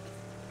building.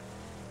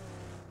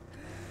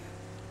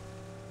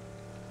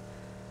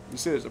 You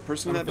say there's a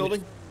person in that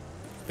building?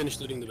 Finish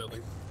looting the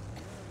building.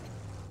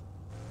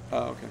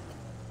 Oh, okay.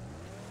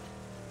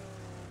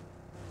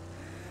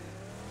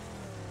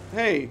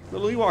 Hey,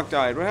 little Ewok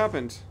died. What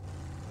happened?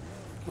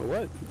 Oh,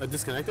 what?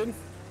 Disconnected?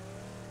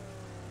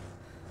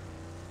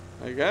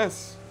 I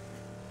guess.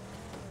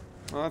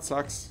 Well, that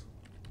sucks.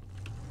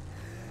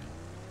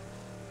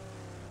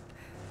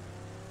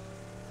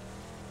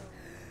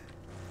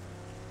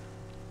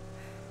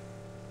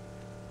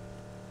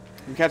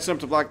 I'm catching up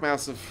to Black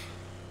Massive.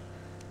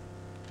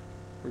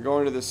 We're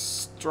going to this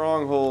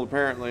stronghold,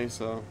 apparently,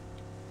 so...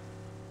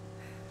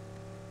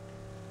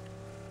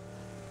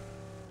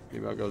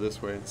 Maybe I'll go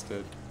this way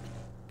instead.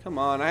 Come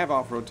on, I have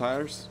off-road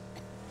tires.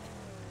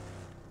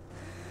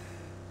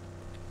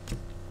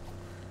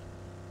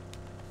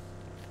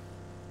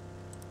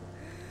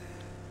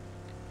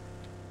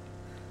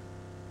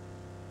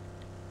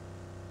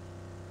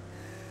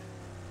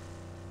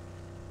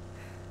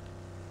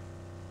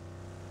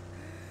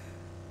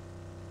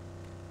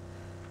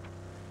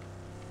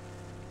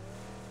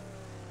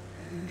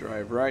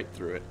 Drive right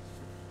through it.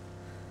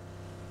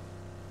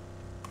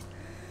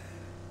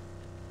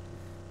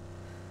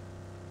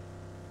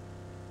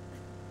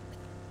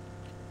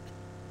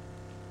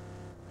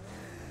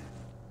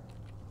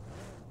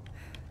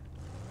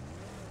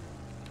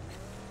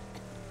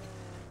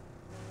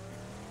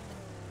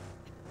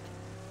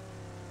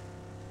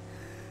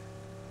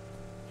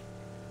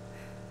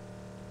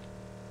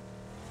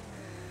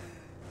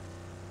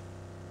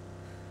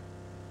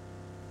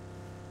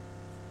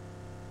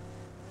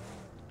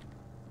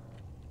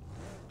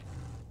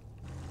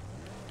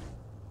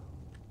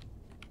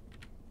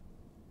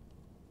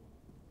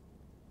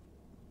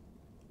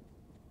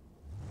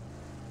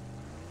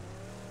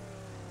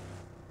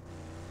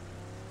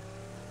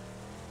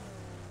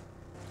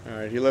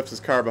 Alright, he left his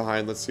car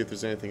behind. Let's see if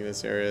there's anything in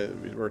this area that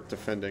would be worth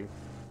defending.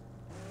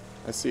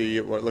 I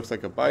see what looks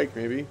like a bike,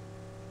 maybe.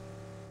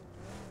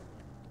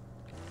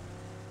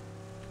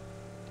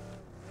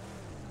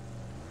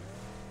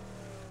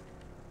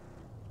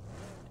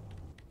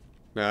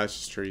 Nah, it's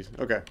just trees.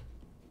 Okay.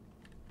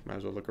 Might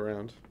as well look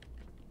around.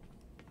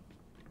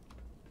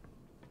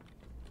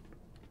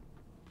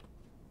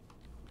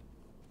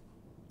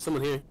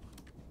 Someone here.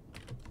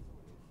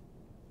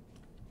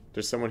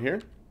 There's someone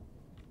here?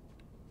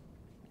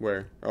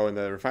 Where? Oh, in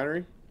the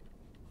refinery?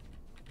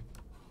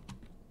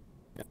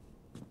 Yeah.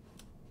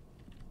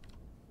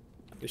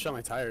 They shot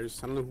my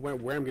tires. I don't know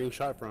where I'm getting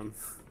shot from.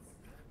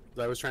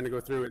 I was trying to go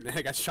through it and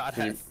I got shot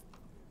at.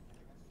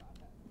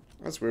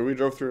 That's weird. We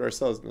drove through it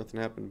ourselves.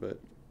 Nothing happened, but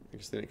I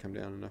guess they didn't come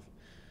down enough.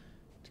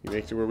 To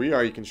make it to where we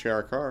are, you can share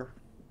our car.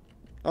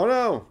 Oh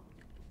no!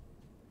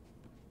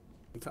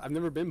 I've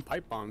never been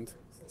pipe bombed.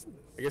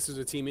 I guess there's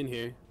a team in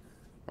here.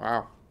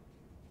 Wow.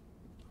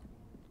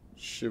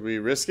 Should we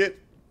risk it?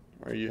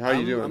 Are you? How are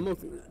you doing? I'm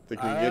looking.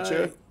 Think we can get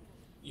you?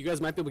 You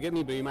guys might be able to get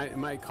me, but it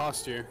might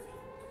cost you.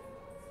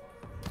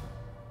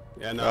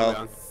 Yeah, no, Well. I'm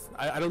down.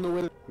 I don't know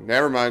whether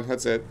Never mind.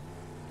 That's it.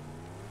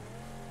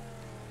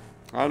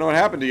 I don't know what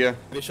happened to you.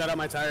 they shot out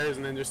my tires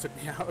and then just took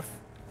me out.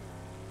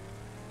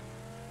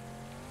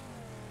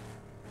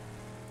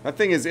 That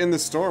thing is in the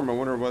storm. I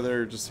wonder whether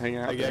they're just hanging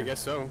out Yeah, I there.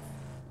 guess so.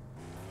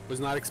 Was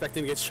not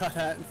expecting to get shot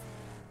at.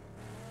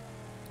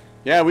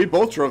 Yeah, we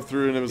both drove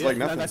through and it was Yeah, like and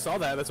nothing. I saw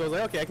that. That's why I was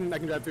like, okay, I can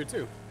drive through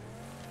too.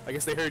 I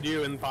guess they heard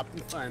you and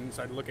popped and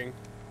started looking.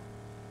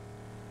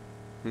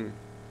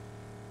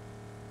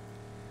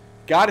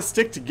 Gotta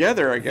stick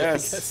together, I I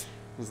guess. guess.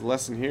 There's a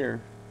lesson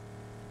here.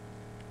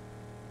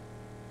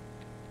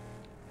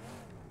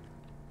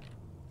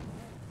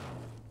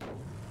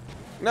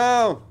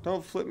 No!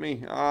 Don't flip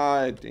me.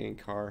 Ah, dang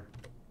car.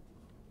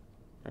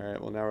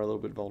 Alright, well now we're a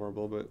little bit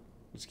vulnerable, but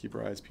let's keep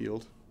our eyes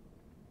peeled.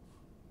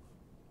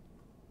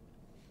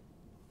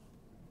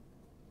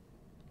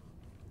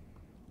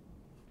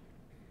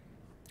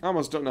 I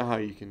almost don't know how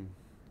you can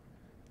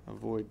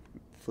avoid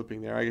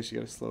flipping there. I guess you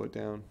gotta slow it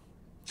down.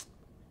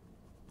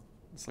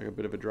 It's like a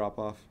bit of a drop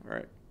off.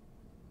 Alright.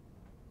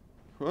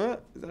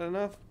 What? Is that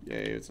enough? Yeah,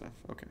 it's enough.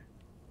 Okay.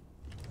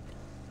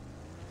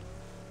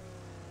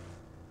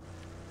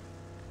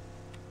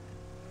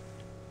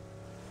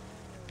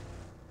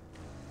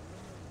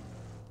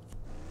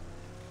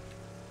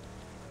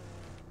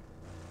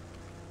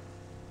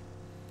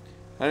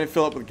 I didn't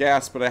fill up with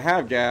gas, but I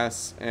have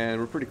gas,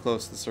 and we're pretty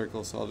close to the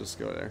circle, so I'll just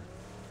go there.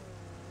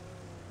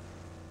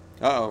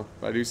 Uh-oh,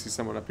 but I do see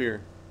someone up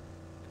here.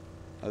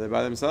 Are they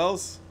by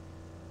themselves?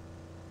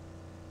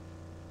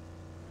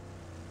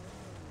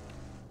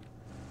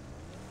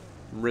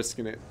 I'm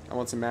risking it. I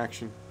want some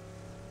action.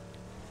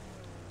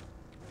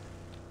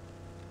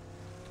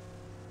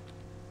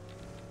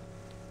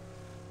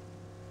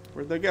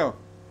 Where'd they go?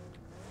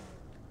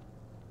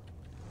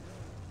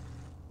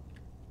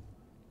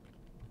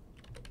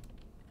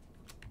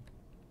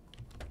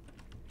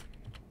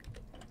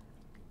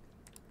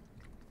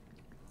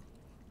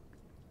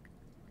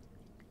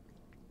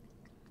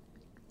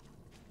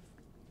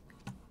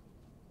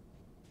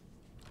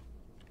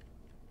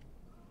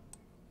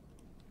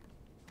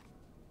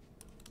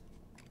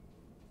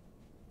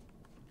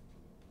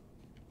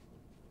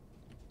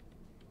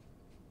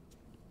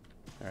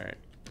 Alright.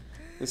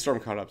 The storm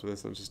caught up to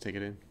this. Let's just take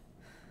it in.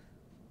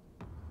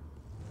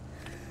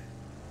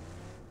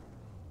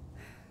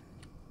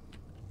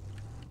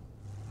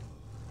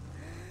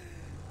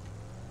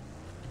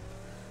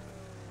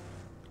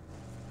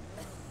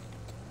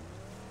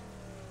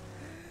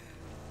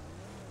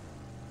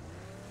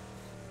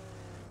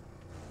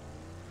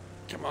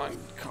 Come on,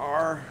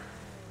 car.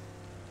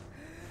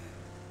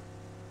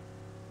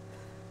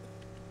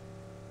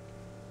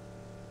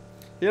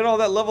 You had all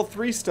that level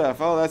 3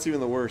 stuff. Oh, that's even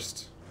the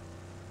worst.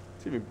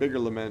 It's even bigger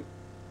lament.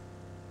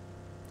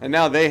 And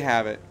now they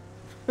have it.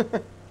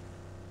 I'm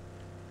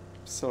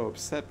so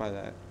upset by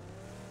that.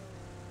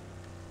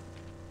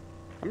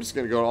 I'm just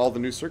going to go to all the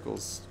new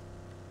circles.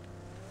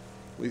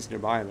 At least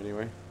nearby them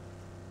anyway.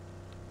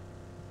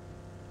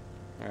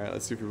 Alright,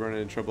 let's see if we run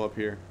into trouble up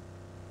here.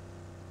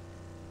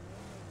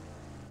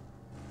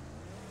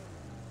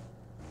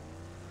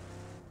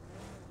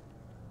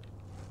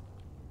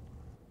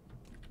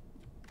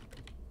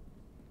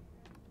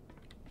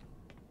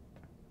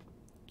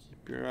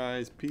 Keep your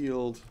eyes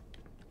peeled.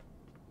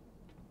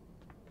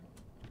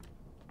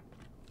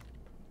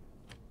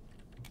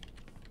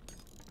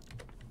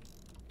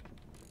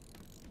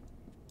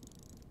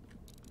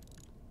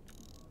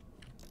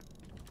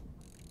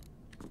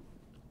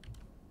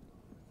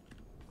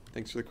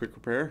 Thanks for the quick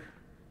repair.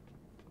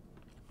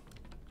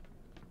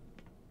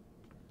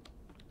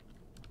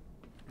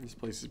 This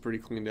place is pretty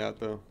cleaned out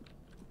though.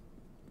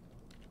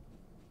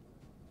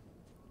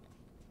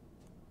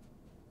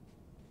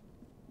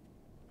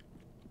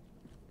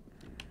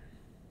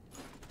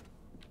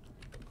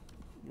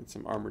 Get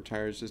some armored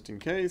tires just in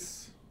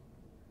case.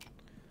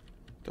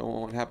 Don't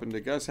want what happened to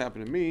Gus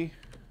happen to me.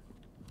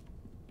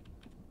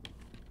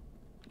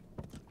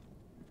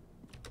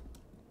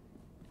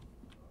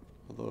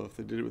 Although if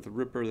they did it with a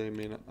Ripper, they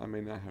may not. I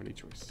may not have any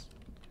choice.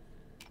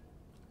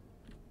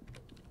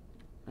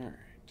 All right.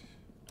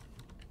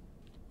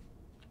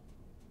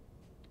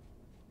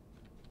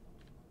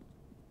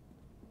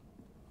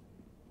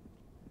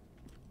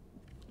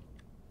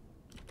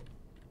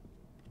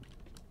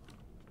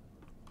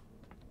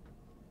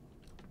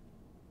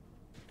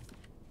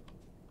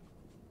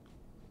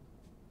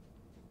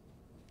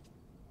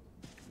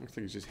 Looks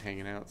like he's just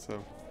hanging out,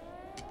 so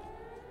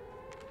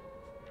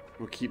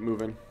we'll keep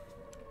moving.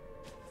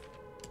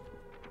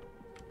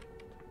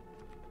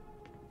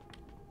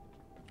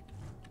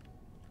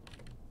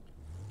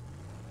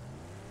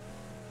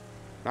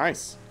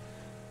 Nice.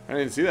 I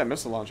didn't see that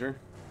missile launcher.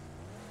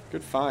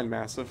 Good find,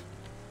 Massive.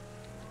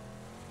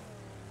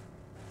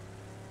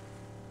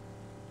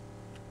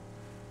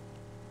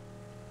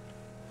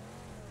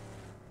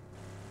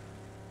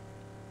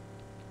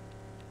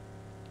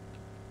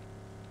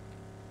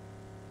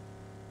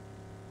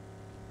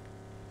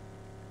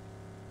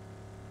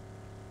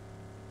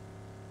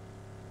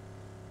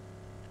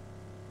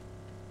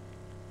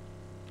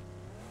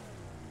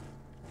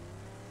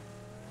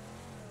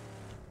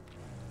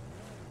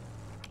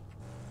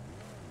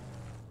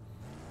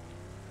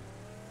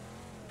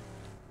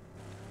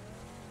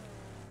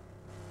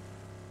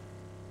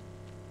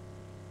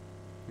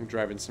 I'm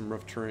driving some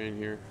rough terrain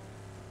here.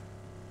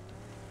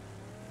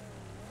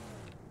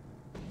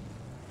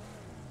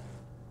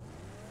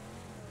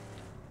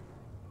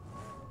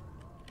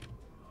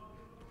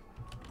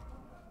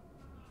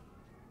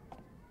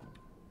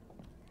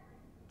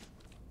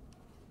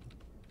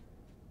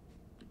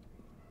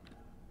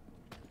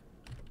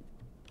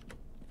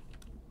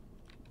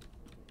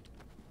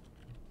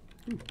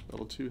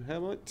 Level 2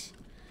 helmet.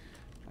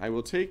 I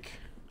will take.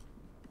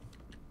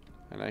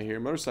 And I hear a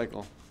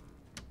motorcycle.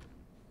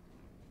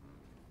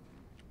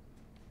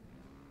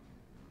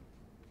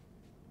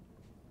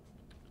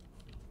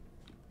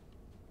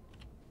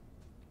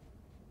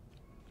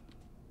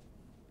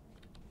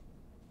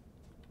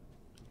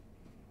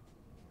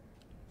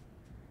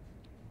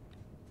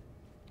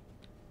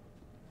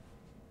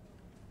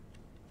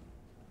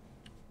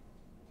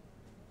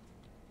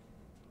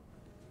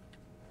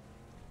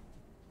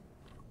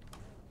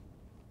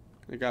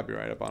 They gotta be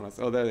right up on us.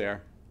 Oh, there they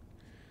are.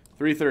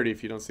 330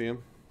 if you don't see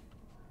them.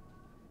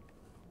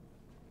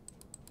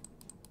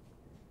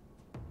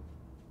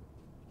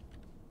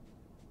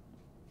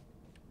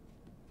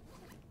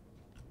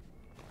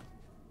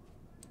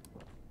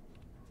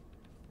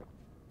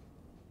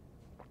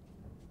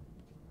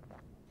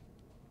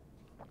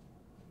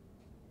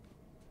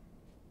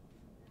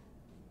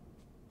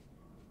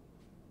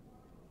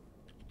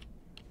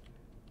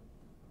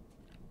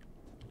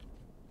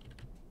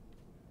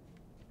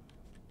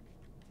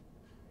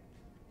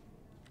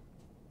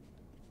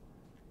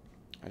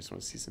 I just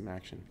want to see some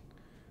action.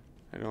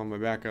 I know I'm my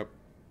backup,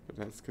 but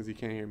that's because he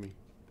can't hear me.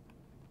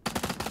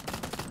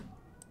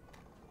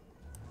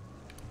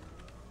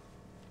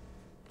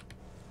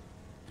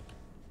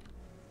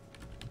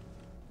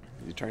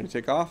 Is he trying to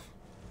take off?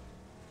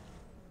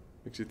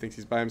 Makes you think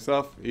he's by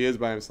himself. He is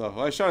by himself.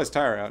 Well, I shot his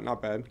tire out.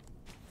 Not bad.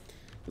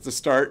 That's a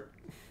start.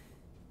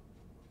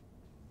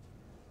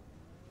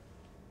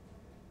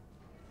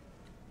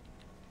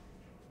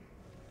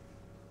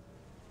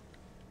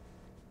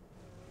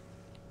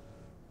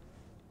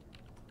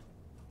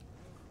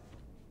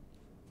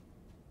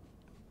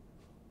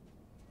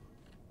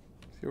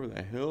 Over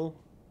that hill.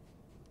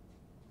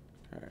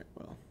 Alright,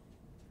 well.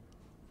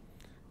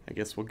 I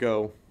guess we'll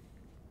go.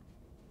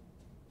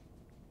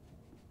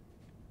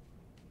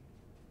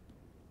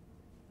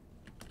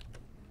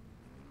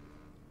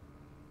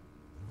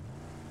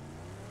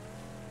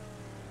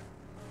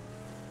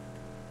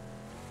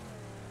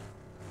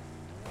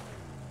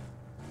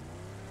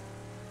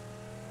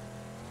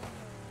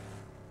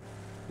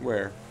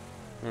 Where?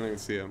 I don't even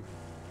see him.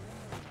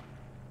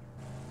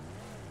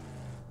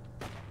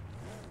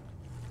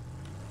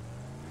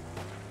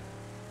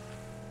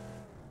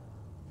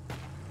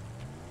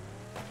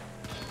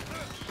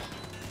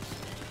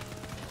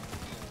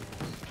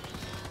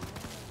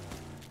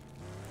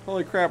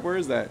 Holy crap, where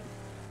is that?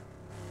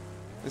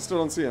 I still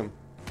don't see him.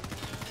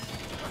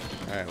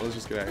 Alright, let's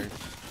just get out of here.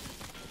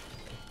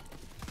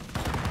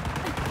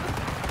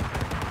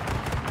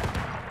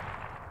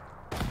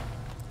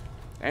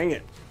 Dang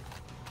it.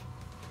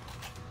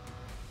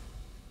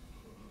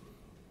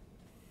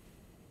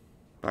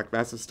 Black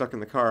Bass is stuck in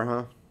the car,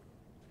 huh?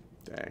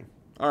 Dang.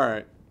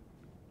 Alright.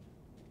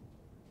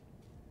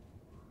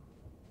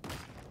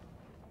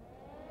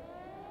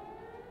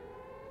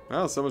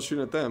 Well, someone's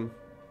shooting at them.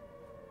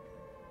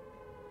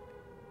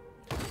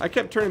 I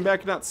kept turning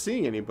back and not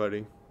seeing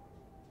anybody.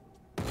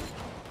 So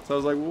I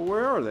was like, well,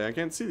 where are they? I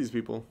can't see these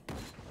people.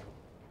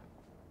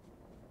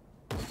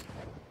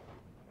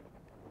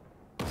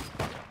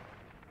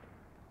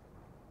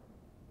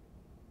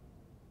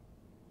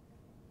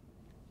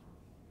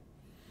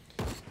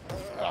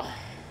 Ugh.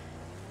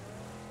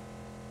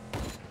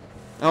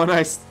 Oh,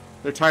 nice.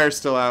 Their tire's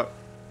still out.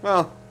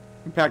 Well,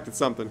 impacted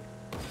something.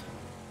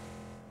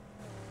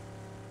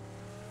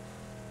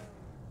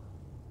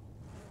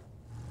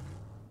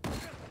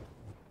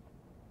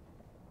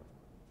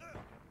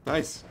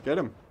 Nice. Get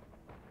him.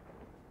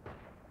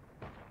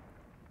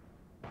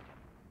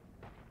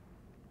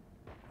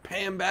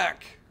 Pay him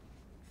back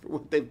for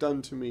what they've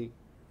done to me.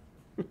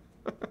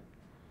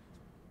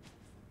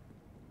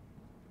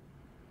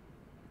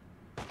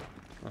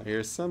 I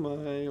hear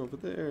semi over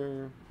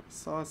there. I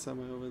saw a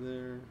semi over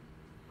there.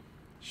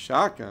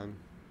 Shotgun.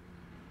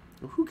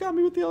 Well, who got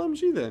me with the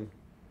LMG then?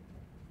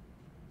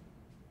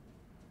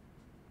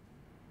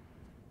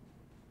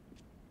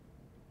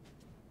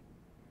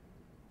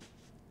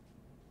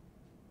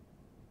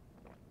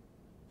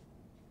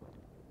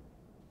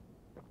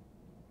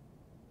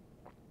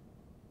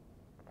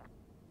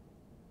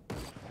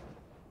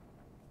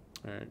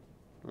 Alright.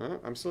 Well,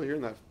 I'm still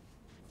hearing that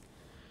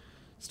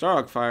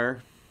Starhawk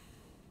fire.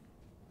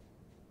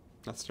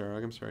 Not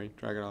Starhawk, I'm sorry.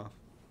 Dragon off.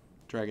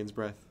 Dragon's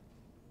breath.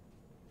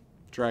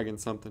 Dragon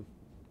something.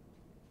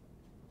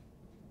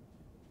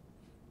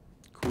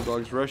 Cool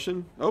Dog's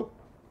rushing. Oh!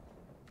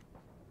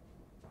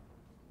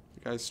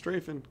 The guy's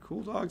strafing.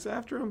 Cool Dog's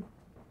after him.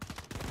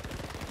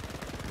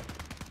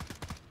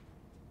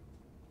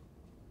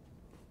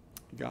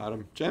 Got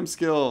him. Gem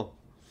skill!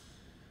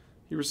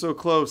 You were so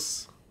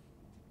close.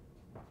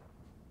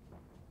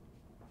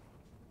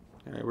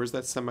 Alright, where's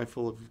that semi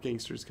full of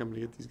gangsters coming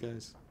to get these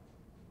guys?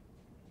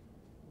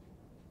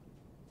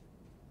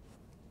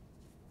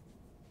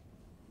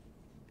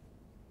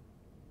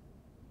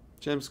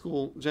 Gem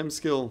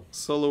skill,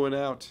 soloing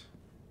out.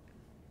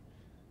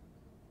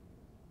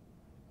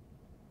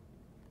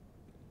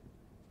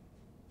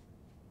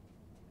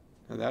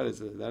 Now that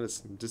is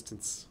some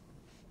distance.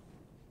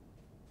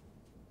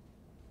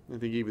 I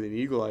think even an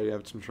eagle I'd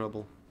have some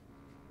trouble.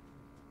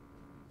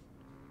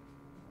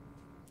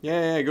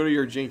 Yeah, go to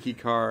your janky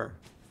car.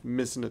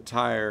 Missing a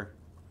tire.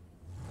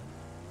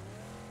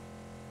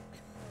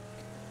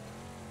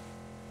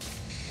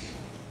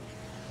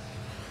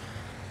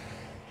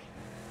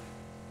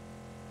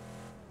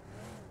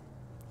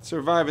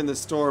 Survive in the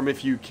storm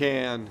if you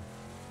can.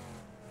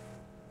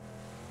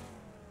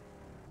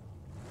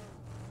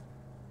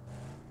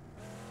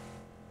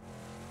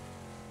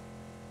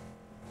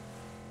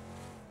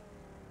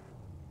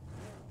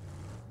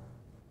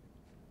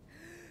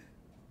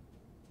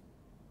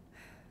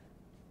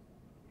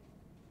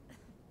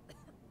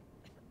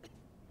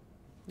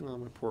 Oh,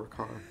 my poor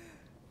car.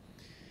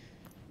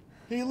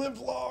 He lived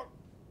long,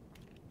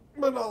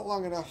 but not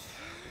long enough.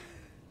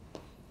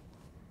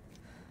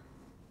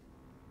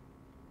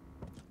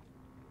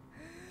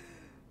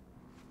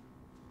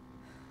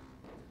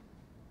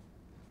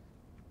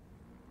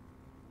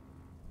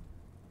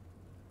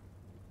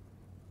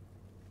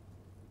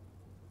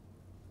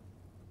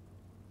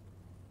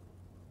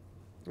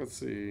 Let's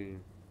see.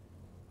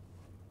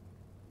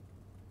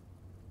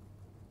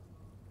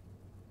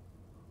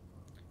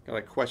 Got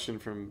a question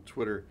from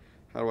Twitter.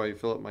 How do I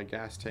fill up my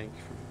gas tank?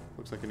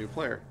 Looks like a new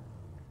player.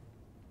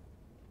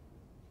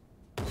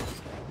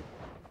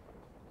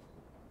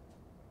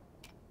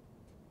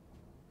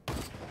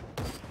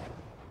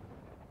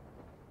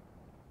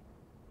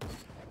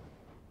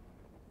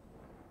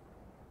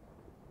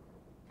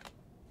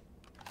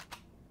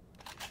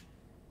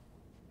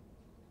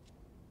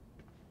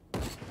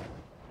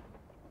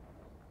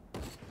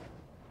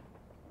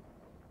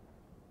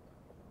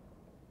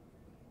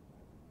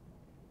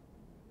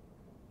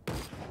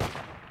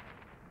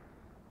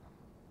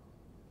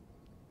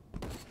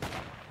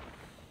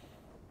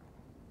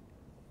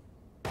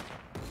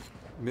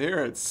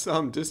 They're at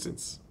some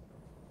distance.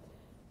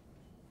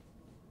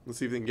 Let's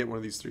see if they can get one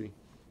of these three.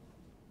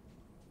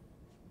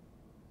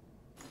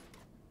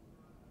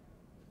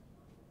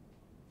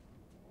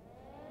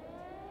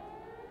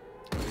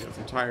 They got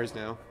some tires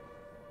now.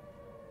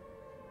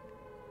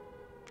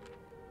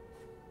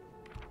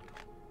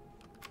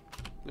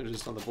 They're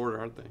just on the border,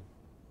 aren't they?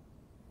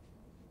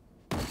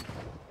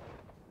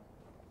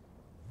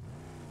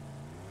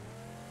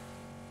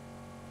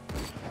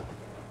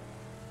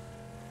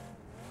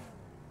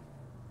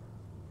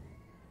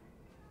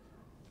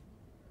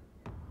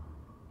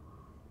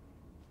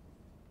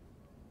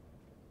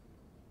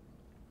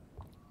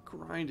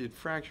 Grinded,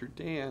 fractured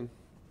Dan.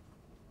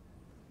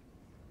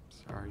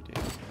 Sorry,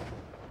 Dan.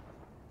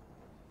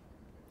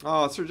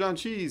 Oh, Sir John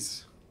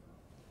Cheese.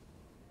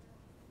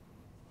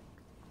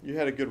 You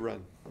had a good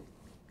run.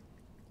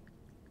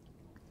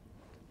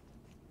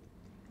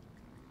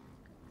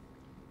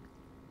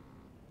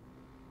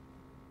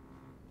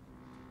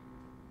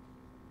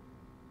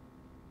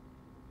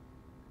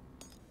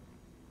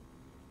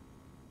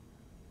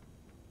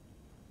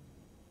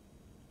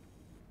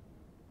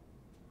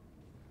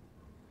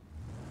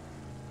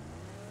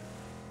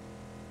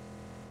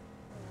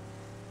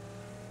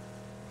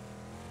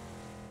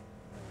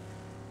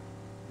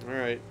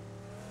 Alright.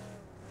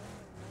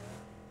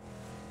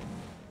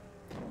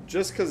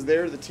 Just because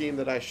they're the team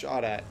that I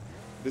shot at,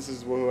 this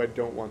is who I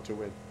don't want to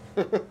win.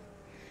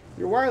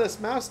 Your wireless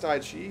mouse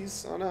died,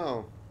 Cheese. Oh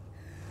no.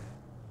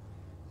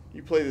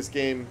 You play this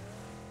game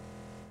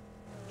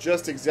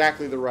just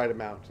exactly the right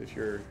amount if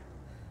your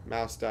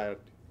mouse died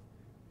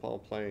while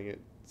playing it.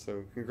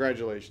 So,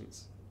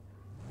 congratulations.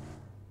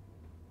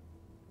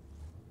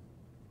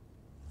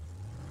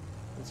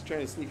 Let's try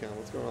to sneak on.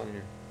 What's going on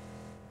here?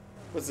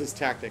 What's this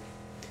tactic?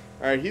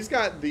 Alright, he's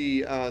got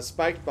the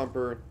spiked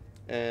bumper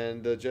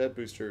and the jet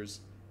boosters.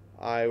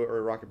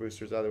 Or rocket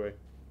boosters, either way.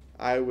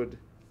 I would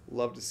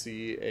love to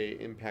see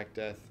a impact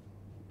death.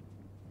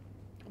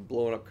 A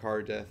blown up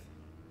car death.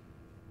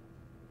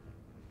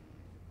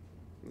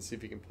 Let's see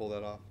if he can pull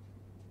that off.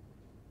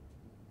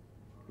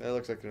 That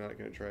looks like they're not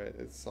going to try it.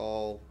 It's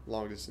all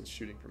long distance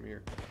shooting from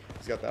here.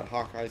 He's got that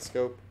Hawkeye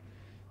scope.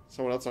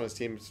 Someone else on his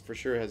team for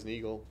sure has an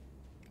Eagle.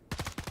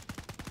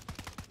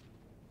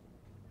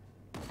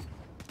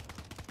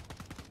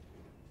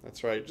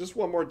 That's right. Just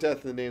one more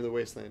death in the name of the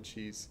Wasteland,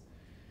 Cheese.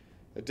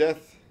 A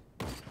death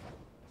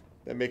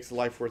that makes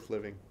life worth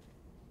living.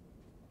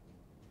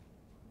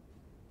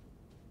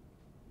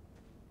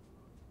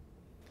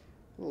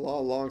 A lot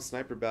of long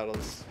sniper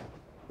battles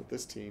with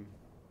this team.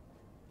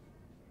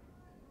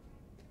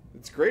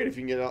 It's great if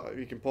you can get out, if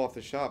you can pull off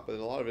the shot, but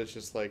a lot of it's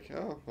just like,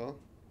 oh well,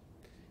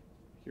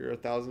 you're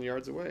 1,000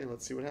 yards away.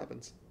 Let's see what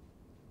happens.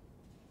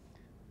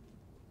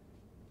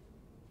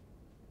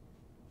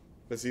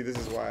 But see, this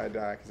is why I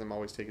die, because I'm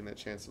always taking that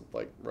chance of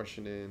like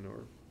rushing in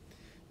or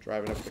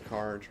driving up the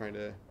car and trying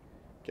to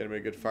Get him in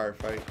a good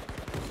firefight.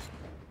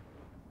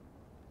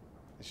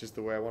 It's just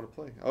the way I want to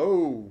play.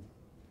 Oh!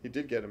 He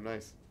did get him.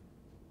 Nice.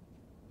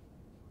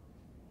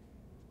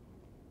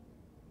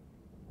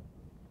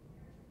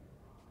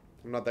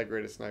 I'm not that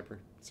great a sniper.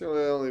 It's the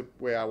only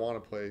way I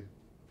want to play,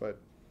 but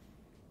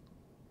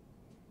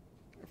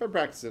if I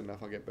practice it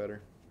enough, I'll get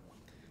better.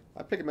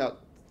 I pick him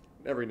out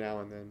every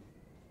now and then.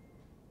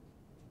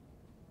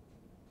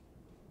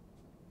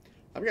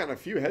 I've gotten a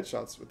few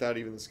headshots without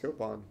even the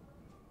scope on.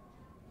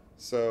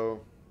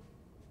 So,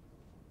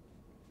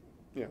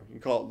 you know, you can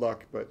call it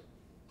luck, but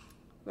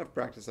enough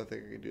practice, I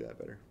think I can do that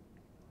better.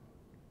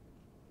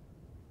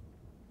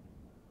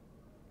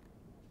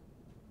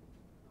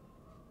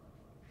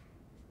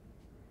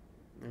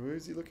 Now, who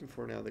is he looking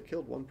for now? They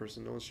killed one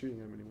person. No one's shooting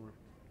him anymore.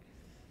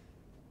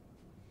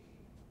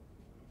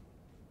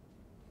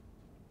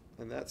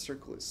 And that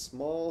circle is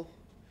small.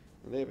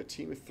 And they have a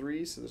team of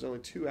 3, so there's only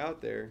 2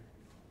 out there.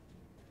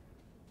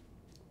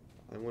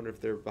 I wonder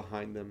if they're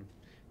behind them.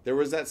 There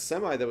was that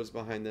semi that was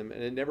behind them,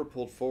 and it never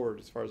pulled forward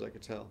as far as I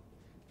could tell.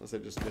 Unless I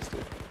just missed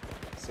it.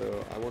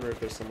 So I wonder if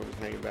there's someone just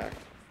hanging back.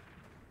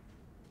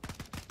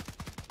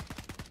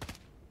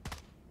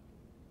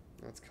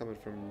 That's coming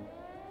from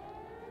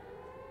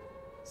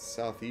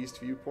southeast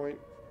viewpoint.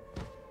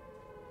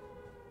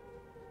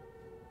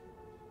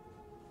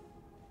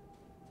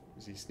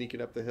 Is he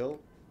sneaking up the hill?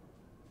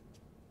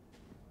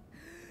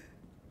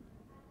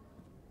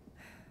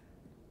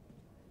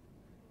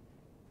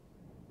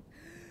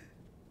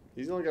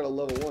 He's only got a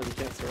level 1. He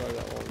can't survive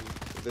that long.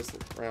 This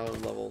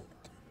round level.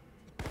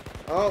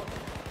 Oh!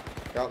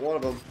 Got one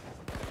of them.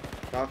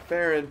 Got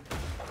Farron.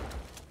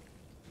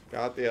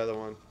 Got the other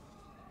one.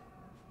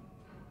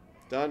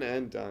 Done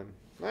and done.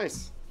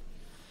 Nice.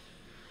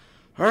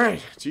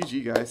 Alright,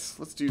 GG guys.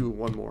 Let's do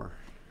one more.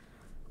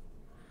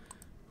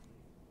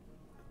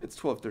 It's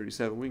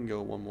 12:37. We can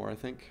go one more, I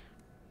think.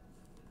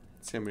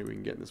 Let's see how many we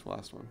can get in this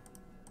last one.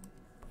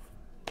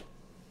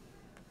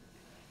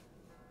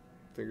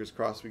 Fingers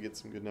crossed we get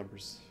some good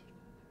numbers.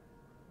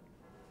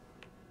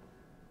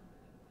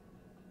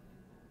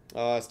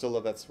 Oh, I still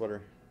love that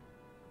sweater.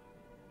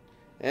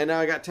 And now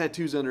I got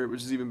tattoos under it,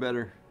 which is even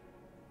better.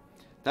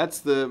 That's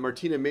the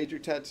Martina Major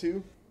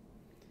tattoo.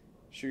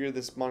 She got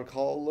this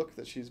Moncala look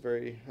that she's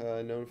very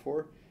known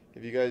for.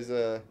 If you guys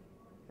are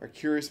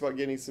curious about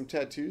getting some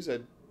tattoos,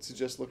 I'd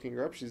suggest looking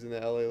her up. She's in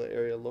the LA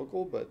area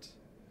local, but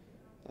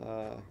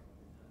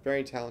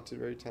very talented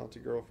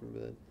girl from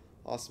an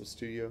awesome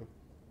studio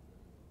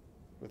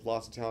with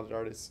lots of talented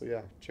artists. So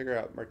yeah, check her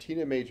out,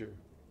 Martina Major.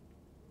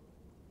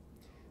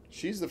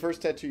 She's the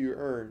first tattoo you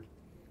earn,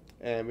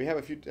 and we have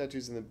a few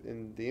tattoos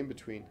in the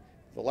in-between.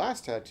 The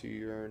last tattoo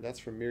you earned, that's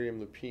from Miriam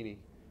Lupini.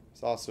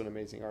 She's also an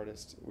amazing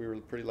artist. We were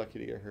pretty lucky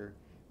to get her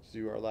to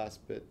do our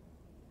last bit.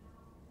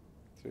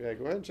 So yeah,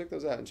 go ahead and check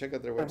those out, and check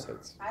out their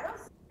websites.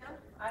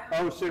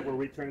 Oh shit, were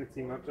we trying to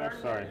team up there?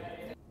 Sorry.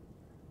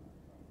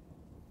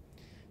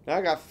 Now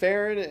I got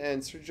Farron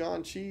and Sir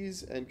John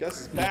Cheese, and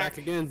Gus is back.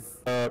 again.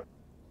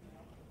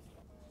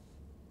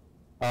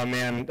 Oh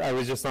man, I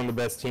was just on the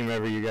best team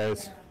ever, you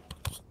guys.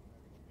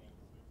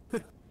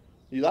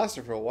 You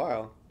lasted for a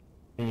while.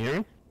 Can you hear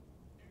me?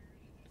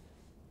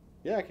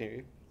 Yeah, I can hear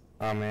you.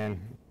 Oh man,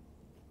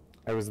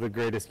 that was the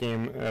greatest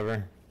game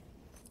ever.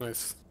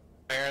 Nice.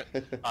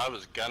 I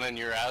was gunning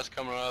your ass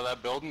coming out of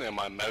that building, and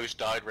my mouse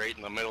died right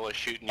in the middle of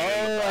shooting you in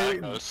the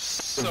back. I was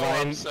so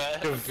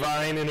upset.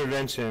 Divine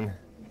intervention.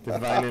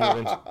 Divine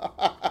intervention.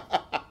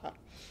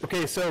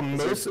 Okay, so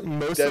most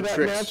of that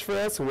match for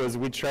us was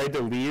we tried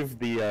to leave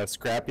the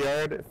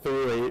scrapyard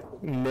through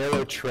a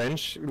narrow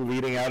trench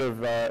leading out of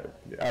the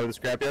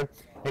scrapyard,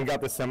 and got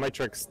the semi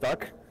truck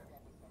stuck,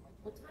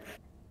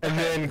 and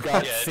then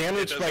got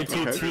sandwiched by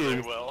 2 teams.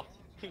 Really well.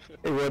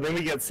 Well, then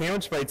we got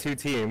sandwiched by 2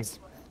 teams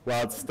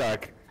while it's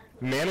stuck.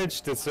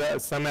 Managed to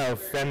somehow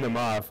fend them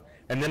off,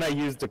 and then I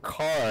used a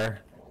car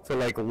to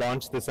like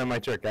launch the semi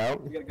truck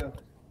out. We gotta go.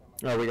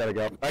 Oh, we gotta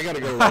go. I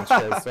gotta go lunch,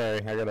 guys. Sorry,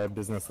 I got a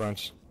business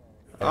lunch.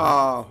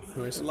 Oh,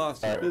 we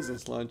lost your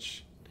business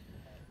lunch.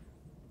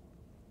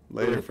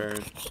 Later,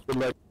 Farron. Good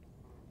luck.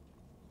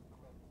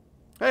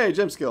 Hey,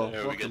 Jim Skill.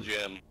 There we go,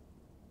 Jim.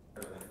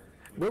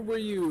 Where were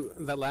you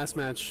that last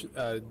match,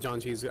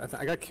 John Cheese?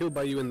 I got killed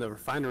by you in the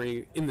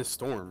refinery in the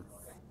storm.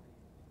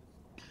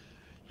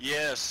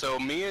 Yeah, so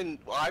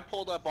I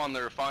pulled up on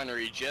the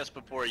refinery just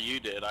before you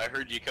did. I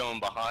heard you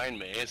coming behind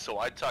me, so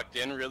I tucked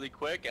in really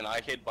quick, and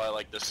I hid by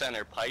like the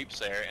center pipes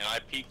there, and I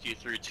peeked you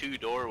through 2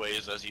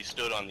 doorways as you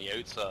stood on the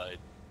outside.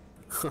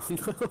 Oh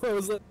no, I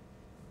was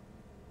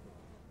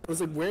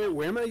like,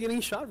 where am I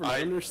getting shot from? I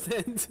don't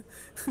understand.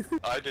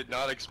 I did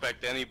not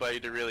expect anybody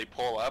to really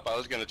pull up. I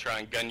was going to try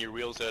and gun your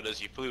wheels out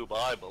as you flew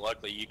by, but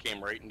luckily you came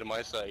right into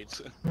my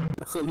sights.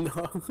 Oh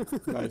no.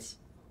 Nice.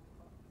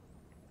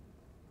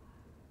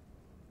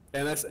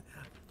 And that's. All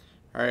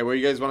right, where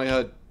you guys want to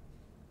head?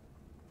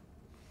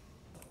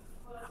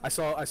 I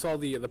saw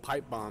the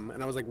pipe bomb,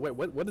 and I was like, wait,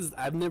 what is?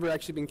 I've never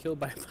actually been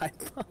killed by a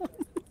pipe bomb.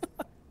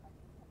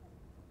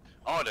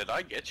 Oh, did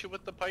I get you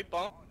with the pipe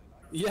bomb?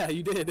 Yeah,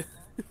 you did.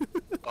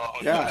 Oh,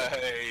 Yeah.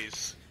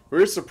 nice. We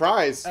were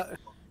surprised.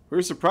 We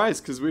were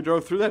surprised because we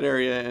drove through that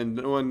area and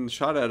no one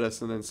shot at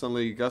us, and then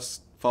suddenly Gus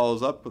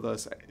follows up with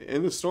us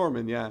in the storm,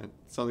 and yeah,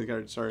 suddenly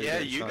got started. Yeah,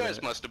 you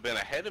guys must have been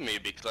ahead of me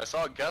because I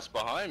saw Gus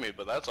behind me,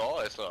 but that's all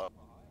I saw.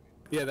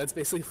 Yeah, that's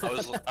basically.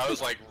 I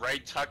was like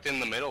right tucked in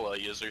the middle of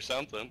you or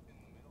something.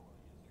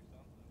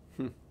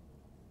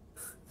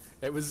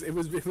 It was. I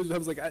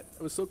was like, I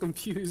was so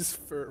confused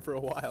for a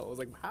while. I was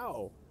like,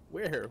 how,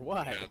 where,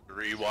 why? Yeah,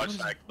 rewatch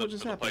that clip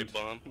just of the pipe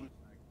happened?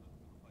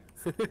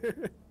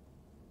 bomb.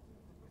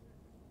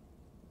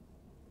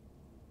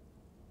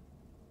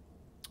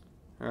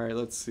 All right,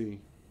 let's see.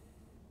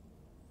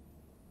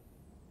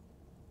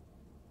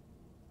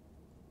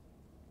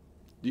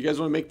 Do you guys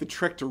want to make the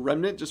trek to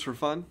Remnant just for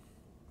fun?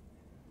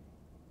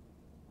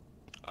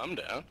 I'm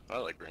down. I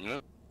like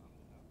Remnant.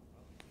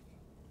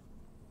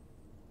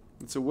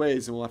 It's a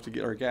ways, and we'll have to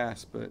get our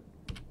gas, but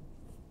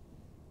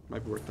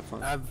might be worth the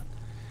fun.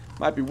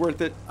 Might be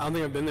worth it. I don't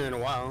think I've been there in a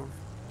while.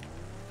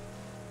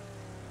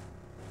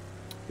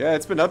 Yeah,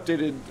 it's been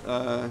updated.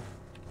 I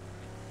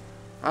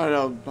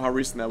don't know how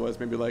recent that was.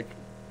 Maybe like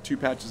 2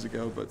 patches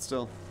ago, but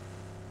still.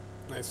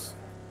 Nice.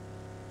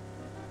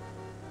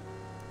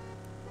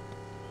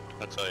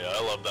 I tell you,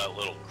 I love that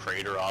little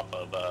crater off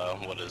of,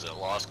 what is it,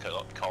 Las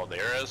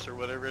Calderas or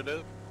whatever it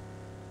is.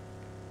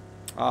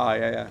 Ah,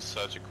 yeah, yeah. It's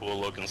such a cool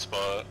looking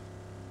spot.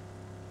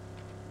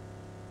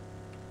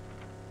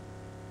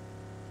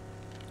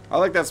 I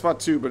like that spot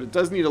too, but it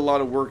does need a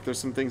lot of work. There's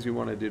some things we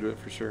want to do to it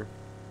for sure.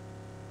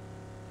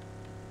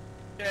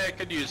 Yeah, it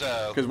could use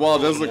a. Because while it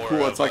does little look more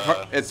cool, it's of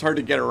like it's hard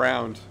to get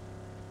around.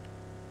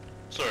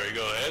 Sorry,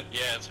 go ahead.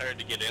 Yeah, it's hard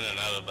to get in and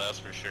out of, that's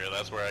for sure.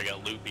 That's where I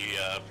got loopy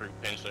fruit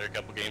pinch there a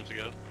couple games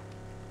ago.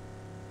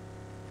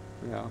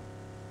 Yeah.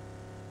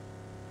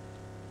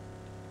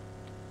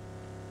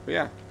 But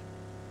yeah.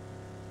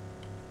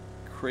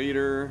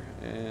 Crater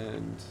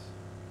and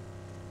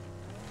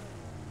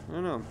I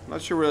don't know. I'm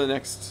not sure where the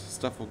next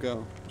stuff will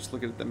go. Just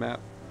looking at the map.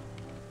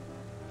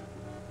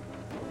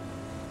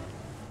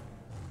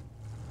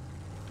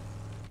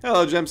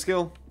 Hello,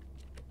 Gemskill.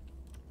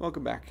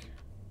 Welcome back.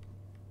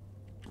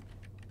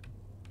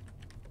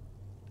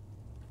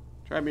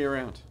 Drive me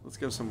around. Let's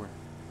go somewhere.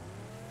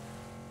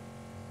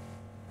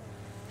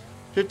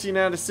 15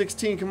 out of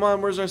 16. Come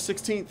on, where's our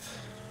 16th?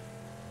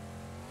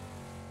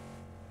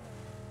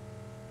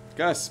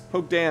 Gus,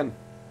 poke Dan.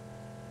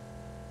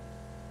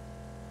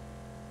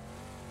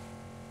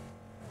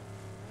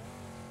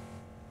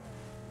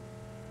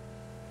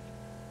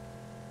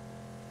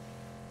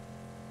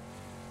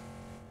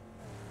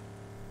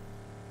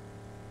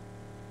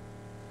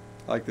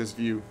 I like this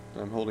view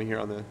I'm holding here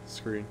on the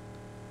screen.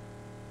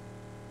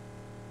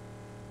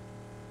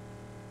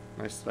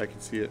 Nice that I can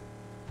see it.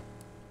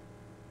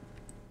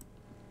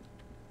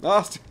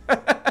 Lost.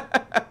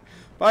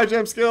 Bye,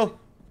 Gemskill.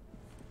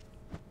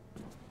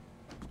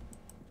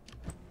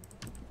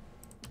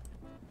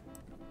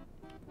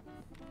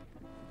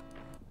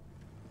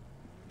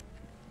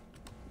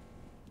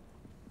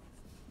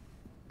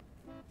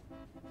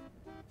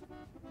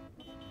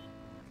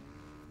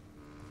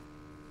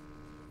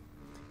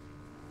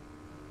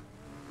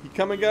 You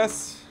coming,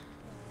 Gus?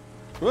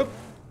 Whoop.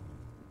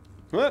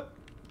 Whoop.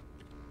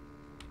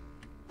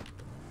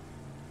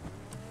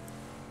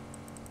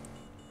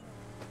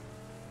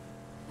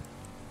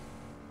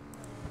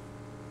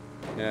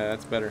 Yeah,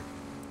 that's better.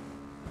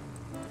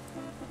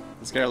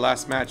 Let's get our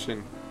last match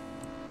in.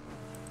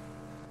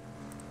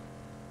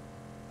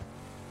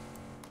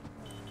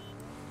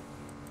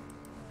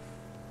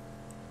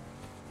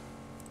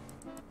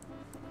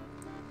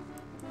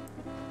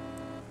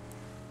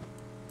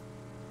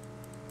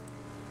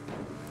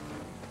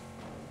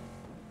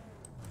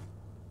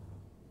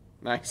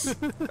 Nice.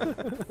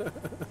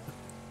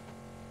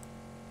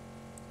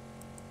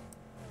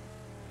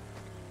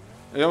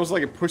 It almost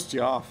like it pushed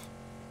you off.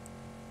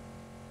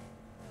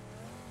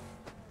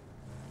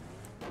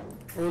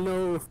 Oh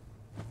no.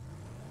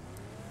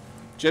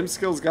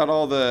 Gemskill's got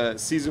all the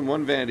Season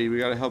 1 vanity. We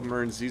gotta help him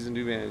earn Season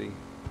 2 vanity.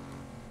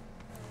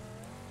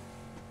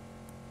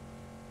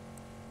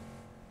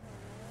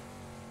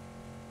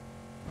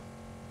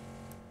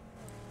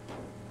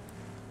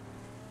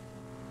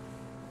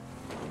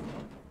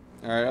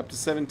 Alright, up to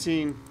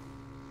 17.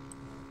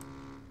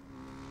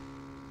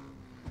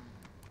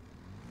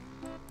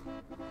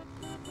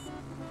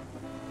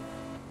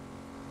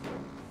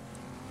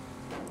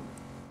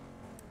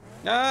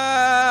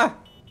 Ah!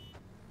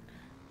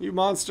 You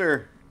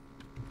monster.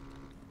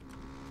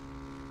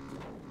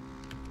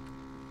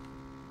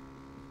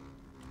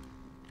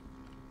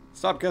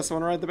 Stop, Gus. I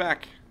want to ride the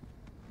back.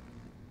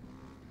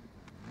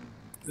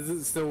 Does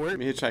it still work? Let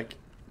me hitchhike.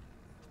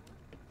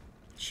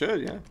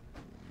 Should, yeah.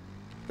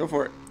 Go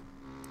for it.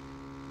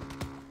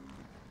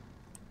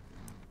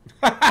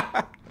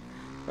 That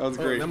was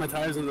Oh, great. now my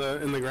tire's in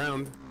the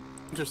ground.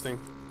 Interesting.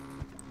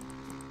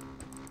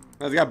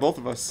 That's got both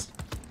of us.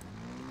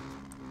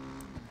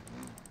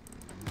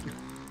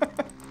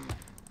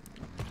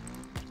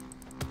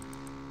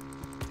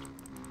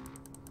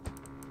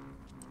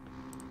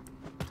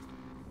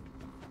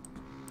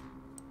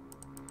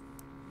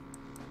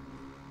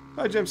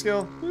 Hi, Gem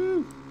Skill.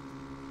 Woo.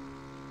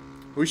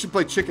 We should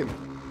play chicken.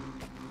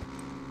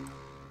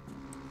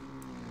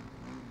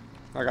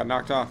 I got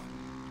knocked off.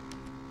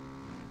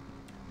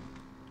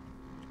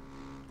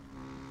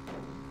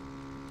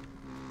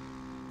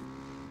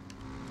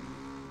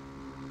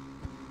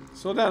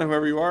 Slow down,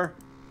 whoever you are.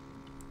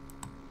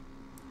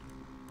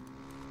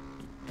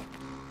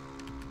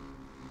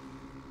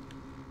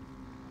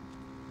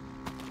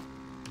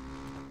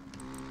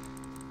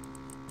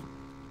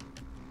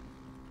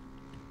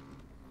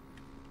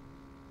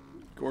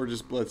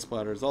 Gorgeous blood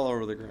splatters all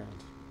over the ground.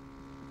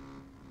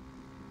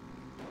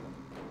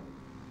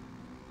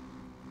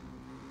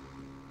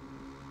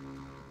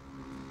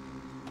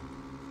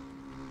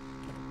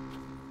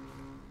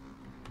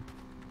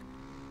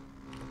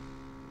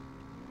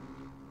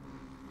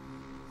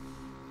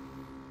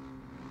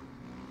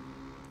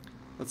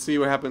 Let's see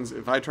what happens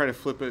if I try to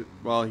flip it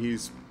while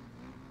he's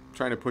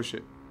trying to push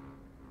it.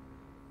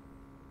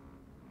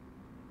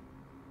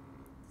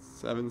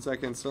 7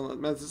 seconds, don't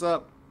mess this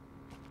up.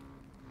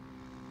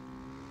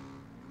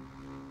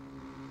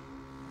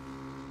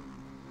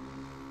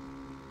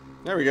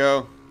 There we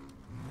go.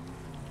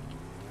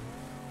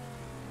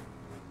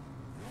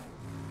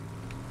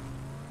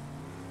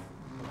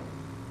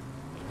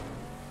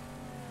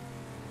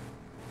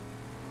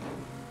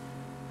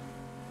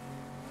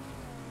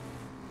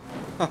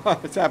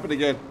 It's happened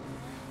again.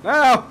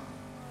 No!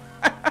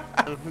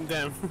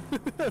 Damn.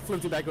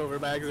 Flipped you back over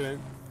by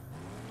accident.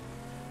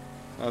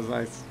 That was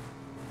nice.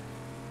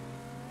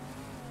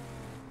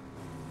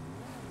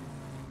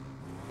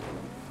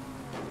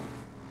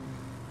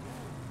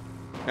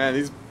 Man,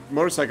 these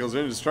motorcycles are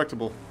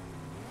indestructible.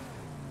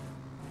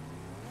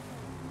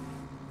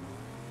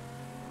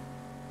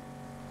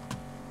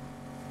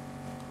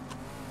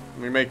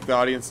 We make the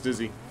audience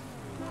dizzy.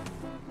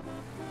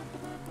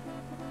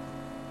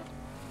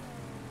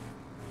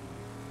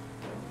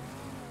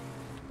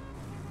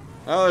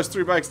 Oh, there's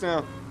 3 bikes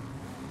now.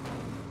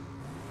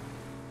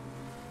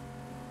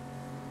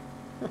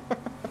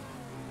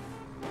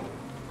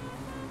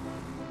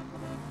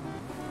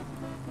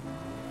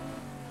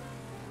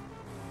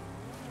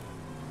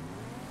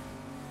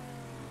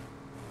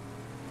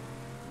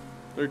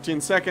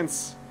 "13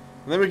 seconds.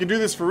 And then we can do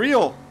this for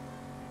real."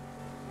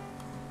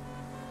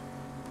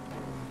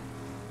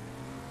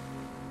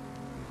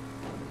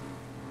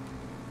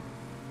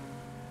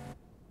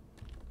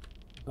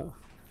 Oh.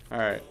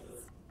 Alright.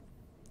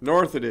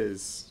 North it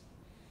is.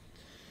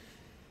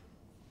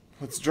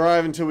 Let's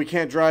drive until we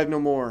can't drive no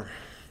more.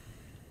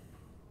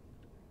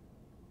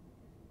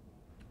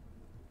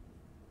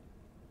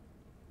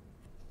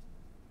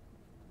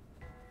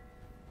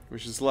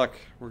 Wish us luck.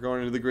 We're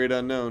going into the great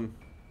unknown.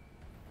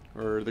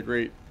 Or the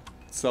great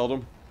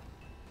seldom.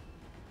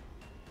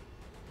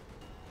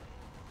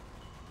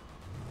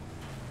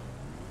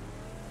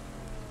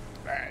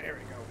 Alright, here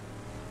we go.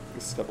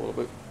 Let's step a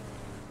little bit.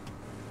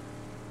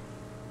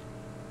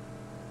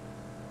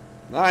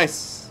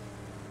 Nice!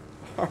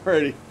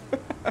 Alrighty.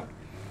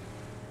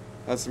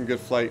 That's some good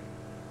flight.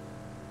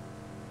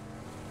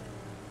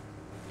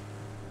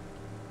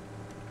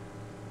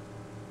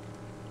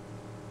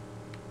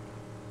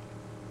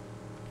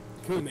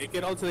 Can we make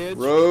it all to the edge?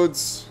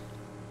 Roads.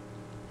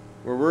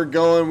 Where we're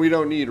going, we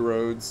don't need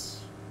roads.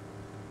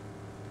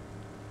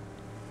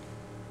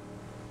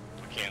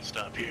 We can't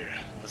stop here.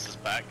 This is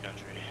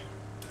backcountry.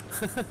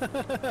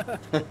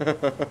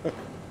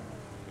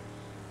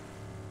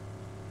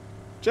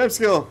 Gem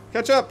Skill,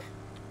 catch up!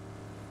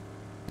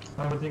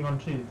 I'm waiting on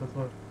cheese, that's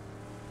what.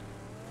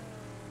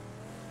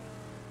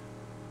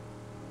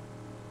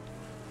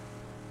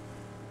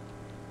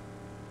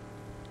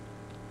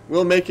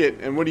 We'll make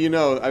it, and what do you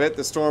know? I bet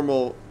the storm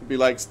will be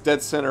like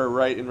dead center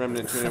right in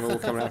Remnant 2 and everyone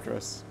will come after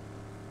us.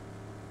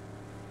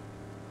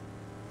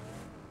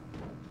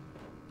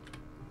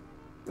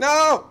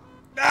 No!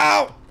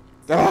 No!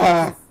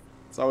 Ah!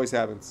 This always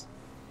happens.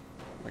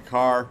 My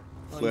car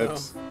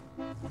flips. Oh,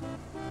 no.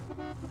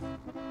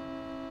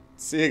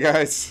 See you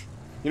guys.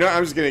 You know what?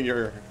 I'm just getting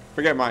your...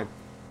 Forget mine.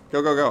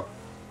 Go, go, go.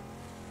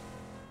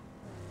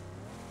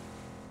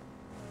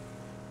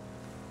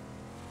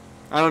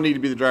 I don't need to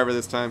be the driver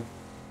this time.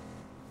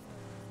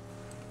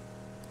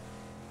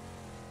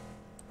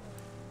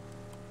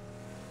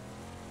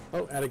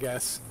 Oh, out of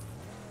gas.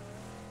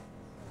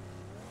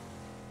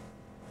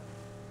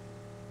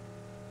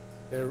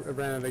 They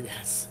ran out of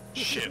gas.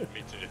 Shit,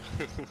 me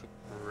too.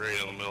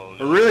 Right in the middle of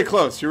We're really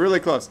close. You're really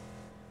close.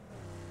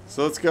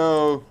 So let's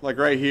go, like,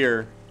 right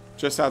here.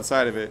 Just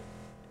outside of it.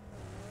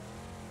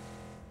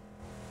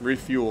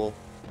 Refuel.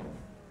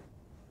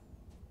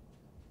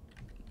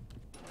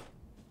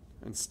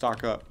 And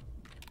stock up.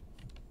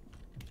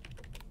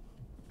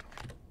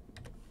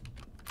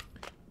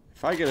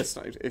 If I get a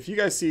sniper, if you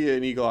guys see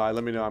an eagle eye,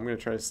 let me know. I'm gonna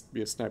try to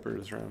be a sniper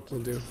this round. Will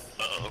do.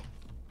 Uh-oh.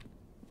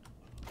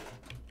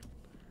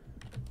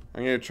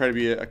 I'm gonna try to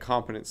be a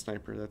competent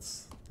sniper.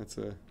 That's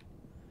a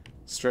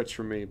stretch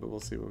for me, but we'll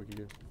see what we can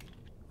do.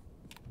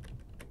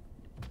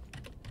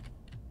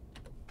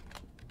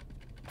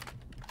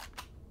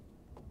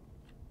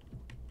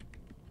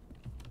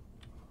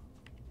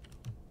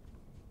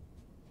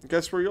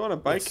 Guess where you on a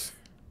bike? Yes.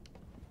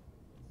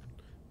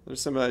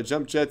 There's some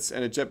jump jets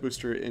and a jet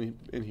booster in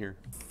here.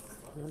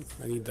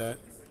 I need that.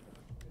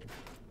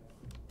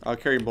 I'll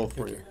carry both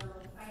for you.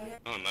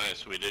 Oh,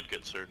 nice. We did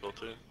get circle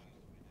too.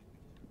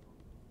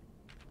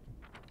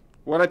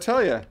 What'd I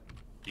tell you?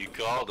 You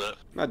called it.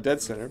 Not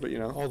dead center, but you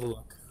know, All the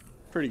luck.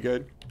 pretty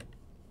good.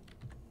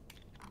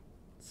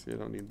 Let's see, I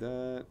don't need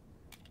that.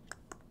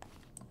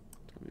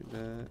 Don't need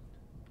that.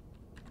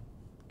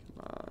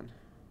 Come on.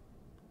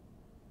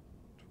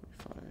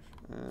 25.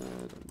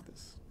 Don't need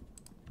this.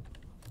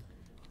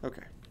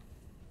 Okay.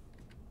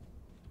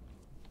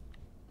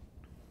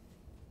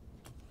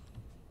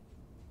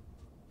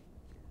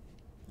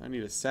 I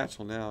need a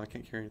satchel now. I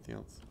can't carry anything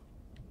else.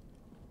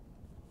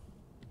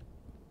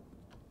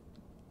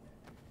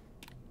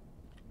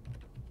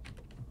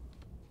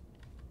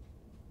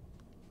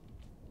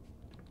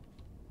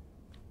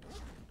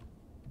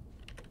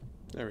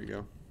 There we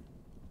go.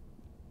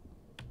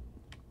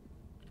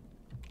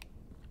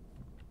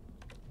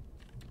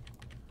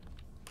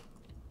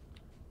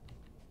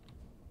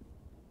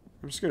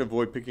 I'm just gonna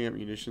avoid picking up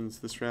munitions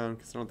this round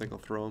because I don't think I'll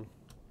throw them.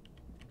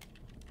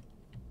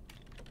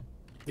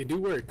 They do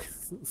work,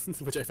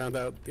 which I found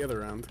out the other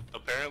round.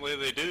 Apparently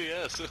they do,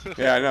 yes.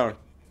 Yeah, I know.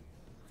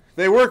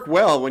 They work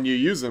well when you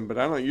use them, but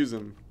I don't use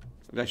them.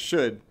 And I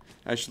should.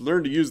 I should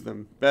learn to use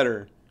them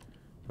better,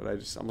 but I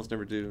just almost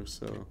never do.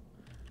 So,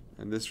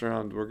 in this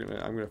round,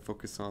 I'm gonna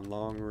focus on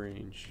long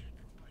range.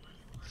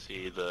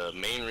 See, the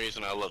main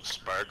reason I love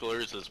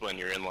sparklers is when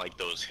you're in like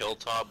those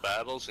hilltop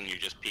battles and you're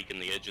just peeking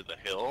the edge of the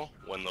hill.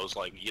 When those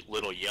like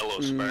little yellow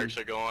sparks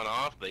are going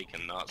off, they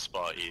cannot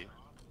spot you.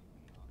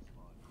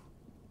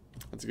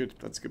 That's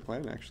a good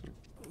plan, actually.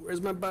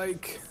 Where's my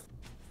bike?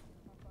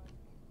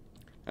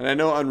 And I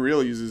know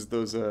Unreal uses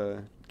those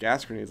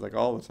gas grenades like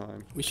all the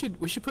time. We should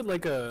put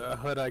like a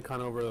HUD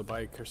icon over the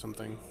bike or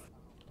something,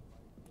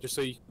 just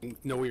so you can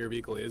know where your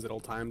vehicle is at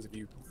all times if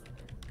you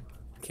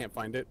can't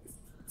find it.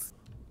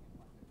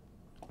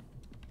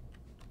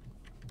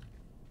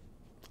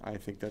 I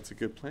think that's a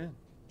good plan.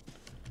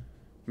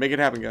 Make it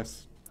happen,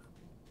 Gus.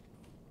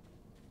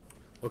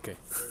 Okay.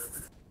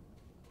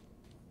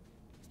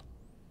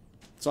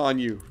 It's on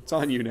you. It's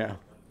on you now.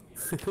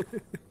 This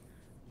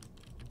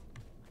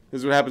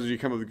is what happens when you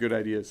come up with good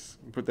ideas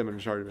and put them in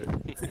charge of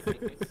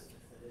it.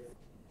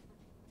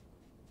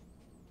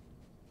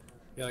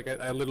 Yeah, like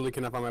I literally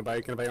cannot find my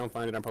bike, and if I don't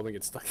find it, I'm probably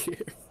get stuck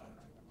here.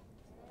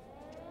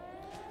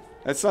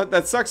 That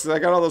sucks. 'Cause I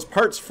got all those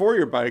parts for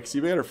your bike, so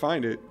you better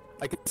find it.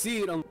 I can see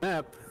it on the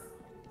map.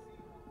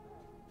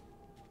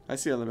 I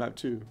see it on the map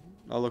too.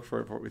 I'll look for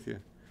it with you.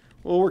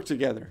 We'll work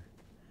together.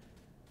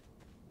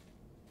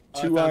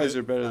 Two eyes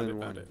are better than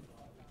one.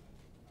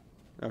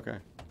 Okay.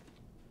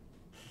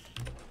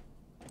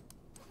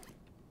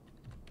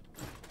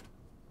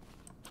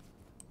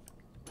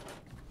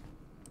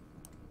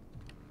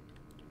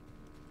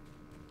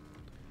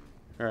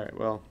 All right.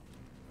 Well,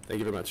 thank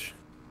you very much.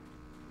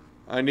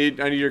 I need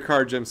your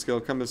car, Gem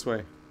Skill. Come this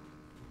way.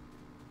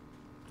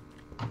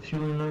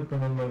 Fueling up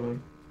and on my way.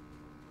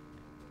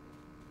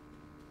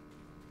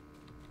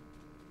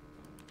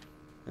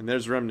 And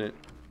there's Remnant.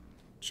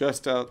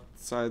 Just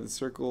outside the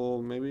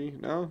circle, maybe?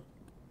 No?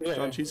 Yeah.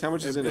 John Cheese, how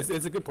much is in it?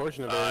 It's a good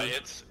portion of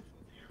it.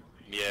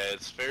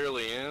 It's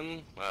fairly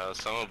in.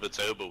 Some of it's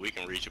out, but we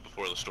can reach it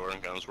before the storm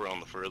comes. We're on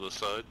the furthest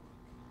side.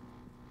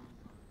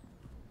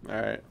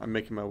 Alright, I'm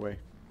making my way.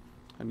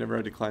 I never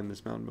had to climb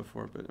this mountain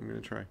before, but I'm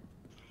gonna try.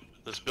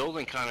 This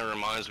building kind of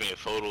reminds me of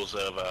photos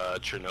of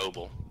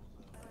Chernobyl.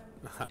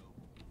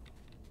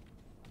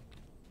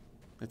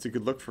 That's a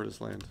good look for this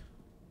land.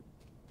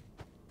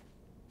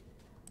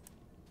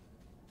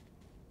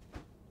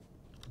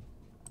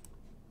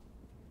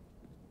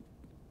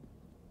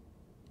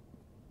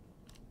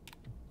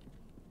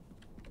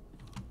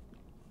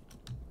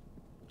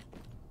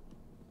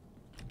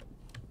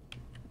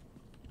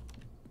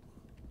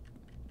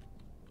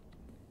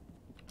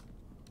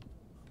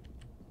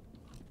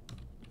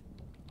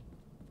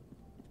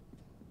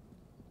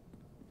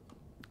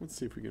 Let's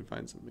see if we can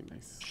find something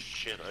nice.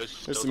 Shit,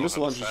 There's some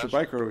missile launchers for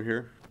bike over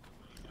here.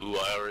 Ooh,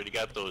 I already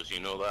got those, you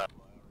know that.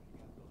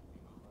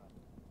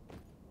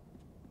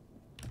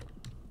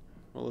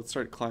 Well, let's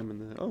start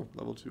climbing the... Oh,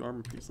 level 2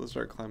 armor piece. Let's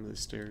start climbing the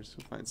stairs.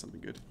 We'll find something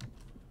good.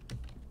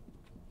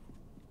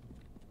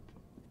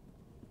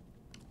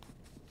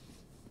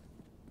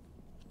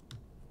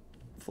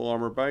 Full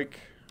armor bike.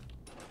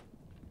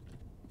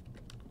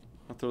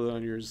 I'll throw that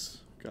on yours,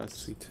 Gus.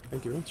 Sweet.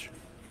 Thank you very much.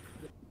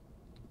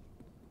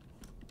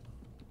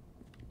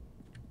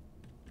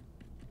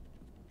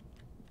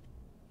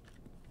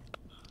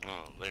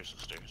 Oh, there's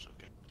the stairs,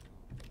 okay.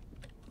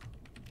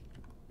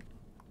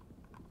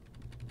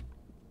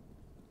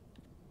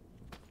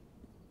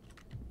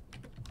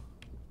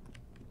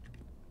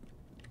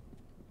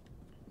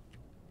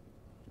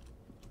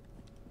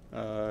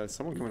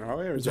 Someone coming our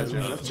way, or is that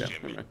Jim? That's Jim.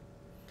 Never mind.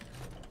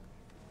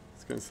 I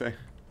was gonna say.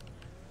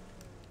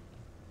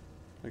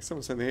 Like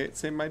someone said the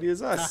same idea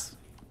as us.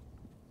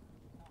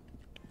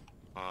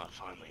 Ah,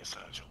 finally a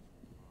satchel.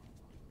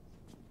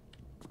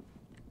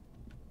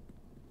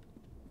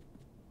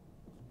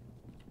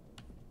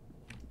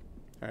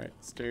 Alright,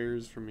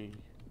 stairs for me.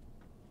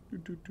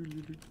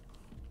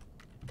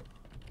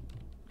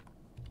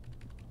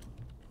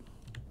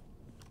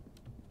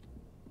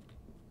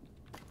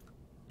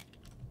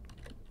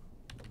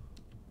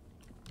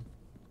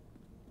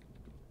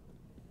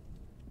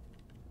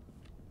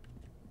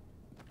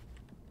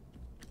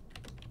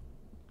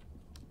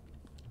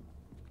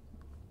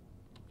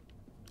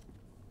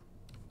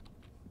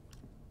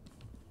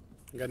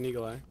 I got an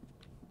eagle eye.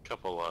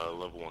 Couple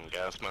level 1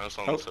 gas masks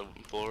on Oh. the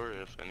 7th floor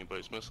if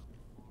anybody's missing.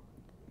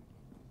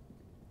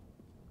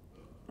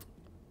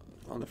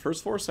 On the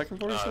first floor, second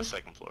floor? you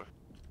said? 2nd floor.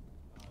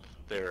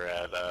 They're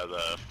at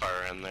the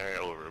far end there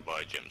over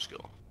by gym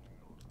skill.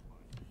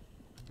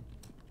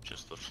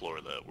 Just the floor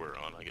that we're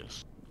on, I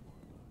guess.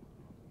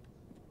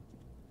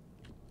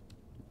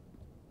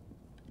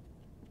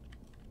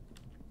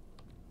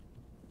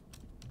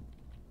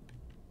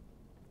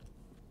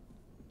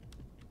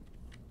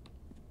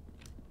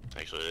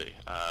 Actually,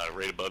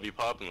 right above you,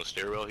 Pop, in the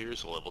stairwell here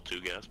is a level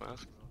 2 gas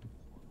mask.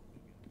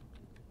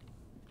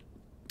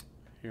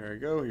 Here I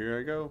go, here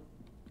I go.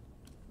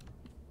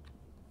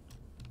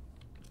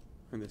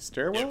 In the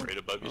stairwell? Yeah, right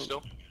above you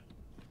still.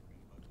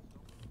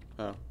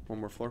 Oh, one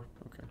more floor?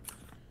 Okay.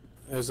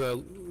 There's a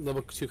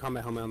level 2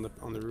 combat helmet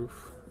on the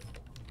roof.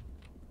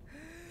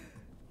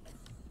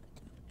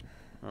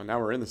 Oh, now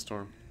we're in the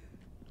storm.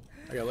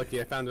 I got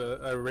lucky. I found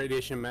a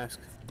radiation mask,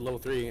 level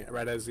 3,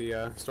 right as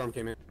the storm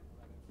came in.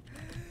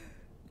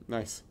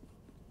 Nice.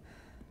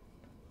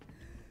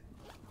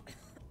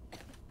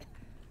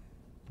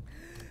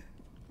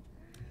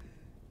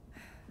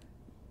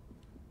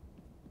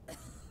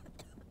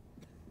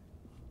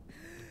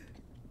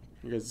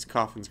 You guys'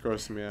 coughing's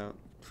grossing me out.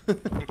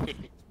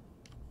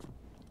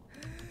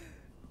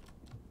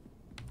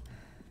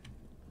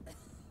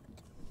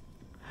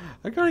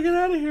 I gotta get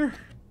out of here.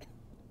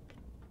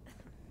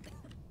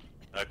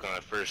 Back when I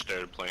first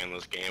started playing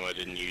this game, I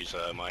didn't use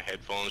my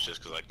headphones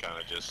just because I'd kind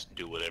of just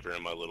do whatever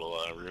in my little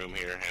room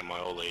here, and my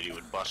old lady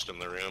would bust in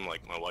the room,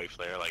 like my wife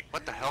there, like,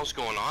 what the hell's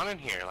going on in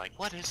here? Like,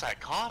 what is that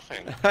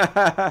coughing?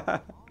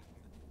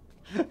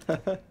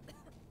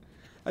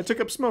 I took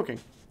up smoking.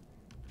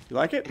 You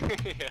like it?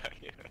 Yeah,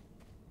 yeah.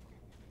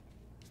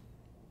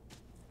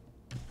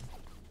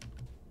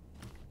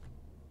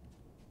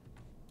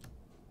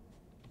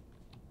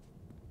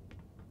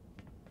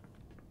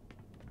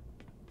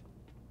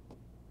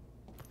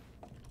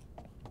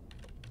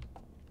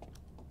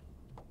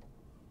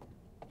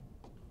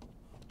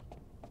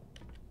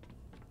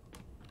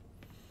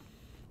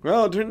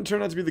 Well, it didn't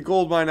turn out to be the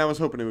gold mine I was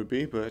hoping it would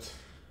be, but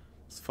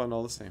it's fun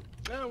all the same.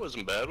 Yeah, it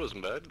wasn't bad,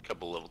 wasn't bad. A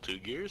couple level 2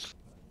 gears.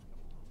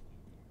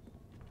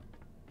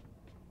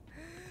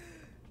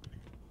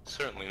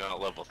 Certainly not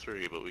level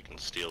 3, but we can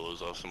steal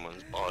those off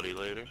someone's body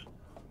later.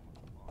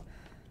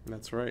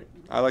 That's right.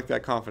 I like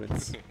that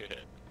confidence. Yeah.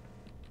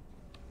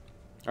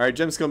 Alright,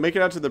 Gemskill, make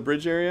it out to the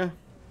bridge area.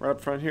 Right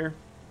up front here.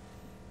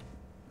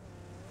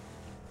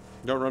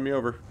 Don't run me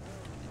over.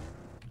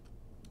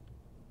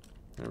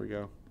 There we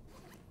go.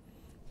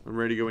 I'm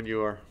ready to go when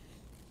you are.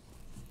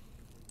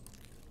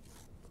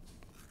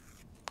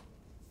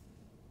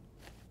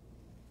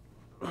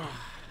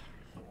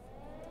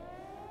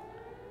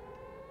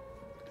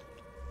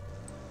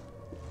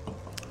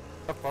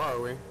 How far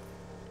are we?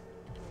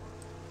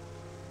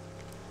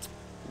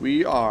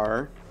 We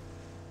are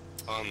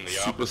On the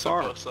Super opposite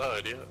far. left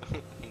side, yeah.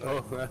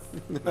 Oh,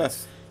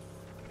 nice.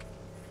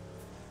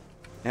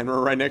 and we're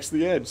right next to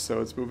the edge,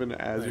 so it's moving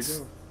as Nice.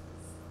 we go.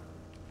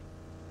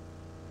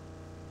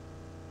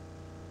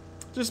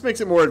 Just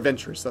makes it more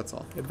adventurous, that's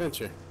all.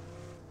 Adventure.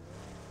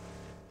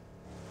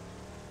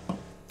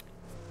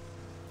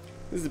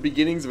 This is the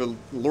beginnings of a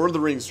Lord of the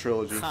Rings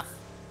trilogy. Ha.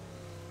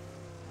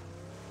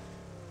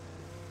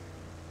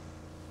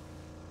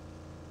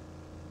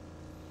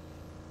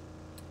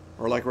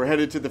 Or like we're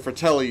headed to the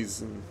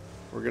Fratellis and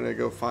we're gonna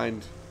go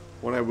find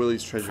One Eye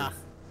Willie's treasure. Ha.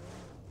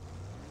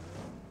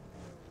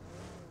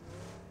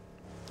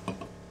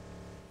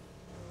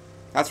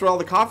 That's where all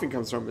the coughing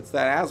comes from. It's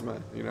that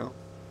asthma, you know.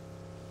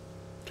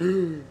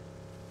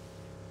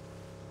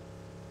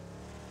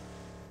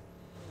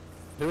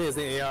 Maybe as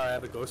the AR, I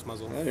have a ghost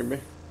muzzle. Hey, man.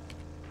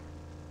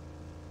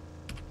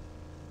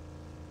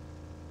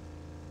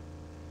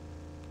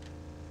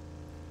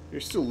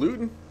 You're still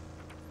looting?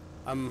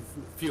 I'm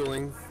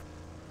fueling.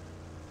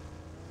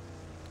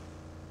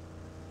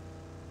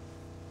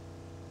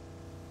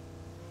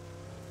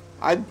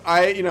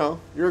 You know,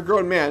 you're a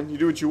grown man. You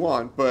do what you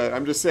want, but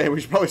I'm just saying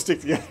we should probably stick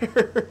together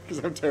because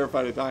I'm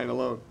terrified of dying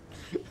alone.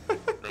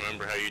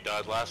 Remember how you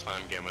died last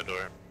time,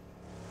 Gamador?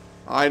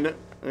 I know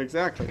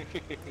exactly.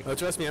 Oh,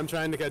 trust me, I'm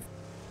trying to get.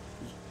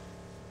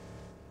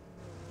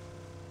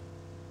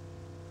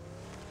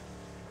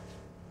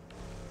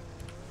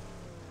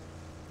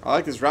 I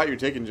like this route you're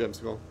taking,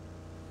 Gemskull.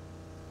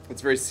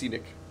 It's very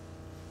scenic.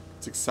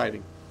 It's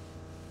exciting.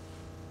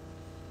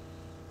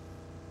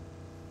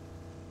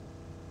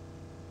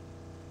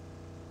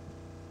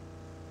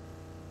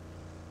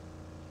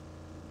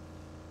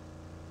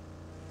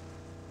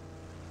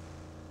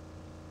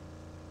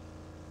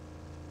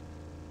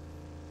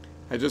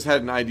 I just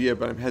had an idea,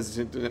 but I'm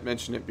hesitant to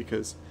mention it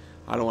because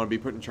I don't want to be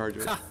put in charge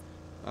of it.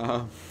 I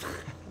was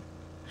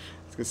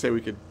gonna say we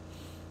could,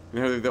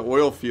 the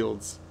oil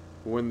fields.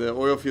 When the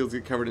oil fields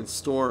get covered in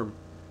storm,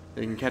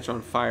 they can catch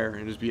on fire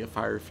and just be a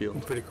fire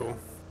field. Pretty cool.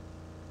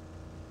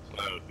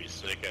 That would be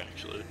sick,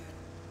 actually.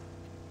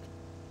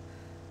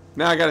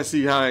 Now I gotta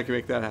see how I can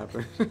make that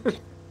happen.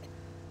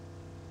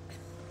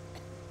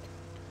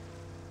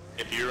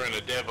 If you were in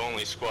a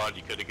dev-only squad,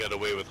 you could have got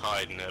away with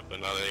hiding it,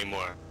 but not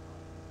anymore.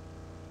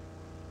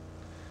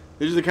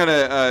 These are the kind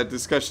of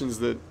discussions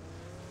that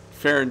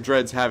Farron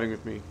dreads having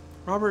with me.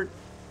 Robert,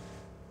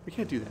 we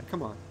can't do that.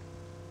 Come on.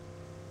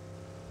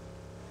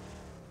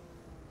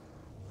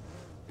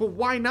 But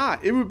why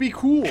not? It would be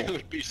cool. It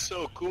would be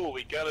so cool.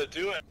 We gotta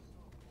do it.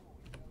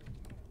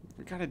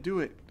 We gotta do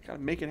it. We gotta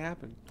make it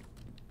happen.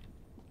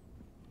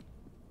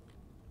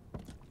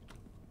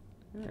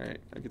 Alright,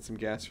 I'll get some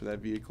gas for that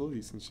vehicle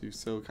since you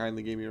so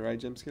kindly gave me a ride,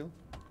 Gemskill.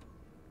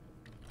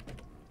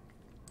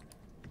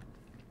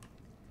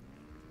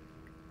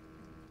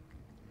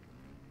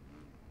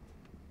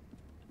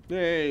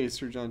 Yay,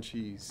 Sir John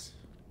Cheese.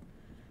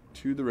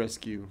 To the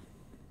rescue.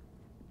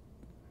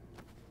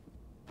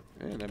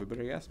 And I have a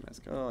better gas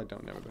mask. Oh, I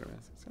don't have a better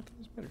mask. I thought it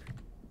was better.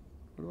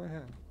 What do I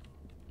have?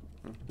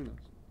 Oh, who knows?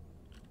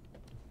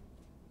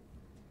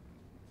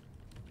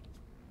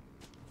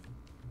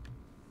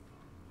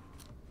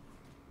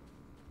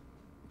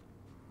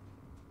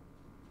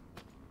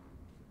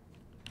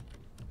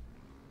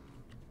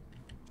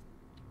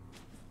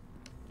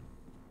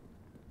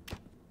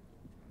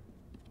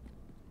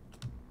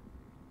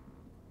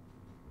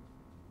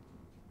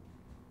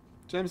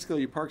 Gemskill,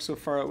 you park so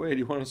far away. Do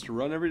you want us to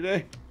run every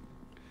day?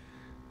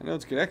 I know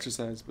it's good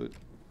exercise, but...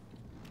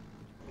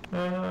 I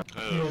have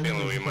a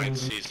feeling we might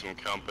see some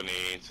company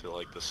to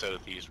like the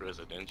Southeast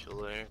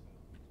residential there.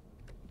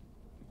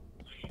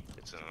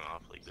 It's an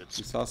awfully good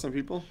You saw some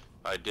people?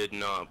 I did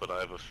not, but I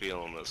have a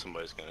feeling that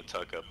somebody's gonna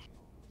tuck up.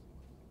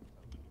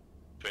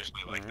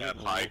 Especially like that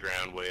high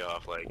ground way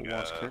off like,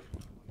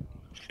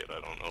 shit,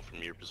 I don't know,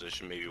 from your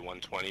position, maybe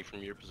 120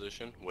 from your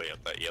position, way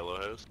up that yellow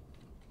house.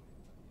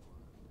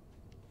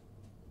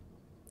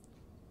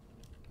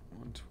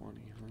 120,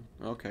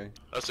 huh? Okay.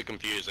 That's a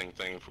confusing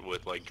thing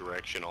with like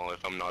directional.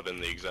 If I'm not in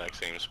the exact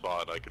same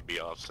spot, I could be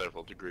off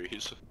several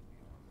degrees.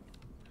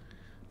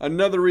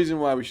 Another reason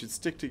why we should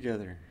stick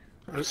together.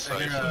 I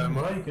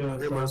hear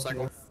a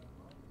motorcycle.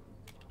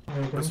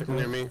 Motorcycle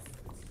near me.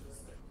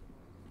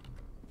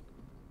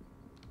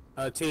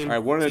 Team.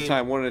 Alright, one at a team,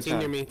 time, one at a team time.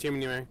 Near me, team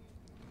near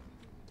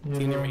me.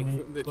 Team near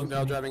me. They're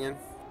all driving in.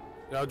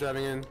 They're all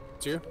driving in.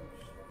 It's you?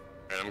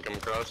 Alright, I'm coming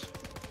across.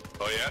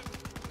 Oh yeah?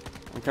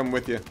 I'm coming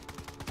with you.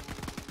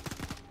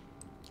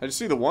 I just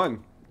see the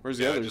one. Where's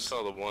the I others? just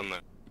saw the one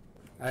there.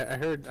 I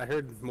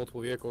heard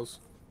multiple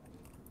vehicles.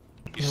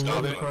 He's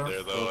stopping up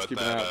there though Let's at keep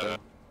an eye out, that,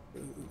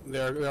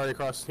 They're already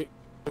across.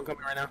 I'm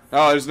coming right now.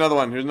 Oh, there's another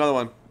one. Here's another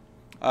one.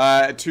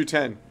 At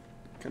 210.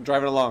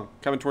 Driving along.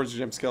 Coming towards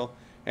you, Gemskill.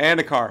 And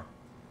a car.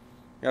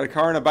 Got a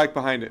car and a bike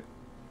behind it.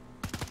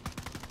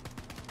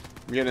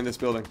 I'm getting in this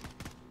building.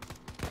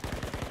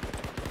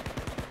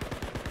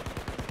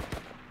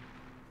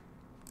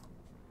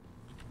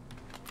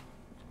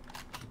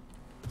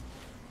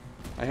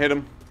 I hit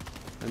him.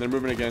 And they're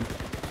moving again.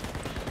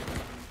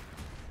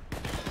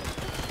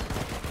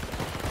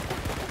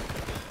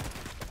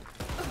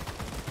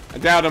 I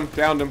downed him.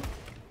 Downed him.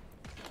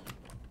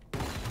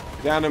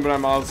 Downed him, but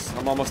I'm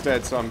almost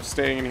dead, so I'm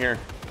staying in here.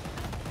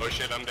 Oh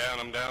shit, I'm down,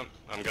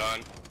 I'm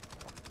gone.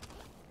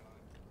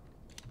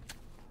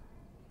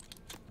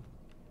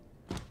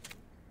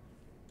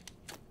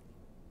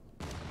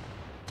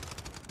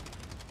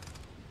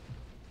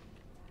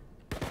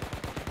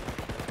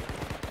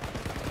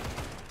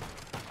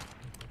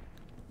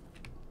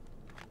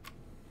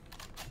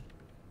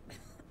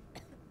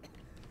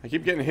 I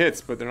keep getting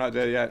hits, but they're not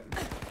dead yet.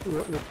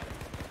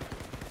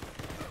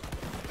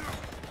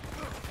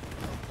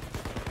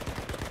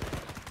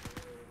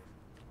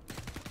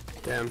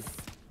 Damn.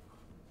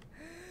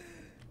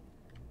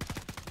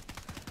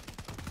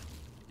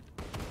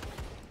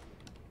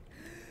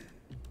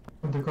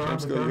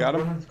 Gemskill, you got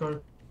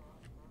him?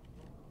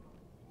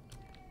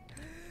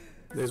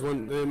 There's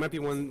one. There might be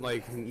one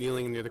like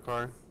kneeling near the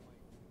car.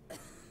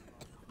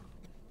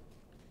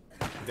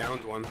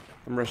 Downed one.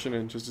 I'm rushing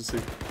in just to see.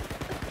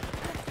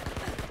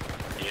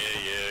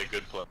 Yeah,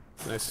 good play.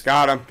 Nice.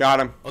 Got him,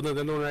 got him. Oh no,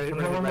 no, right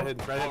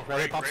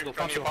popsicle,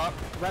 popsicle.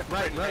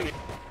 Right.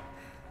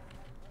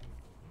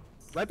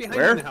 Right behind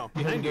Where? you now.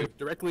 Behind you.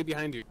 Directly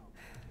behind you.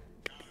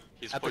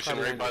 He's At the pushing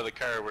car right behind by you. the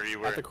car where you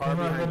were. At the car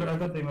behind you.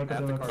 At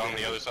the car. On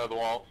the other side of the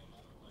wall.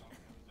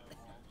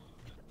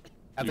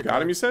 At You the got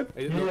car. him, you said?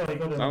 Yeah, I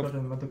got him, Oh. I got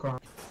him at the car.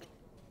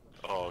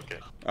 Oh, okay.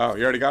 Oh,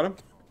 you already got him?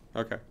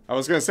 Okay. I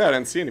was gonna say I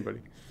didn't see anybody.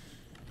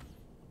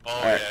 Oh,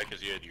 Alright. yeah,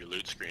 because you had your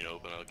loot screen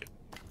open, okay.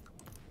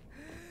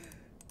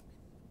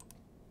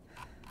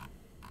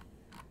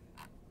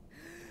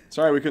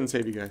 Sorry we couldn't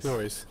save you guys. No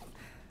worries.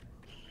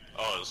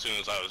 Oh, as soon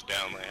as I was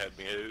down, they had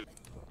me out.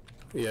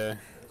 Yeah.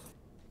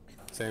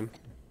 Same.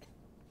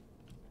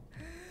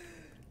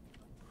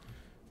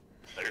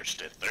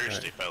 Thirsty,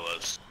 thirsty,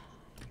 fellas.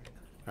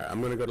 Alright,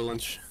 I'm gonna go to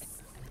lunch.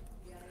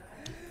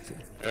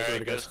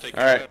 Alright, guys, take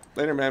All care. right,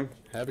 later, man.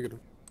 Have a good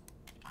one.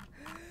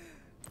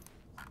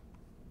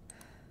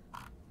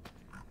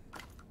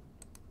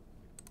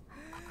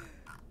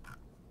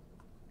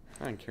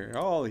 I can carry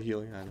all the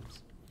healing items.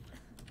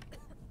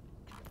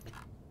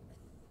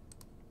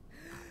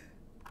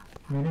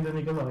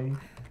 Nikolai.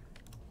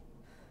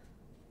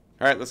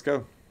 All right, let's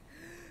go.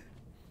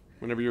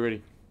 Whenever you're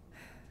ready.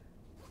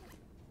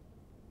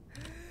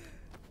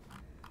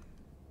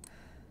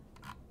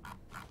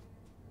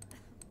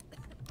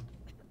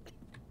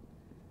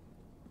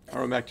 I'll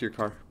run back to your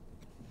car.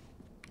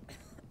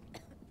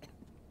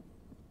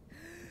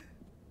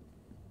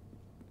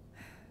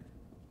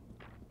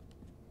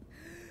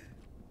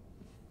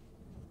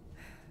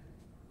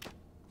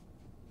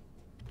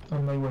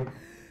 On my way.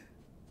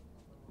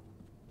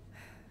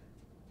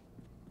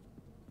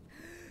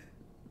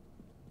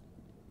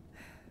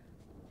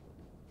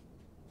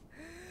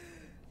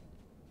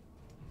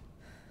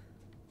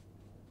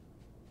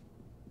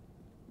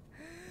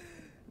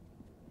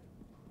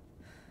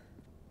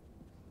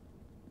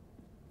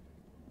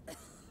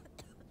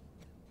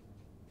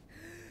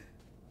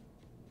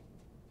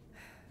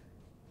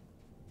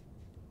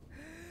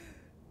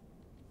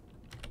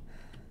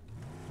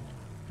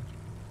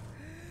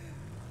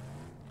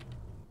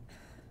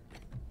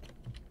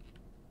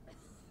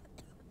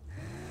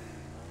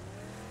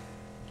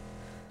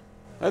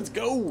 Let's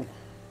go.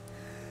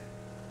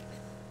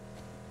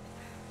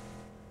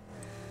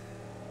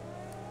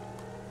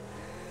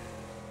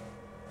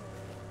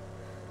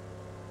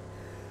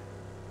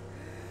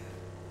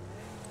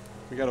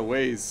 We got a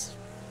ways.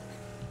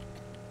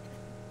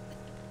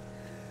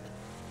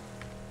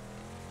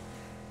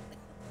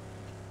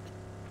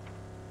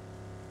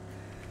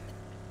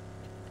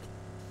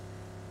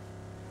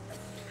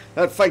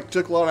 That fight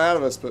took a lot out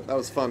of us, but that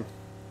was fun.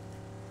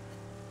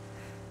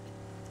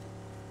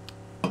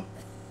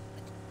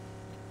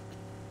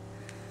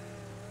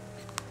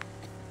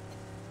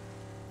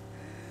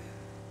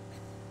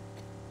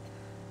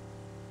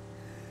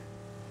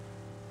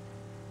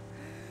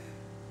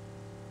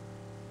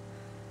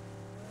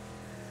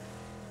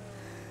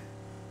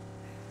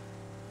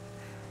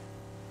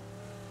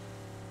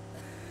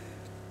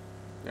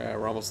 Yeah,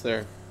 we're almost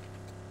there.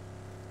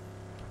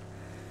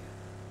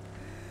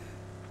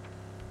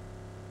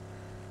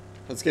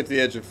 Let's get to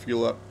the edge and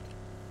fuel up.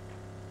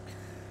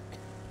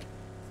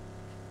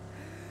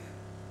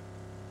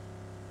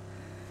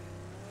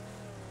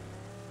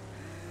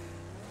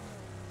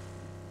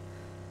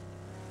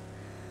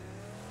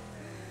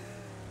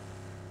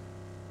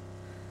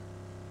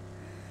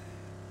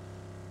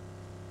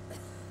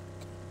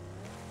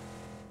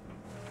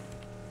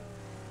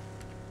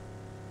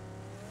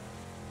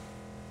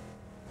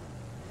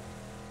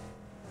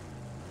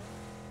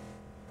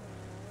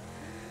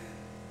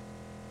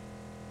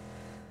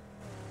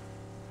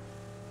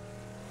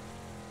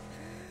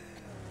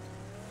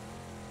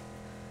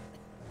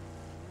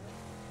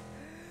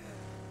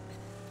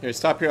 Here,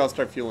 stop here, I'll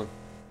start fueling.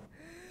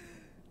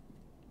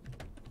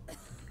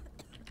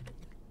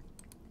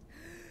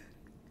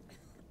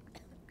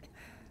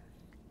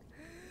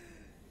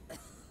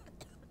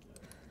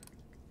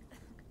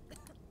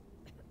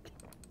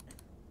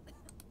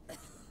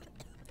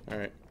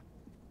 Alright.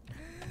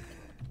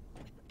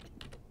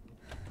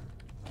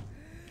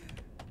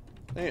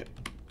 Dang it.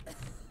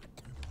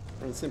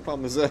 We're in the same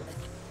problem as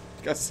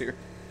Gus here.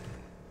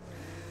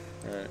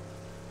 Alright.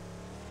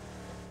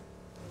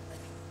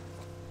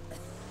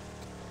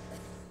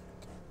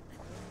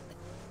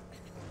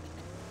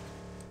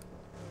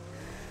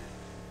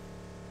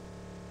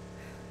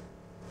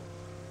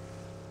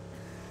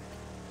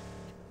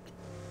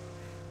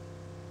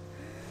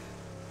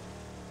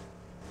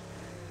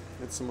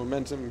 Get some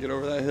momentum and get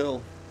over that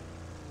hill.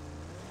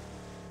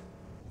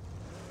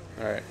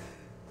 Alright.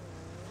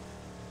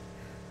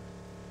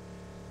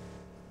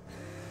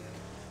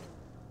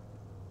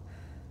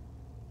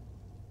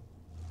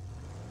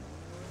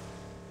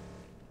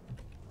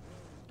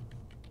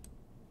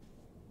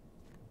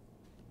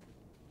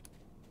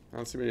 I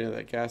don't see anybody at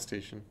that gas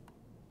station.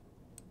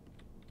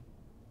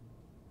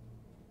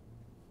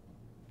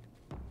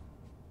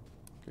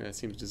 Yeah, it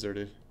seems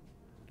deserted.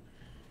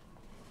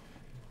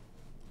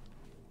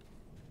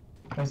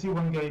 I see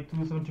one guy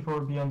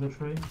 274 beyond the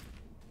tree.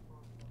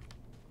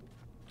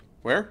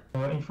 Where?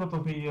 In front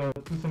of me,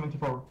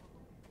 274.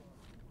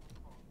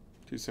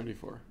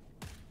 274.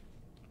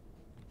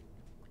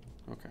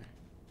 Okay.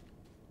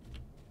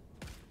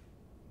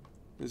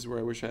 This is where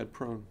I wish I had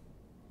prone.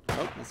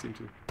 Oh, I seem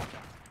to.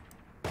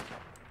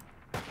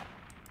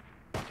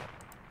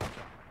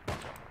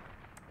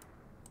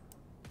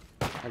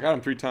 I got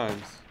him 3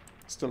 times.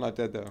 Still not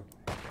dead though.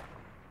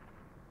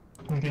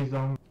 Okay, he's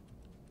down.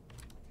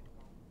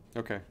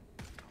 Okay.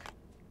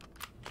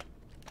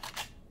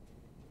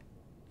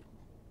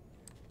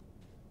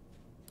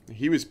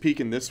 He was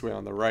peeking this way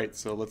on the right,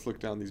 so let's look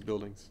down these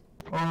buildings.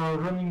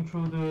 Running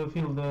through the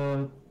field,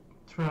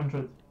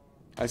 300.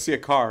 I see a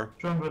car.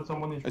 300,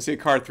 someone is... I see a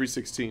car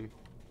 316.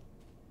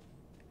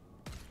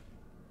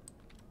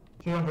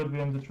 300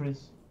 behind the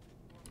trees.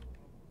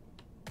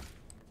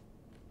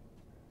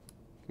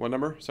 What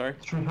number? Sorry?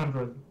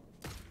 300.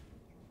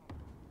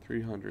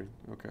 300.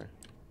 Okay.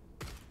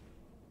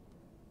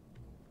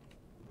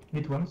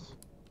 Hit once.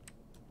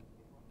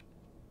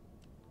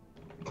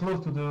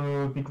 Close to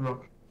the big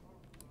rock.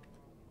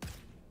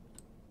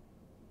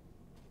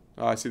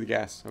 Oh, I see the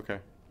gas. Okay.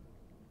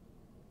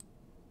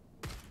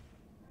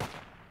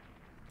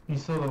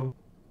 He's solo.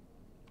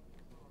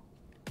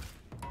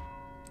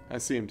 I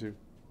see him too.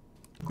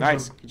 Good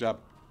Nice. job. Good job.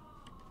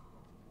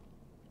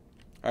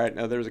 Alright,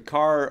 now there's a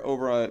car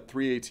over at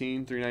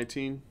 318,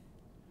 319.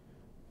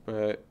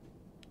 But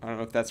I don't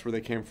know if that's where they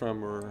came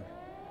from or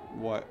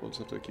what. We'll just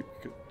have to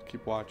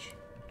keep watch.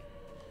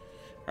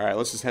 Alright,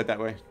 let's just head that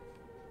way.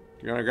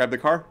 You gonna grab the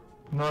car?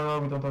 No,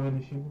 we don't have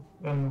any fuel.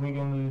 And we're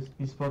gonna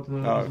be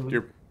spotted. Oh,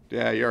 easily.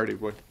 you already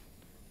would.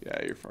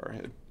 Yeah, you're far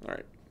ahead.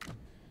 Alright.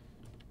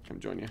 Come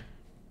join you.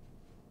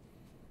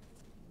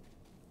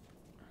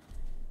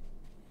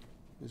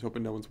 Just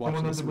hoping no one's watching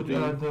Someone this at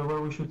ravine. the where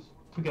we shoot.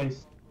 Two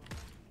guys.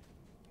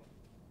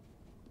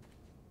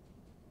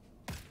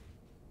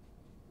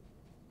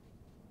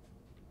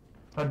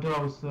 At the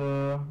house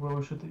where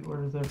we shoot.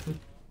 Where is their shoot?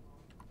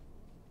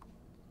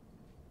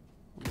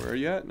 Where are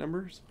you at?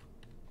 Numbers?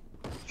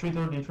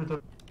 330,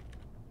 330.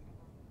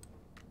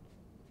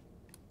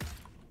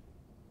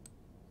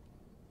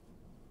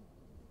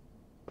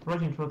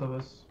 Right in front of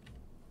us.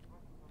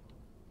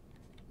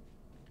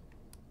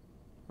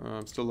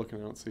 I'm still looking.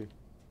 I don't see.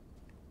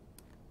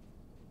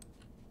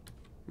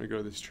 Let me go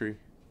to this tree.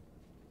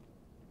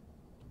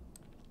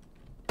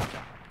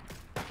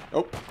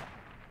 Oh!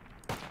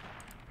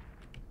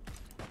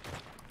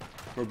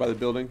 We're by the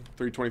building.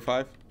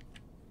 325.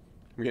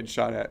 I'm getting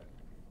shot at.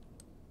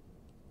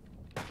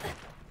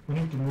 We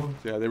need to move.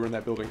 Yeah, they were in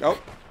that building.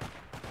 Oh!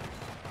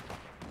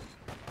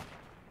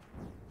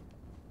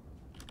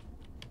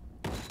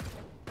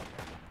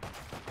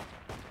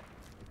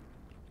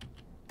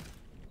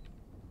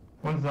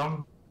 One's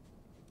down.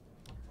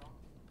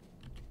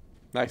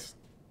 Nice.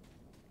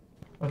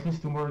 At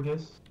least two more, I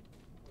guess.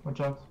 Watch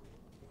out.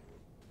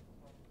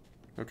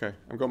 Okay,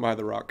 I'm going behind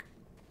the rock.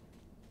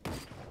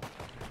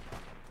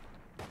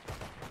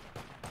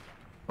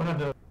 One of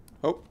the.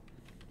 Oh!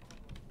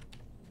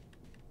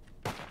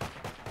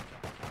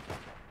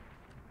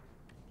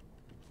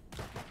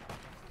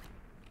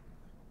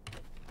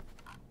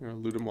 I'm gonna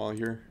loot him while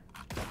here.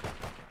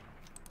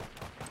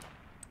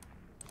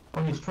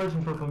 One is straight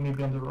in front of me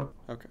behind the rock.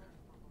 Okay.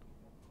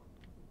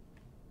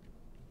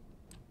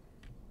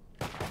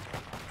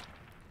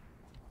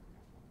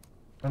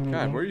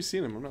 God, where are you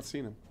seeing him? I'm not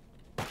seeing him.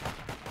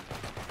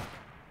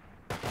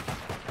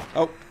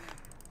 Oh.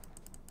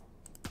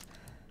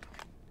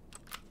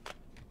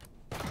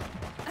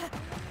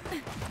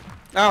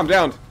 Ah, I'm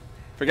downed.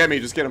 Forget me,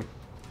 just get him.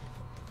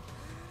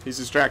 He's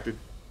distracted.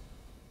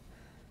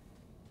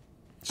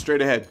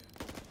 Straight ahead.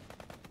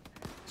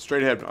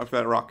 Straight ahead, off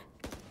that rock.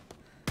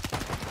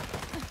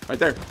 Right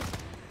there.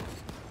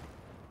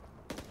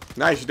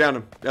 Nice, you downed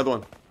him. The other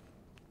one.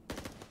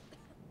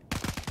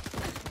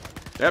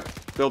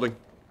 Yep, building.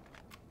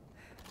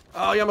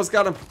 Oh, you almost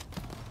got him.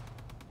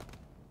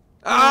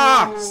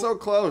 Ah, so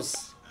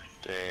close.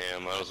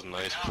 Damn, that was a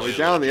nice Well, play. he's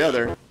down on the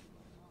other.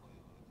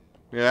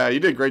 Yeah, you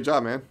did a great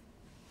job, man.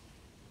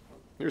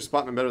 You were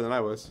spotting him better than I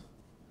was.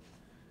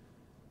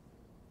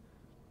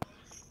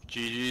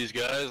 GG's,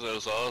 guys. That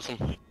was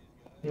awesome.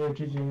 Yeah,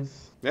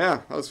 GG's.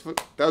 Yeah, that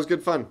was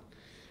good fun.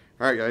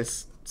 All right,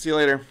 guys. See you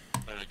later.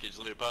 Alright, kids,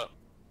 later, pop.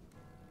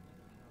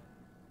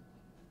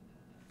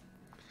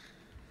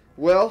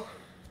 Well,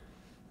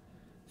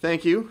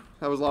 thank you.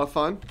 That was a lot of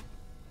fun.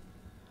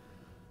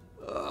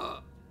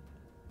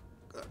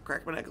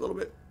 Crack my neck a little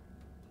bit.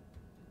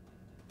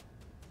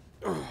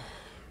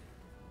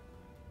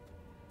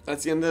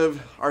 That's the end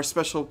of our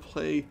special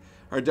play,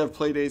 our dev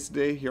play days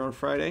today here on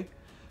Friday.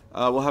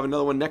 We'll have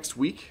another one next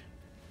week.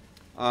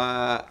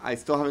 I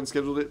still haven't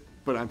scheduled it,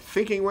 but I'm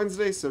thinking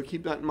Wednesday, so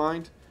keep that in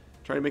mind.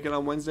 Try to make it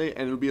on Wednesday,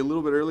 and it'll be a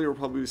little bit earlier. We'll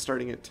probably be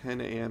starting at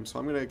 10 a.m. So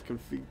I'm going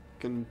to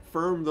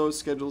confirm those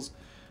schedules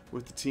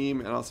with the team,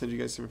 and I'll send you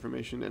guys some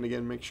information. And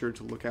again, make sure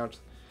to look out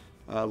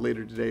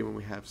later today when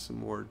we have some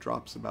more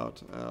drops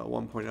about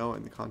 1.0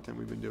 and the content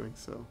we've been doing.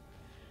 So,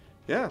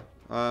 yeah,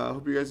 I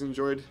hope you guys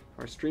enjoyed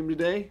our stream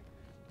today.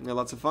 We had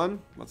lots of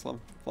fun, lots of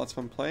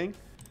fun playing.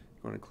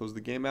 I'm going to close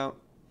the game out,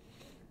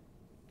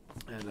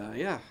 and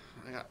yeah,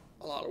 I got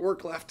a lot of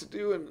work left to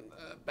do, and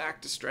a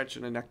back to stretch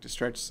and a neck to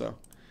stretch. So,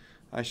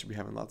 I should be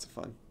having lots of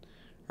fun.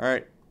 All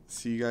right,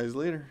 see you guys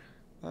later.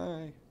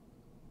 Bye.